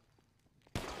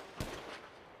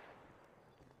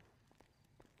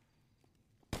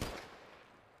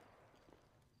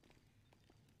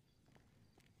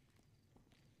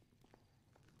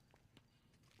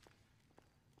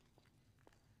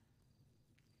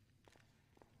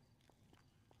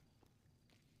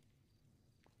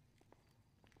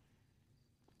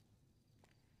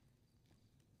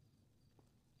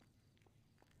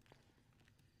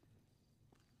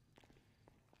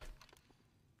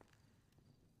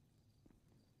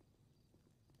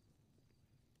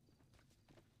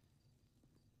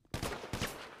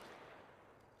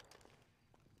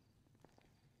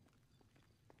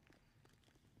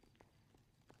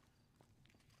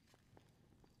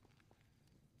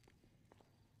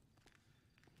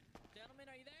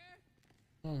 Gentlemen, are you there?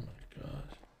 Oh my god.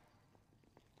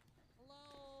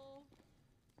 Hello?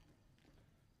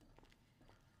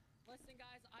 Listen,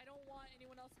 guys, I don't want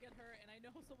anyone else to get hurt, and I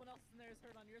know someone else in there is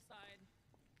hurt on your side.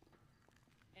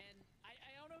 And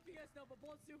I don't know if you guys know, but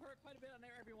bullets do hurt quite a bit on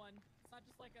everyone. It's not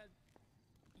just like a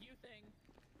you thing.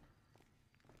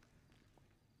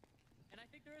 And I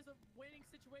think there is a waiting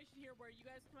situation here where you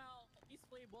guys come out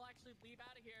peacefully. We'll actually leave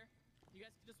out of here. You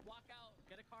guys can just walk out,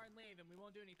 get a car, and leave, and we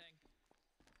won't do anything.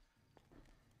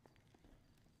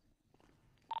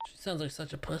 She sounds like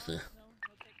such a pussy.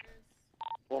 No takers.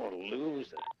 What a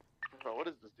loser. Bro, what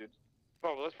is this, dude?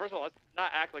 Bro, first of all, let's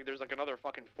not act like there's like another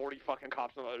fucking 40 fucking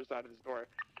cops on the other side of this door.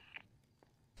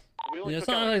 only Yeah, it's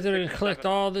took not out, like they're 6 gonna or collect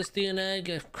 7. all this DNA,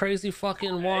 get crazy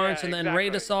fucking warrants, and then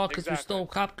raid us all because we stole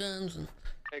cop guns. And...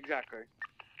 Exactly.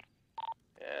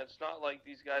 Yeah, it's not like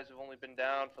these guys have only been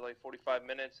down for like 45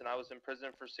 minutes and I was in prison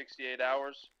for 68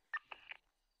 hours.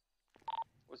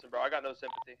 Listen, bro, I got no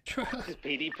sympathy. This is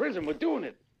PD prison. We're doing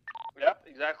it. Yep,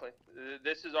 exactly.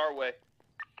 This is our way.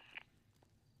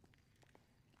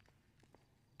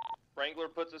 Wrangler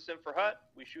puts us in for hut,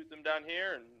 we shoot them down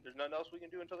here, and there's nothing else we can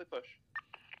do until they push.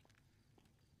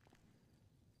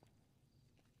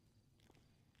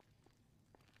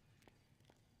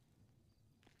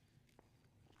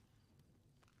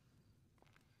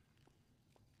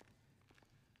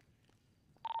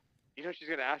 You know she's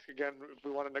gonna ask again if we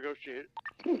want to negotiate.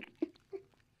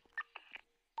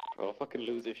 I'll fucking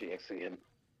lose if she asks again.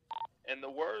 In the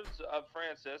words of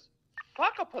Francis,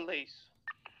 fuck a police.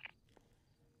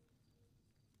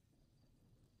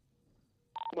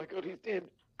 Oh my god, he's dead.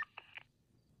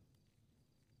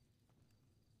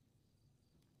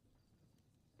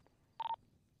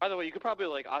 By the way, you could probably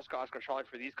like Oscar Charlie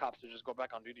for these cops to just go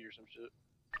back on duty or some shit.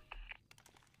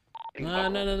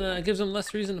 No. It gives them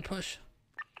less reason to push.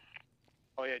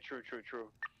 Oh yeah, true.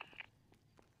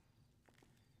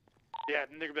 Yeah,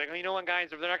 and they're like, oh, you know what, guys?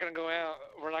 If they're not gonna go out,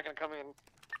 we're not gonna come in.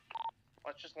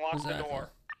 Let's just lock the door.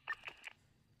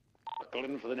 Buckle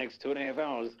in for the next 2.5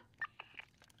 hours.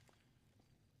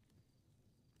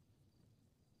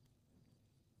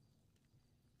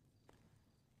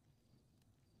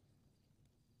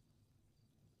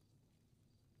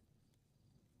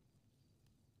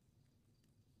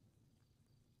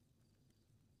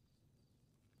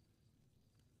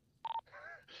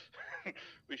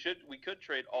 We could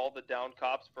trade all the down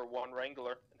cops for one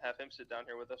Wrangler and have him sit down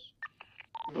here with us.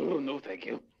 Oh, no, thank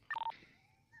you.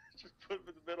 Just put him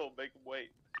in the middle, make him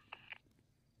wait.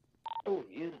 Oh,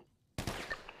 yeah.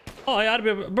 Oh, I gotta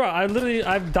be, bro.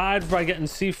 I've died by getting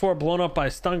C4 blown up by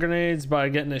stun grenades, by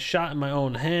getting a shot in my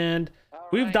own hand.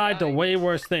 We've died to way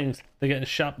worse things than getting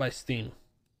shot by Steam,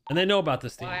 and they know about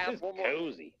this team.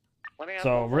 Cozy.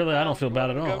 So really, I don't feel bad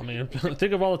at all. I mean,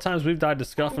 think of all the times we've died to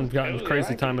scuff and gotten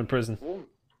crazy time in prison.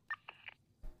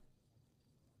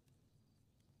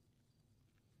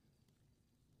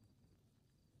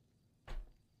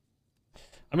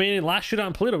 I mean, last shootout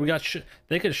in Polito, we got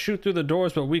they could shoot through the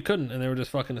doors, but we couldn't, and they were just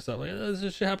fucking us up. Like,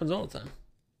 this shit happens all the time.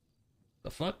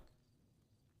 The fuck?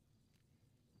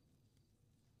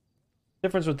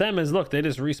 Difference with them is, look, they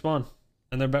just respawn,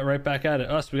 and they're right back at it.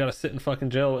 Us, we gotta sit in fucking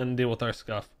jail and deal with our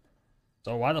scuff.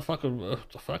 So why the fuck would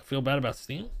feel bad about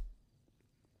Steam?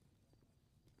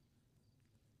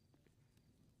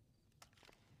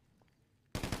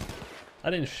 I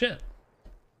didn't shit.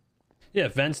 Yeah,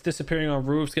 vents disappearing on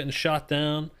roofs, getting shot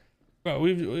down. Bro,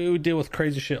 we deal with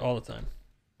crazy shit all the time.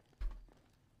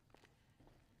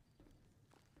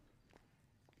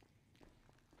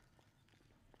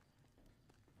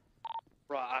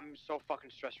 Bro, I'm so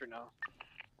fucking stressed right now.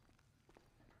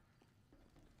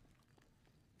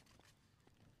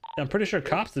 I'm pretty sure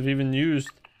cops have even used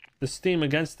the Steam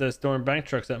against us during bank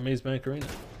trucks at Maze Bank Arena.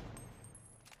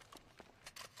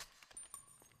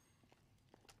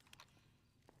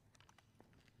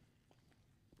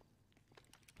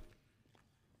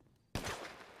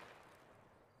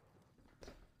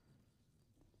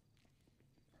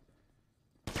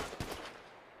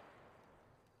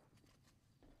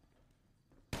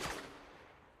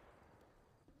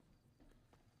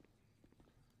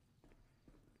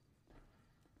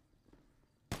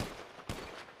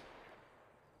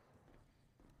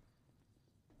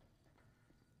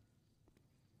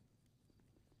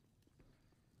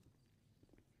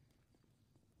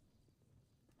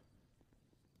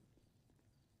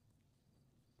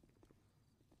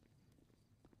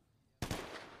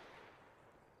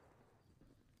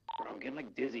 Bro, I'm getting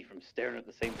like dizzy from staring at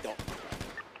the same dot.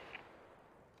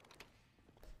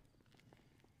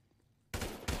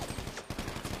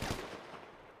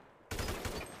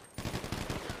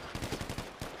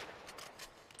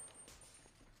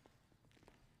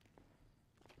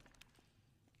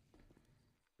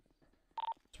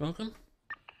 Smoke him?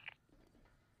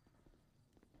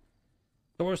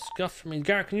 Door scuffed for me.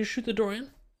 Garrett, can you shoot the door in?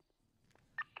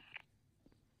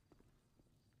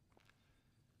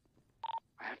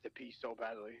 I have to pee so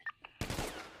badly.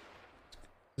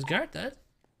 Is Garrett dead?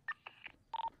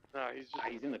 No,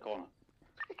 he's in the corner.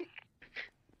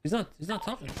 He's not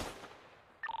talking.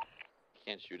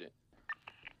 Can't shoot it.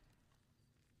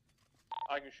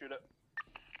 I can shoot it.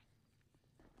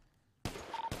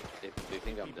 They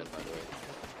think I'm dead, by the way.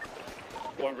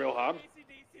 Going real hard.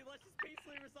 DC, let's just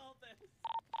peacefully resolve this.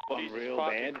 Going Jesus real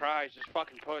fucking bad. Christ, just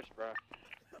fucking push, bro.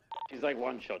 She's like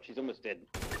one shot. She's almost dead.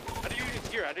 How do you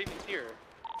see her. I didn't even see her.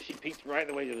 She peeked right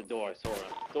the way to the door. I saw her.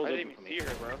 Door's I open didn't for even me. see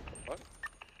her, bro. What?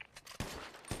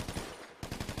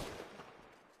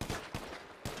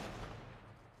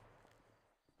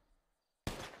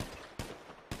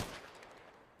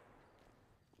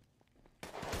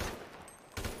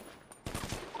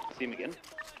 See him again?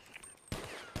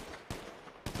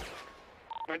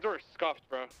 My door is scuffed,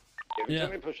 bro. Every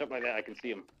time I push up like that, I can see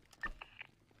him.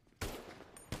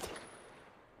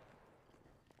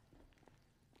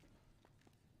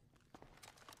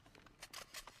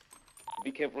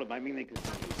 Be careful, it might mean they can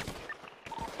see you.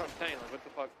 That's what I'm saying. Like, what the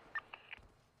fuck?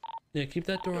 Yeah, keep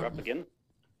that door They're open. up again.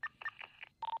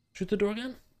 Shoot the door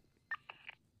again.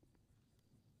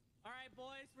 All right,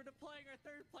 boys, we're deploying our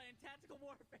third plane, tactical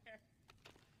warfare.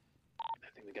 I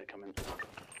think they gotta come in.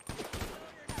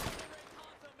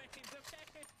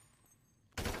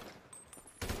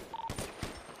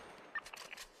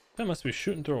 That must be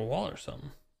shooting through a wall or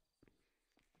something.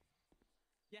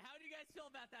 Yeah, how do you guys feel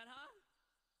about that, huh?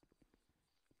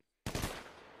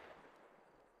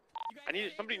 I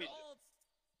needed somebody needs.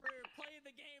 For playing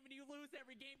the game and you lose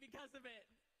every game because of it.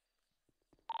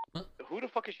 Who the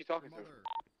fuck is she talking to?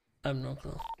 I have no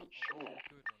clue. Sure.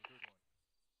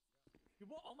 You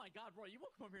won't, oh my god, bro, you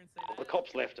won't come over here and say that. The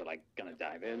cops left are like gonna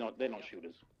die. They're not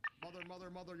shooters. Mother,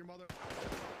 your mother.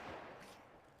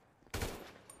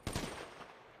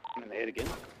 I'm in the head again.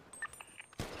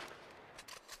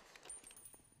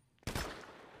 I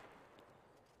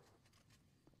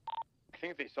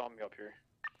think they saw me up here.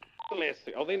 The last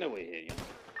thing. Oh, they know we're here. Yeah.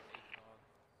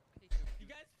 You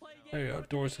guys play games. There you go,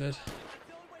 doors good. That's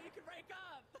the only way you can rank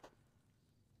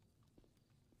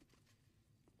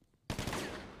up.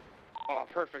 Oh,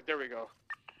 perfect. There we go.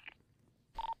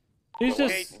 He's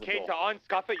just Kate, to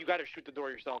unscuff it, you gotta shoot the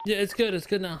door yourself. yeah, it's good. It's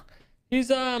good now. He's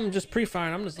just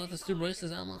pre-firing. I'm just let this dude waste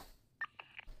his ammo.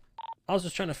 I was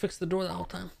just trying to fix the door that whole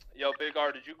time. Yo, Big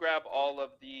R, did you grab all of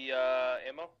the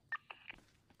ammo?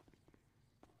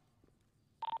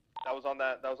 That was on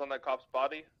that cop's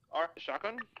body. R? The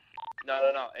shotgun? No,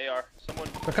 AR. Someone.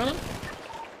 They're coming.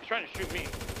 He's trying to shoot me.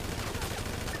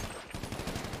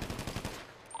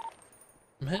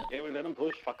 I'm hit. Yeah, we let them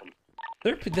push. Fuck them.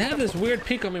 They have this weird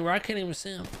peek on me where I can't even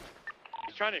see them.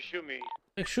 He's trying to shoot me.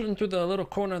 Like shooting through the little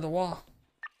corner of the wall.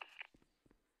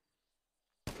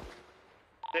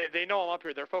 They know I'm up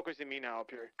here. They're focusing me now up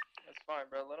here. That's fine,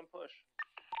 bro. Let him push.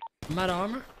 I'm out of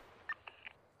armor.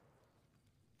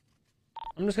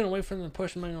 I'm just gonna wait for them to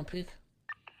push. I'm not gonna peek.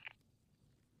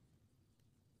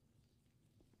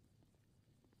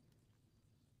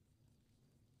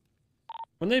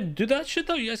 When they do that shit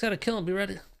though, you guys gotta kill them. Be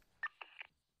ready.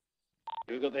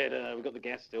 We got that. We got the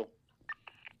gas still.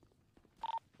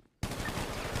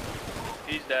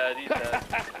 He's dead. He's dead.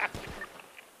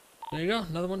 There you go.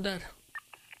 Another one dead.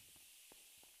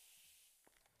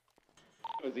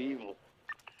 It was evil.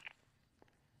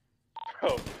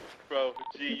 Bro,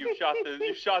 gee, you shot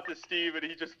the Steve and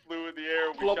he just flew in the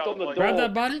air. We Flopped shot on him the like, Grab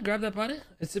that body. Grab that body.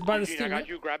 It's by the Eugene, steam. I got Right?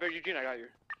 you. Grab it, Eugene. I got you.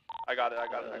 I got it.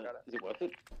 Is it worth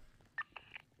it?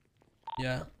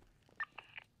 Yeah.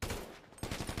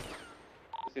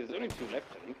 See, there's only 2 left,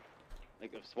 I think.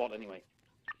 Like of SWAT anyway.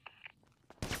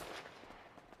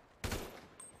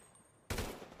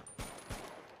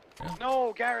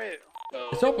 No, Garrett.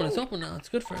 It's open. It's open now. It's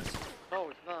good for us. No,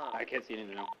 it's not. I can't see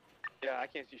anything now. Yeah, I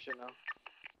can't see shit now.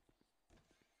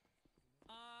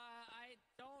 I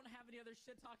don't have any other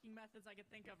shit-talking methods I can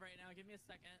think of right now. Give me a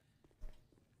second.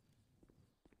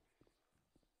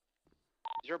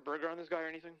 Is there a burger on this guy or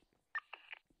anything?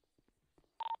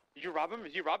 Did you rob him?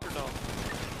 Is he robbed or no?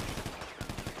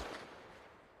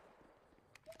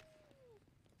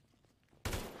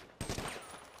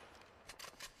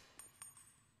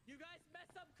 You guys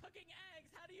messed up cooking eggs.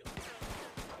 How do you feel?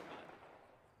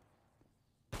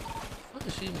 What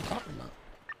is she even talking about?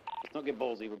 Let's not get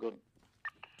ballsy. We're good.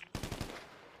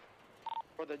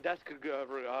 Or the desk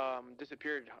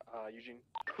disappeared, Eugene.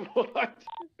 What?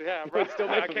 Yeah, bro. It's still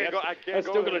I can't go. I can't I've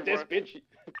go still got a anymore. desk, bitch.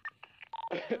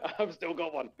 I've still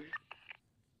got one.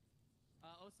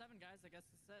 07 guys, I guess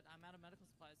that's it. I'm out of medical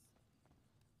supplies.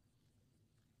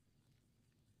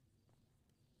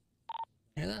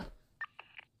 Hear that?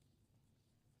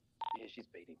 Yeah, she's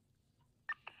baiting.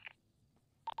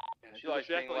 Yeah, She likes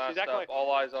being acting last acting up. like All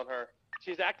eyes on her.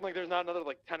 she's acting like there's not another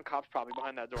like 10 cops probably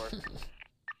behind that door.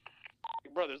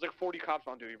 Bro, there's like 40 cops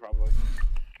on duty probably.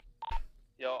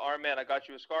 Yo, R-Man, I got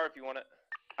you a scar if you want it.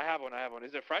 I have one.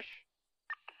 Is it fresh?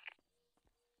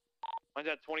 Mine's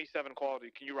at 27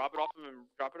 quality. Can you rob it off him and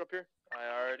drop it up here? I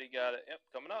already got it. Yep,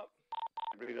 coming up.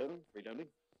 Reloading.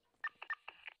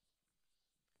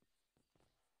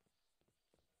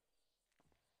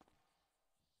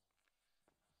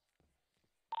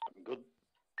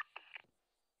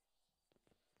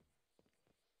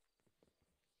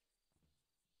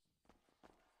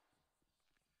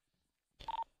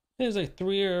 There's like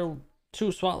 3 or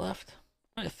 2 SWAT left.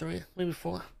 Probably 3, maybe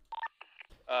 4.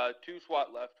 2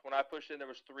 SWAT left. When I pushed in, there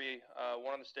was 3.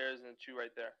 1 on the stairs and 2 right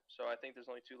there. So I think there's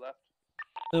only 2 left.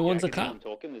 The one's a I can hear cop.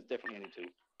 them talking. There's definitely only 2.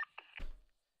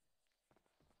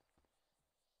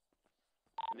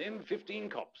 Then 15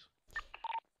 cops.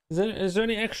 Is there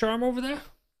any extra armor over there?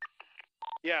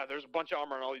 Yeah, there's a bunch of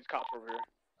armor on all these cops over here.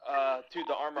 Dude,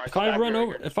 the armor.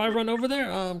 If I run over there,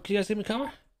 can you guys give me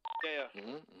cover? Yeah, yeah.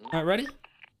 Mm-hmm. All right, ready?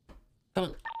 Come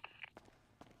on.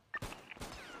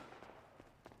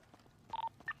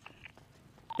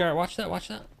 Garrett, watch that. Watch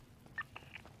that.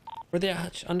 Where they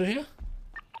at? Under here?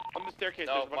 On the staircase.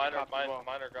 No, there's a bunch mine of cops as well.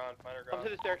 are gone. Mine are Come gone. to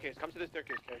the staircase. Come to the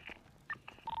staircase, okay?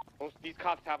 These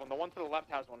cops have one. The one to the left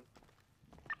has one.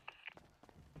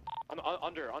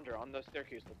 Under, on the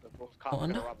staircase. Those cops are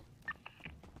under? gonna rob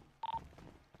them.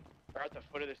 They're at the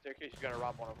foot of the staircase. You're gonna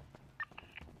rob one of them.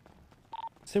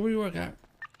 Say where you work at.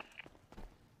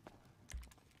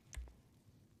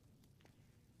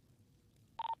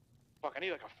 Fuck, I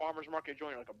need like a farmer's market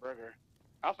joint or like a burger.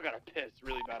 I also got a piss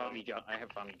really bad. I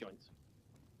have family joints.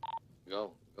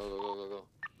 Go.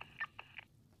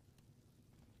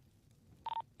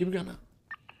 Keep it going now.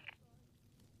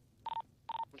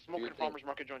 I'm smoking farmer's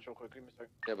market joints real quick. Give me a second.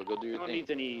 Yeah, but go do your If anyone thing. needs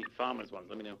any farmers ones,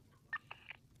 let me know.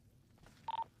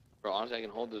 Bro, honestly, I can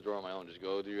hold the door on my own. Just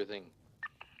go do your thing.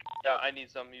 Yeah, I need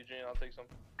some, Eugene. I'll take some.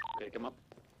 Okay, come up.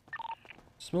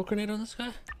 Smoke grenade on this guy?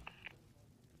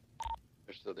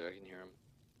 They're still there. I can hear them.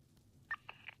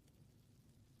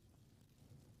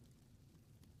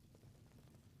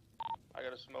 I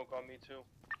got a smoke on me too.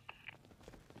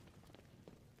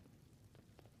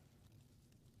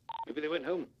 Maybe they went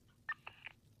home.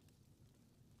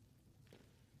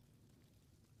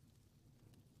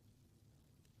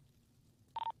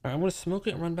 Alright, I'm gonna smoke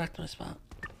it and run back to my spot.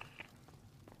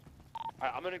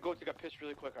 Alright, I'm gonna go take a piss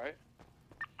really quick, alright?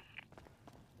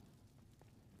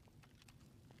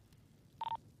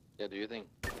 Yeah, do your thing.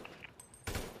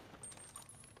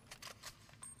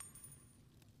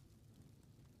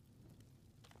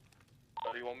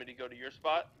 So do you want me to go to your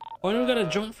spot? Oh, anyone got a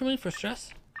joint for me for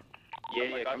stress? Yeah,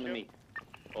 I got come to you. me.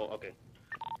 Oh, okay.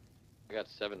 I got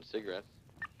 7 cigarettes.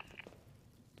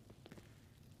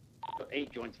 Got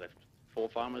 8 joints left. 4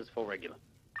 farmers, 4 regular.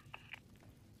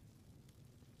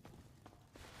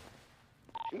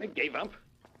 I think they gave up.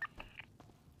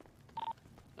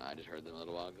 No, I just heard them a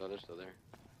little while ago. They're still there.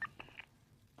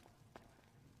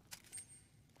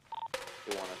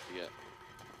 They want us to get.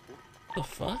 The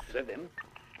fuck? Is that them?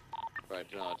 Right,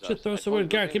 no, it's Should us. throw I some told weird. you,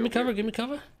 Garrett, give me go here. cover, give me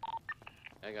cover.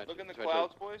 I got Look you. in the That's what I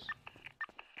told clouds, boys.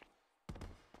 you.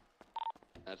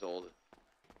 That's old.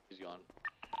 He's gone.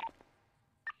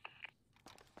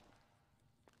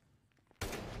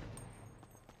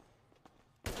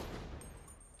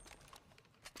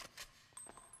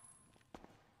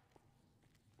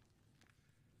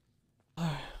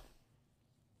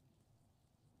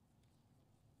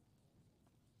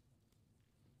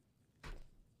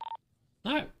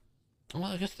 Alright. Well,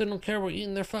 I guess they don't care we're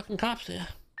eating their fucking cops here.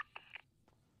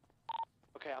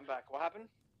 Okay, I'm back. What happened?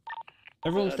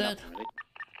 Everyone's dead. Nothing really.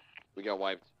 We got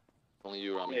wiped. Only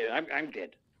you, Rami. Yeah, I'm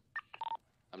dead.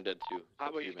 I'm dead too. How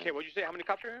Up about to you? you, Okay, man. what'd you say? How many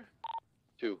cops are here?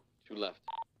 2 left.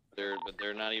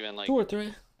 They're not even like. 2 or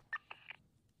 3.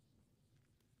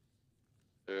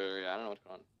 I don't know what's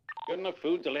going on. Got enough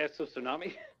food to last a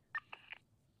tsunami?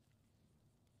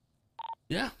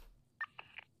 Yeah.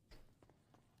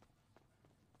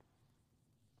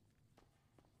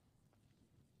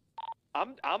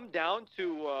 I'm down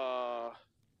to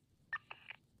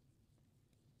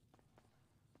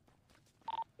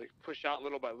like push out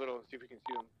little by little and see if we can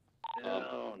see them.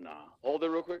 Oh, no. Hold it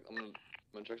real quick. I'm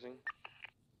gonna check something.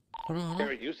 Hold on, hold on.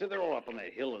 Gary, you said they're all up on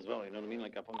that hill as well, you know what I mean?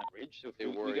 Like up on that ridge. So if They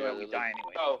we were, go yeah, out, we they're die like-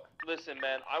 anyway. Oh, listen,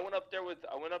 man. I went up there with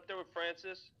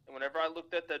Francis, and whenever I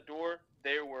looked at that door,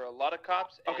 there were a lot of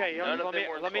cops, and Okay, none of let them me-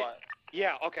 were in let me- SWAT.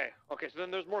 Yeah, okay. So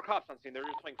then there's more cops on scene. They're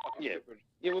just playing fucking Yeah. stupid.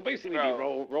 Yeah, we'll basically Bro.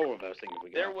 be role reversing if we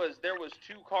get There out. was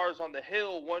 2 cars on the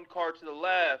hill, 1 car to the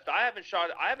left. I haven't shot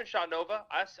Nova.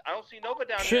 I don't see Nova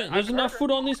down Shit, there. there's I've enough heard food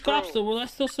her. on these cops, Bro, though. Well,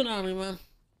 that's still tsunami, man.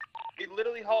 We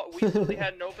literally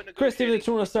had Nova negotiating. Chris, give me the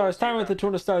 200 stars. Tyron Tyron with the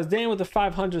 200 stars. Dan with the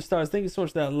 500 stars. Thank you so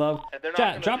much for that love. And they're not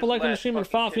Chat, gonna drop a just like on the let stream and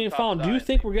fucking follow if you ain't TikTok following. Do you die.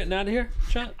 think we're getting out of here?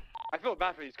 Chat. I feel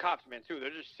bad for these cops, man, too. They're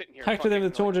just sitting here. Hector them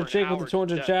with the 200. Jake with the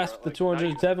 200. Jasp with the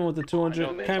 200. Devin with the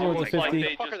 200. Cameron with the It's almost like 50.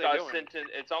 they just got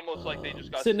sentenced. It's almost like they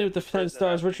just got Sydney with the 10 sentenced to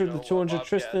stars. prison Richard with the after, 200. a Bobcat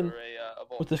Tristan or a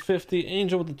Volt. with the 50.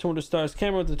 Angel with the 200 stars.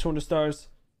 Cameron with the 200 stars.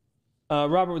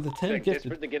 Robert with the 10 Like, gifted.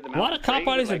 desperate to get them A lot out of cop trade,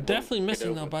 bodies but, are like, definitely we'll get missing,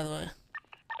 over though, it. by the way.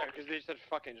 Yeah, because they said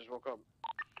fucking just woke up.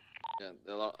 Yeah,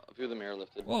 a few of them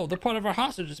airlifted. Whoa, they're part of our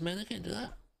hostages, man. They can't do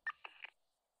that.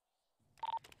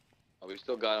 Oh, we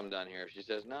still got them down here. If she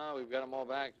says, no, we've got them all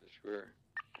back, screw her.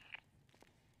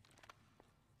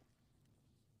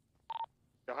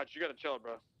 Yo, Hutch, you gotta chill,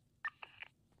 bro.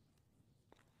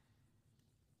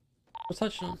 What's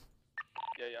touching him?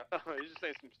 Yeah. He's just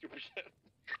saying some stupid shit.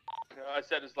 I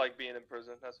said it's like being in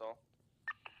prison, that's all.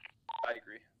 I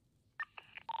agree.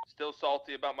 Still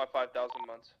salty about my 5,000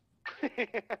 months.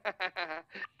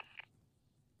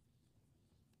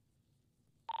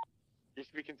 You're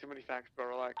speaking too many facts, bro.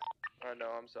 Relax. I know,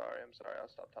 I'm sorry. I'll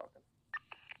stop talking.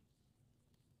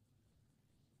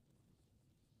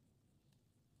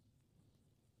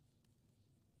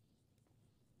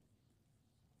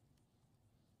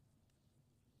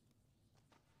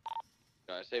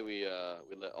 I say we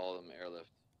let all of them airlift.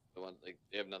 The ones like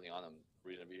they have nothing on them.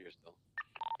 Reason to be here still.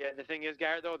 Yeah, the thing is,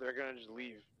 Garrett, though, they're gonna just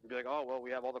leave. And be like, oh, well,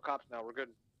 we have all the cops now. We're good.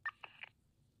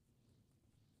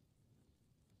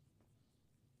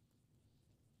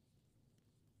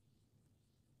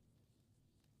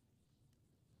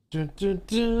 Dun, dun,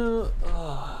 dun.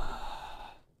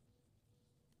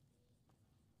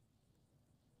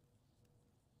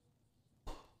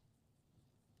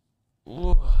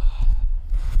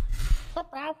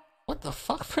 What the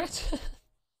fuck, Francis?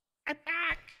 I'm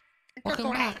back.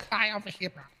 Welcome back. Hi, over here,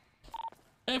 bro.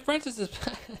 Hey, Francis is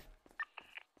back.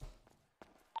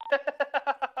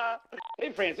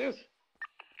 Hey, Francis.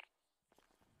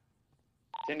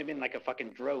 Send him in like a fucking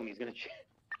drone. He's gonna.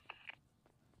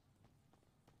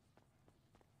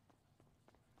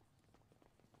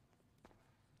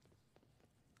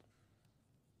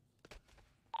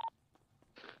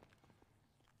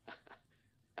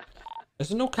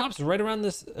 There's no cops right around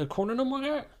this corner no more,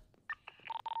 Garrett?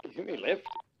 You think they left?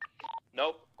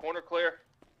 Nope, corner clear.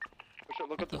 We should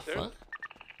look at the The stairs. fuck?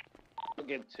 Don't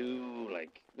get too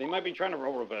like. They might be trying to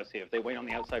roll reverse here. If they wait on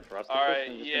the outside for us to All push, right,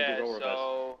 then just yeah. roll reverse.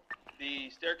 So the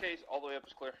staircase all the way up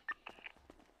is clear.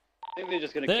 I think they're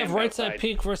just gonna. They have camp right side outside.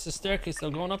 peak versus staircase. They're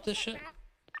going up this shit.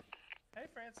 Hey,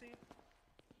 Francie.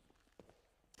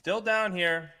 Still down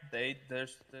here.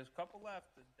 There's a couple left.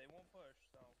 They won't push.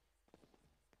 So.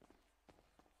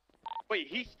 Wait,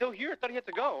 he's still here? I thought he had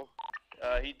to go.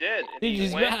 He did. And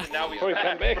He's went, back. and now he's Oh,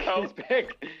 back, back. bro. He's back.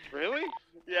 Really?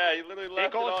 Yeah, he literally left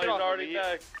it call all. shit He's off already me.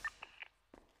 back.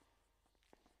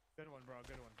 Good one, bro.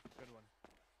 Good one. Good one.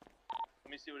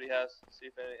 Let me see what he has. See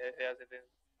if he has anything.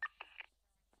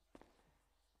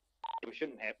 We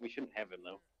shouldn't have him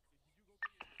though.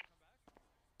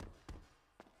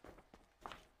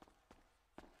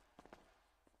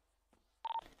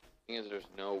 Thing is, there's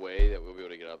no way that we'll be able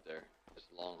to get up there. This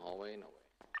long hallway, no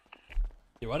way.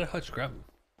 Yeah, why did Hutch grab him?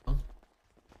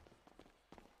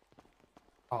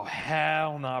 Oh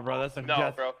hell nah, bro. That's a No,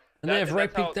 death. bro. And they have right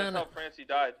peek That's down. how Francie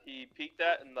died. He peeked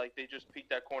that, and like they just peeked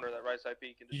that corner, that right side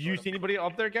peak. And Did you see anybody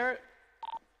up there, Garrett?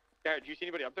 Garrett, do you see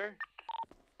anybody up there?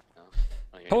 No. I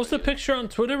don't hear Post a anybody either. picture on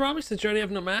Twitter, Robbie, since you already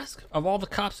have no mask, of all the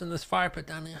cops in this fire pit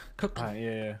down here cooking.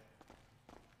 Yeah.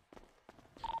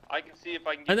 I can see if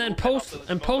I can. Get And then movement up post to the and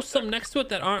smoke post up there. some next to it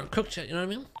that aren't cooked yet. You know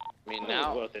what I mean? I mean, Oh,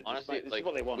 now, worth it. honestly, This is like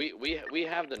what they want. we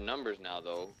have the numbers now,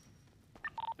 though.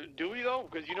 Do we though?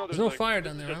 Because you know There's there's no like, fire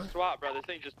this down is there, just huh? SWAT, bro.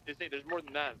 There's more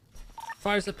than that.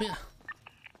 Fire's up here.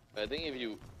 But I think if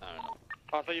you, I don't know.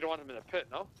 Oh, I thought you don't want them in the pit,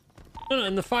 no? No,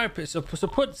 in the fire pit. So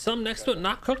put some next to it,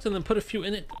 not cooked, and then put a few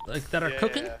in it, like that are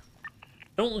cooking. Yeah.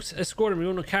 Don't escort them. You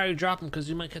want to carry drop them because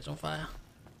you might catch on fire.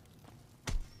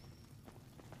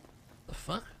 The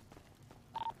fuck?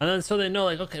 And then so they know,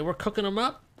 like, okay, we're cooking them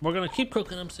up. We're gonna keep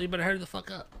cooking them, so you better hurry the fuck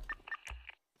up.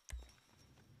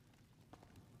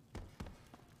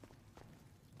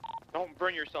 Don't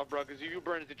burn yourself, bro. Because if you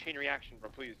burn, it's a chain reaction, bro.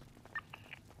 Please.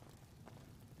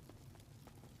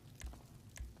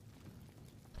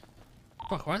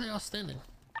 Fuck, why are they all standing?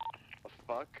 The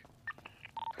fuck?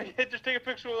 Just take a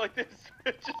picture like this.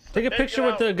 Just Take a hang picture it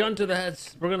with out. the gun to the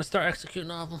heads. We're gonna start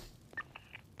executing all of them.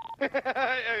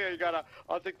 Yeah, you gotta.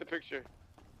 I'll take the picture.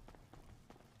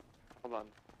 Hold on.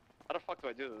 How the fuck do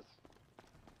I do this?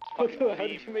 How Fucking did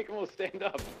beam. you make them all stand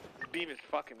up? This beam is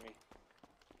fucking me.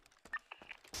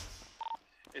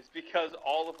 It's because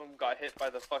all of them got hit by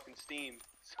the fucking steam.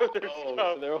 So they're Oh,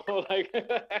 stuck. so they're all like.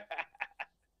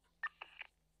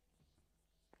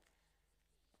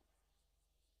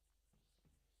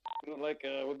 Like,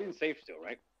 we're being safe still,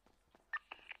 right?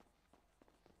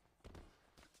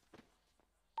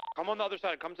 Come on the other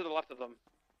side. Come to the left of them.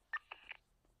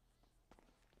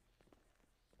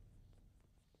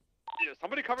 Yeah,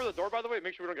 somebody cover the door, by the way.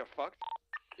 Make sure we don't get fucked.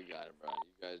 You got it, bro.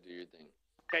 You guys do your thing.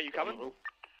 Okay, you coming? What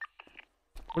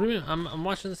do you mean? I'm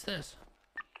watching the stairs.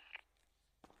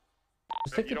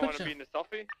 Just take You the don't want to picture. be in the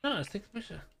selfie? No, just take the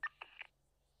picture.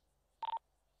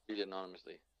 Read it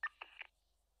anonymously.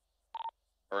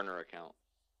 burner account.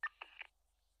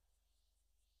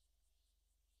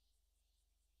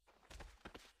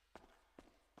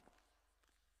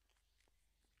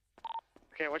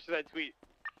 Okay, what should I tweet?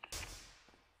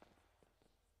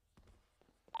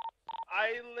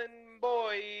 Island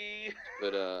boy.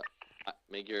 But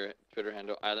make your Twitter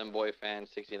handle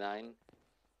islandboyfan69, and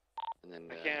then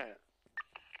I can't.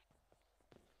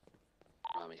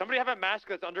 Rami. Somebody have a mask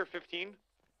that's under 15?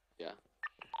 Yeah.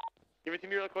 Give it to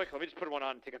me real quick. Let me just put one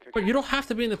on and take a picture. But you don't have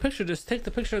to be in the picture. Just take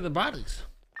the picture of the bodies.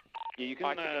 Yeah, you can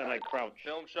like crouch.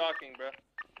 Film shocking, bro.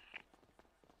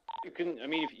 You can. I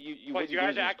mean, if you. But what you do guys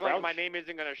is just act like crouch. my name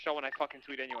isn't gonna show when I fucking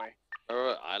tweet anyway.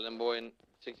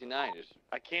 islandboy69. Just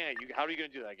I can't. How are you gonna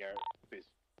do that, Garrett? Please.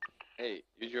 hey,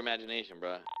 use your imagination,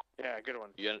 bro. Yeah, good one.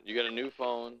 You got a new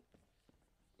phone,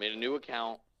 made a new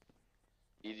account,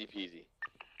 easy peasy.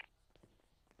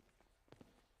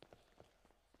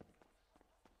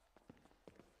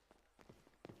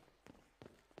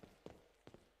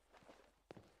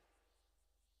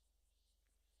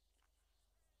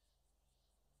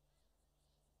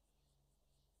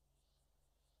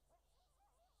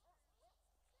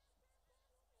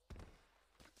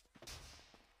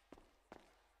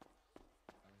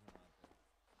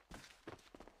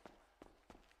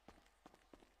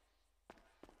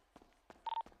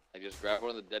 Like just grab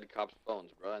one of the dead cops'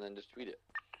 phones, bro, and then just tweet it.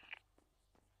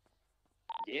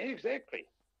 Yeah, exactly.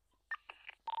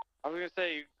 I was gonna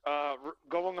say,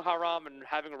 going haram and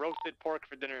having roasted pork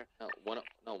for dinner.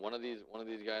 No, one of these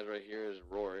guys right here is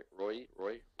Roy.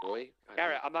 God,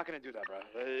 Garrett, I'm not gonna do that, bro.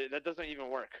 That doesn't even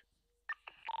work.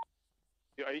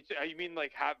 Are you mean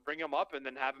like bring him up and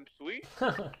then have him sweet?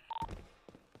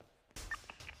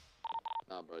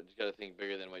 Nah, bro, you just gotta think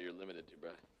bigger than what you're limited to, bro.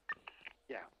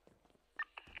 Yeah.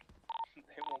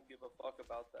 They won't give a fuck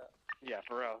about that. Yeah,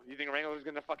 for real. You think Wrangler's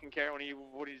gonna fucking care when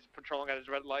he's patrolling at his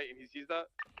red light and he sees that?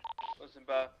 Listen,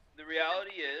 Bob. The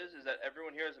reality is that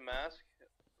everyone here has a mask.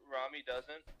 Rami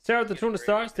doesn't. Sarah with the 200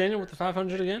 stars. Daniel with the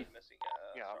 500 again.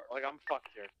 Yeah, like I'm fucked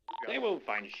here. They won't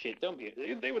find shit. Don't be.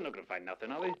 They were not gonna find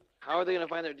nothing, are they? How are they gonna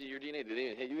find your DNA? Did they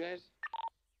even hit you guys?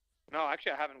 No,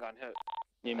 actually, I haven't gotten hit.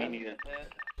 Yeah, me neither.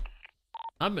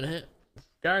 I've been hit.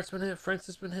 Garrett's been hit.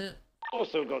 Francis been hit.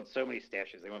 Also got so many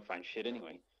stashes, they won't find shit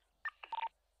anyway.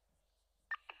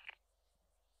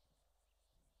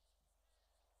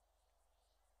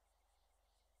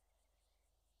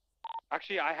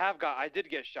 Actually, I did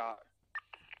get shot.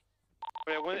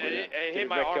 But it Did hit it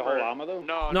my wreck armor. your whole armor,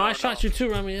 though? No, I shot you too,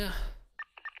 Rami. Yeah.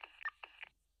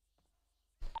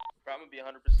 I'm gonna be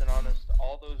 100% honest.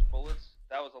 All those bullets,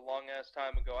 that was a long ass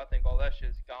time ago. I think all that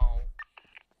shit's gone.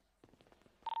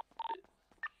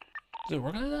 Is it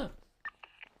working like that?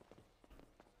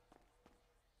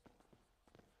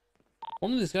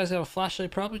 One of these guys have a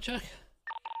flashlight, probably, check.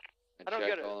 I don't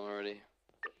get it. All of them already.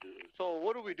 So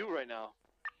what do we do right now?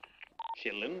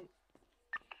 Chilling.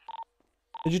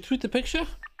 Did you tweet the picture?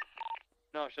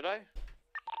 No, should I?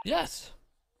 Yes.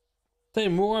 Say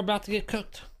more about to get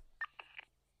cooked.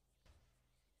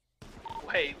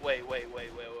 Wait. Before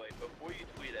you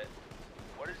tweet it,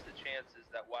 what is the chances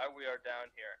that while we are down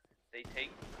here, they take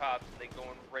cops and they go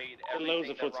and raid Loads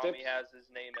everything of that Rami footsteps. has his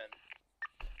name in?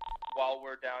 While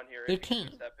we're down here, They if he can.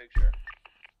 keeps that picture.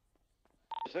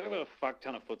 Just like a fuck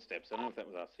ton of footsteps. I don't know if that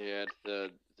was us. Yeah, it's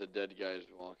the dead guys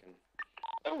walking.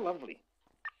 Oh, lovely.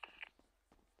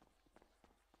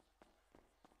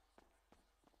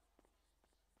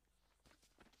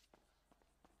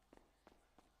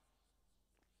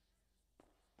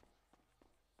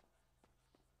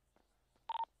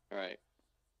 All right.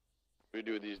 What do we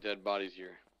do with these dead bodies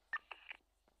here?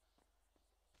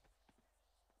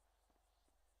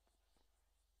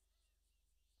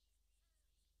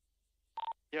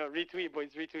 Yo, retweet, boys,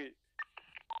 retweet.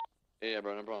 Yeah,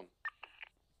 bro, no problem.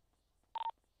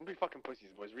 Don't be fucking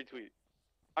pussies, boys. Retweet.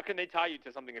 How can they tie you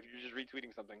to something if you're just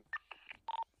retweeting something?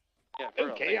 Yeah, for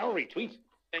real. Okay, I'll retweet.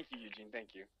 Thank you, Eugene. Thank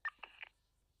you.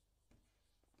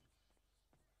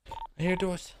 I hear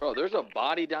doors. Bro, there's a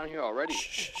body down here already.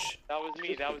 That was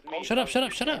me. That was me. Shut up, shut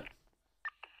up, shut up.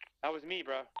 That was me,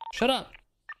 bro. Shut up.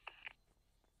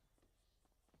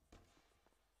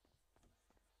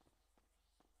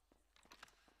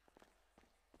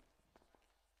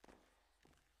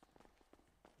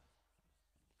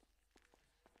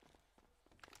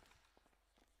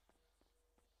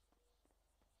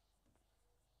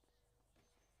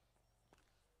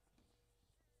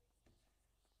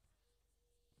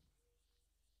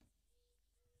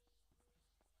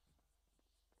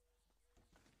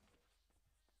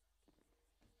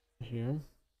 Here.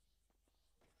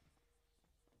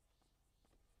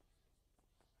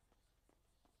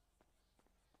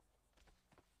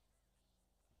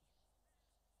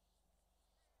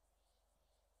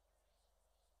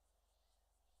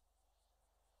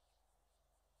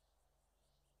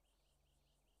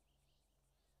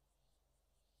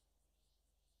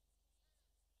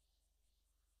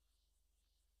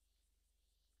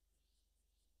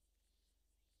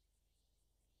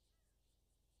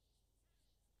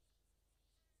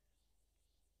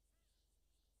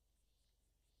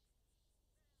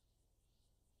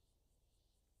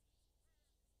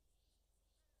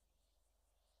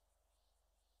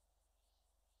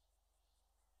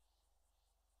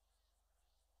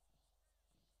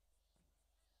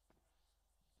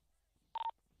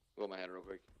 Pull my head real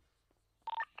quick.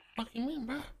 Fuck you mean,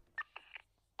 bro?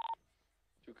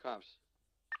 2 cops.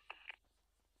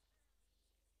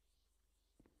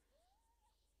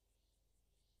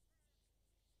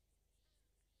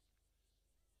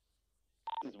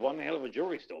 This is one hell of a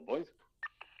jewelry store, boys.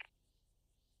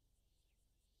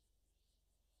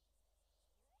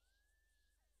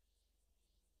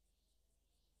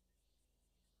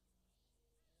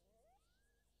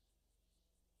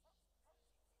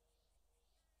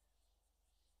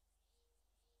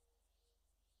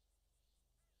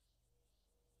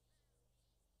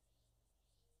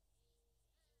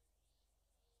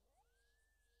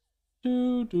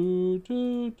 Do do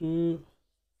do do.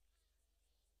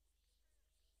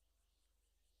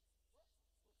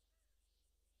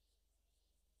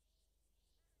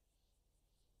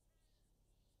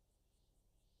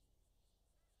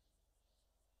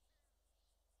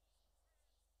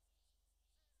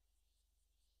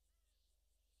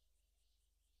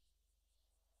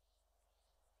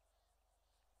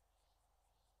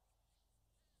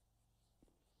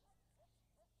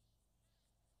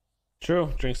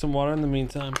 True. Drink some water in the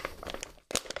meantime.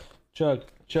 Chug,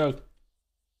 chug.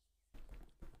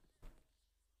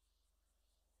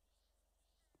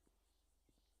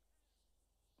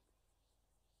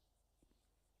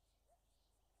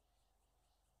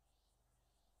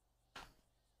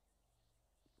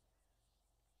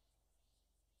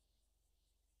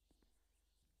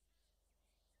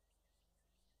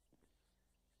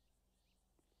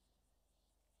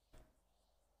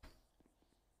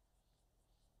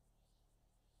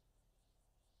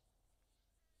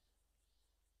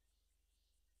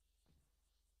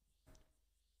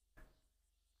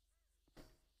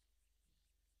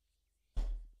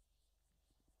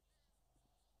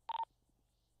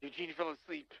 Eugene fell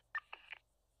asleep.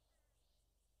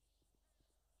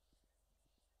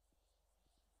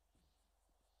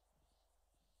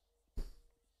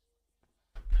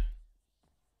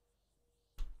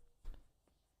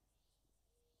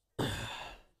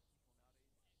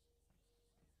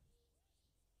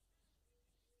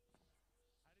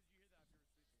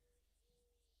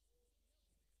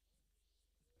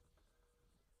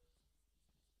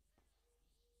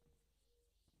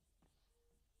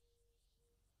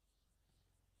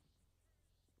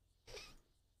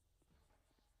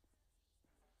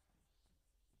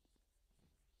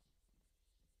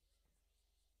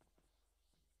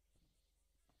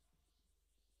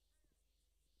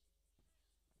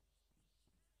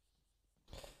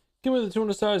 Give me the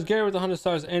 200 stars. Gary with the 100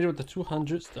 stars. Andrew with the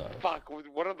 200 stars. Fuck,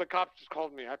 one of the cops just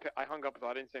called me. I hung up, though.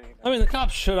 I didn't say anything. I mean, the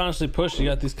cops should honestly push. You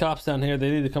got these cops down here. They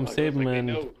need to come save them,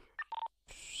 and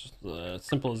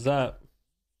simple as that.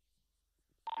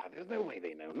 There's no way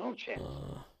they know. No chance.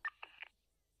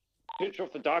 Switch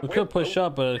off the dark We web, could push bro.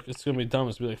 up, but it's gonna be dumb.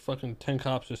 It's gonna be like fucking 10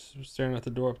 cops just staring at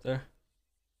the door up there.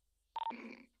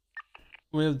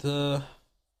 We have to.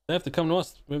 They have to come to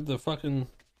us. We have the fucking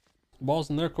balls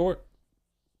in their court.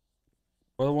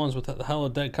 We're the ones with the hell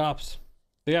of dead cops.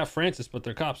 They got Francis, but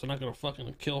they're cops. They're not gonna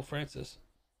fucking kill Francis.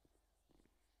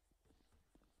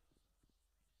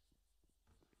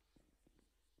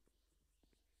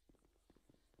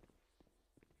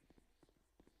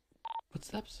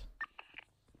 Footsteps?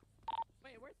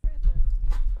 Wait, where's Francis?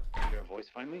 Did your voice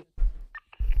finally?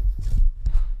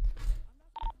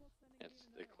 It's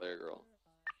the Claire girl.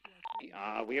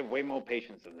 We have way more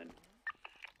patience than them.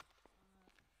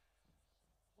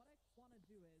 What I want to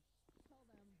do is tell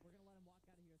them we're gonna let him walk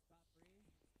out of here scot-free,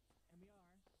 and we are.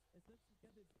 Is this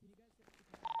good? Can you guys get us the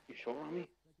car? You sure, Rami?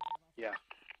 Yeah.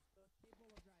 So it's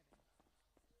capable of driving.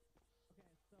 Okay,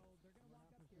 so they're gonna walk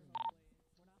up here.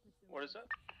 Hopefully, we're not pursuing. What is that?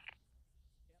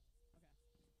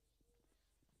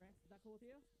 Frank, is that cool with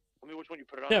you? Tell me which one you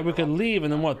put it on. Yeah, we could leave,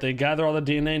 and then what? They gather all the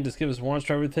DNA and just give us warrants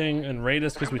for everything and raid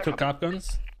us because we took cop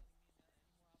guns?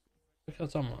 What the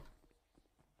hell's talking about?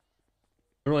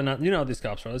 They're really not. You know how these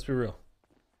cops are. Let's be real.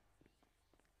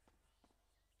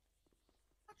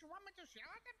 What, you want me to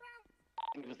yell at them, bro? I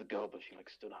think it was the girl, but she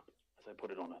stood up as I put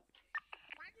it on her.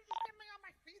 Why don't you just get me on my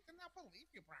feet and I'll believe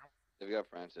you, bro? They've got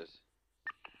Francis.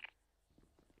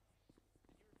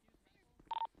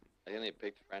 I think they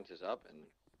picked Francis up and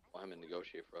want him to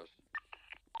negotiate for us.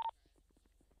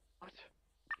 What?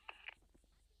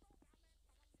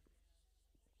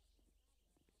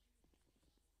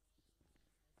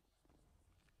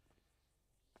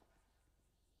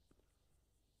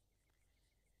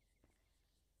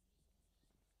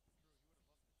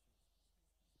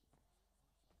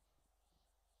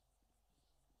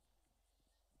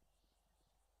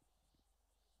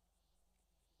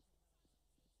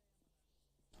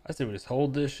 I say we just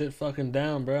hold this shit fucking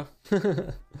down, bro.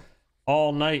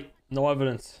 All night, no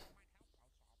evidence.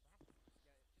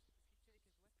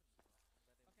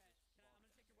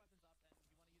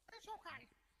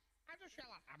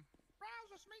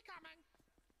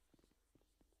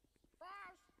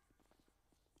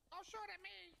 shoot at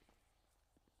me.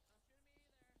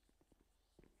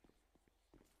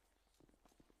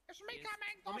 It's me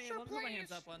coming. Don't shoot, Let me put my hands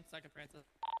please. up 1 second, Francis.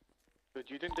 Do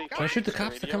you think they? Should I shoot the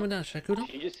cops? They're coming down. Should I shoot them?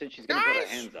 She just said she's gonna put her Guys!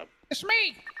 hands up. It's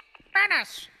me,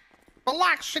 Dennis.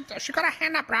 Relax. She got a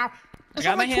hand up now. There's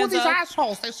got my only two of hands these up.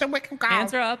 assholes. They said we can go.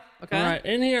 Hands are up. Okay. All right,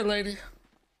 in here, lady.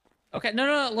 Okay.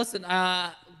 No. Listen.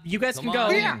 You guys Come can go.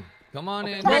 on Yeah. in. Come on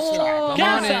in. Whoa, Come Get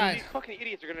on in. inside. These fucking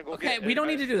idiots are gonna go. Okay, get we don't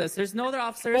need guys. to do this. There's no other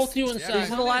officers. Both you inside.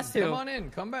 These are the last two. Come on in.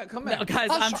 Come back. Come No, back. guys,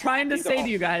 I'm trying to say to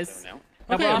you guys.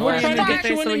 that Okay, we're all we're going trying to to get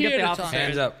you so in we here get the to officers. talk.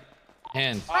 Hands up.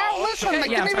 Hands. Oh, listen, Okay, they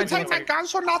yeah, didn't even fine, take my fine.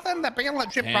 guns or nothing. They're being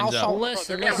legit, bro. Hands up. So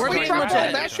Listen, if We're we being drop all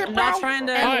legit. that shit, I'm bro, not trying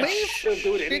to- and Alright. leave, She'll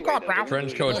do it you anyway, go, though. bro.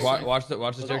 Trench coat. Watch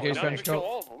the staircase. Trench Kill coat.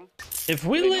 all of them. if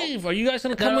we leave, are you guys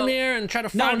gonna come No. in here and try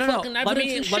to No, find no. fucking Let evidence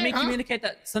me and shit, huh? communicate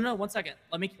that. So no, 1 second.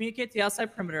 Let me communicate to the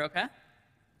outside perimeter. Okay.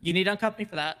 You need to uncuff me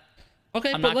for that.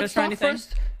 Okay, I'm but not gonna let's try talk anything.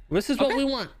 first. This is what we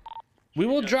want. We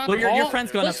will drop Well, your all...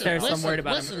 friend's going listen, upstairs, so I'm listen, worried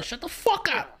about him. listen, shut the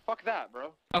fuck up. Fuck that,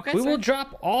 bro. Okay. We sir. will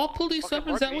drop all police Fucking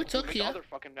weapons that we mark me took with here. other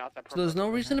fucking outside So there's no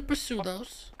perimeter. reason to pursue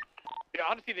those. Yeah,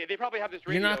 honestly, they probably have this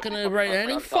radio. You're not gonna fucking write talking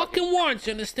any about fucking warrants,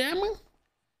 you understand me?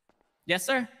 Yes,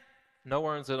 sir. No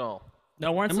warrants at all.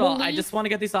 No warrants And at we'll all. I leave. just want to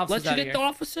get these officers Let you out of get here. the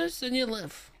officers and you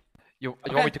live. You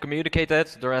want me to communicate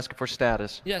that? They're asking for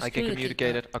status. Yes, I can communicate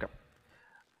communicate it. Okay.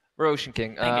 We're Ocean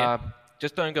King. Thank you.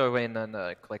 Just don't go in and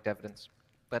collect evidence.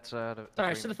 That's the Sorry, I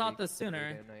agreement should have thought we- this sooner.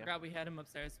 we did, yeah. Forgot we had him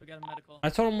upstairs. We got him medical. I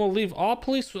told them we'll leave all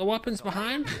police weapons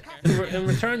behind. In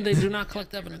return, they do not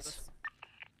collect evidence.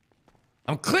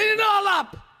 I'm cleaning it all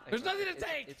up. There's nothing to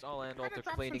take. It's all and all. They're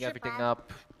drop cleaning some shit, everything bro.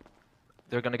 up.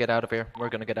 They're gonna get out of here. We're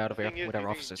gonna get out of here. Thing is, Whatever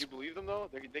do officers. you believe them though?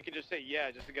 They can just say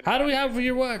yeah, just to get. How do out we of have here.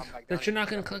 your word Come back that down you're not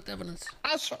here. going to collect evidence?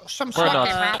 That's some We're stuff,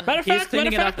 not. bro. Matter of He's fact,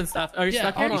 cleaning it matter up of and stuff. Are you Yeah,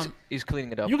 stuck hold here? on. He's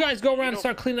cleaning it up. You guys go around and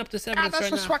start cleaning up this Ah, evidence that's right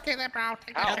the now. SWAT there, bro.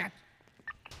 Take that shit.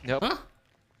 Yep. Huh?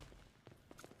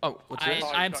 Oh, what's this?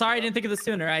 I'm sorry I didn't think of this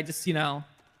sooner. I just,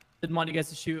 didn't want you guys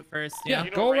to shoot first. Yeah, You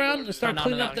know, go regular around and just start not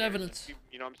cleaning down up the here. evidence.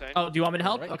 You know what I'm saying? Oh, do you want me to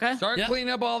help? Okay. Start Yeah. cleaning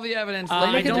up all the evidence.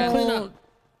 I make it don't. clean up.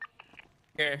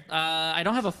 Here. I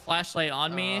don't have a flashlight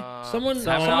on me. Someone, So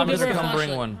someone I'm give just her a Come bring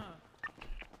flashlight. one.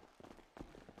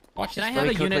 Watch Can I this. have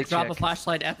Very a unit quickly drop a check.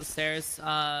 flashlight at the stairs?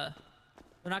 They're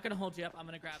not gonna hold you up. I'm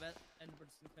gonna grab it, and we're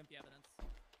just gonna clean up the evidence.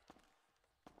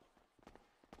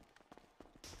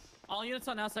 All units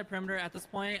on outside perimeter at this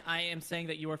point, I am saying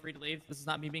that you are free to leave. This is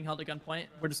not me being held at gunpoint.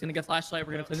 We're just gonna get flashlight.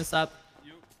 We're gonna clean this up.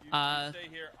 You Uh, stay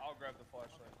here. I'll grab the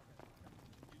flashlight.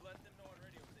 You let them know on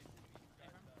radio if they see me. You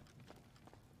guys die.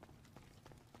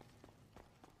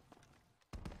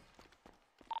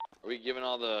 Are we giving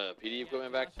all the PD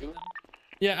equipment back too?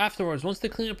 Yeah, afterwards, once they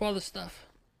clean up all the stuff.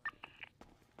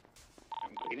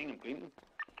 I'm cleaning.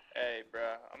 Hey,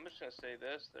 bruh, I'm just gonna say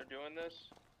this. They're doing this.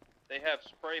 They have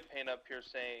spray paint up here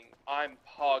saying, I'm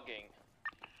pogging.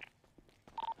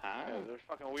 Ah, Yeah, they're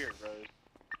fucking weird, bro.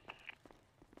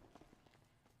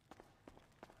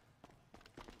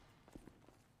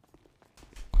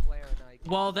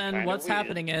 Well, then Kinda what's weird.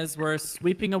 happening is we're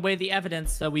sweeping away the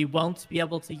evidence, so we won't be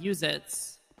able to use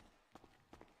it.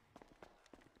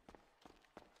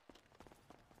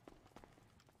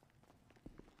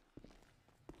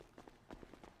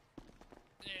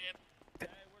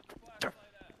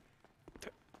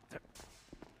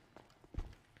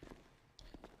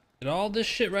 Get all this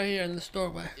shit right here in this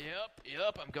doorway.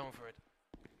 Yep, I'm going for it.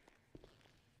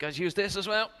 Guys, use this as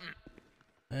well.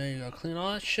 There you go. Clean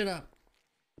all that shit up.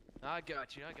 I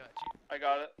got you. I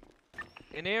got it.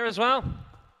 In here as well.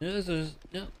 Yeah, this is.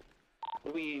 Yeah.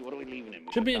 What are we leaving him?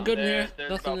 Should be good in here. There's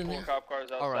Nothing about in 4 here. cop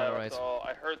cars outside. Alright. That's all.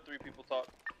 I heard 3 people talk.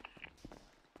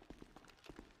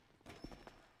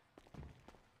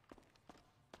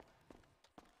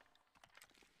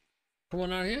 Come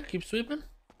on out here. Keep sweeping.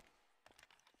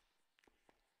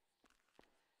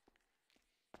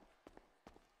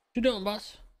 What you doing,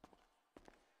 boss?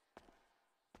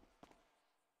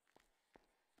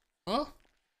 Huh?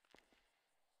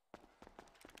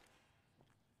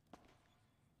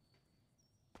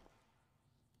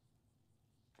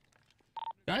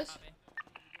 Guys?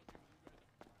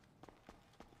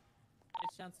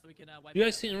 It's chance so we can wipe You it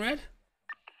guys out. seeing red?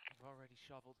 I've already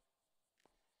shoveled.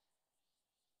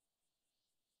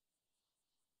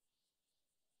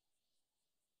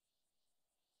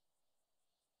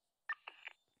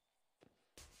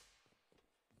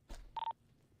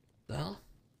 The hell?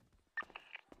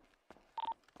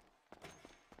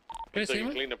 You guys So see you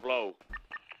me? clean the flow.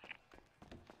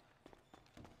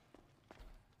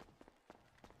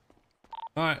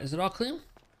 Alright, is it all clean?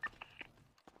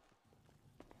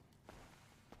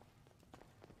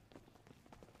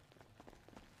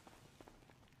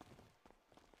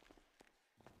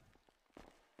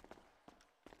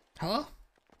 Hello?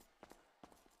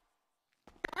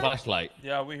 Flashlight.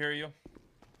 Yeah, we hear you.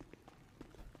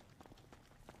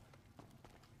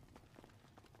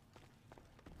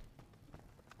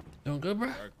 Doing good, bro?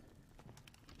 I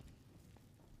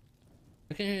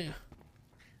can't hear you.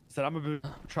 Said I'm gonna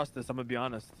trust this. I'm gonna be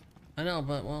honest. I know,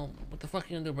 but well, what the fuck are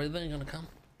you gonna do, bro? They ain't gonna come.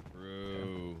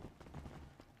 True.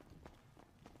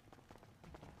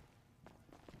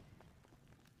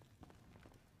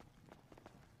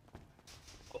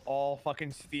 All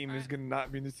fucking steam is gonna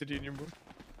not be in the city anymore.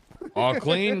 All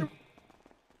clean.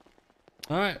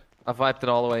 All right. I've wiped it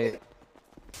all away.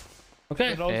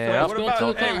 Okay. Yeah. What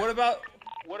about? Hey, what about?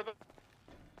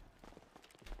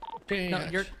 Okay, No,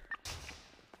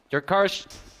 your car's.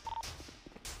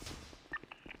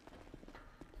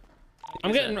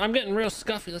 I'm getting real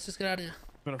scuffy. Let's just get out of here.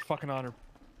 It's been a fucking honor.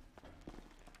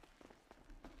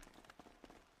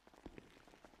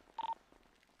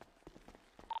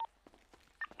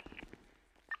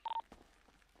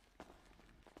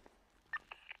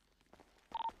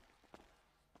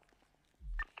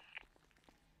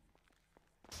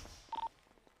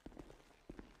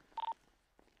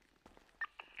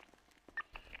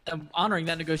 I'm honoring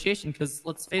that negotiation because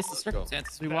let's face the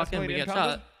circumstances. We walk in, we get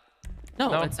impounded? shot.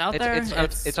 No, it's out there.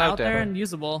 It's out there and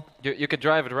usable. You could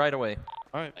drive it right away.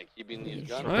 All right. Like keeping these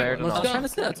guns. All right, I was trying to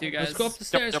say that to you guys. Let's go up the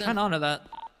stairs. Trying to honor that.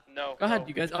 No. Go ahead,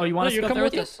 you guys. Oh, you want us to you go up come there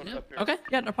with with you? us. Yeah. Okay,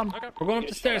 yeah, no problem. We're going up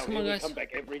the stairs. Come on, guys. Come back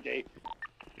every day.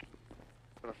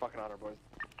 It's been a fucking honor, boys.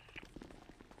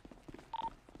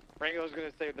 Rango's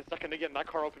gonna say the second again that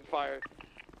car opened fire.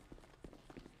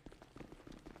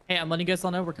 Hey, I'm letting you guys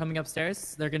all know we're coming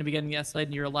upstairs. They're going to be getting escalated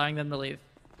and you're allowing them to leave.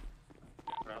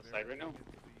 We're outside right now.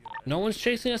 No one's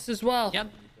chasing us as well.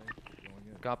 Yep.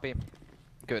 Copy.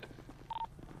 Good.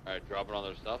 All right, dropping all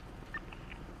their stuff.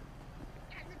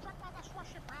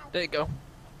 There you go.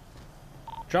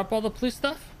 Drop all the police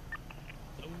stuff?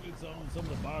 Some of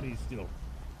the bodies still.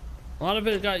 A lot of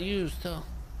it got used, too.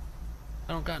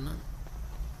 I don't got none.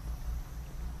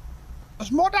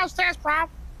 There's more downstairs, bro.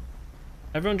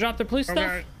 Everyone drop their police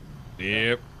stuff?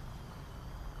 Yep.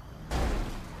 Oh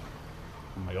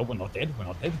my god, we're not dead. We're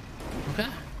not dead. Okay.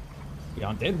 We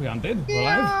aren't dead. We aren't dead. We're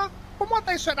Yeah, alive. from what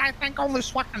they said, I think only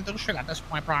SWAT can do shit at this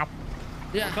point, bro.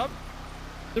 Yeah.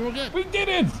 Then we're good. We did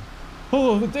it!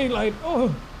 Oh, the daylight.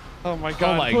 Oh. Oh my god.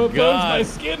 Oh my Burns god. my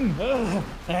skin. Oh,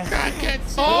 Oh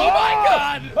my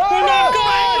god!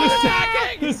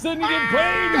 Oh, they're sending in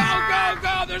planes.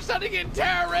 Go! They're sending in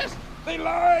terrorists. They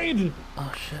lied.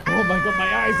 Oh, shit. Oh my god,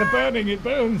 my eyes are burning. It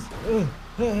burns.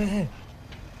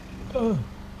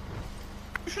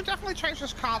 You should definitely change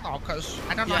this car, though, because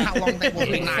I don't know how long they will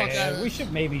be nice. We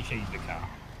should maybe change the car.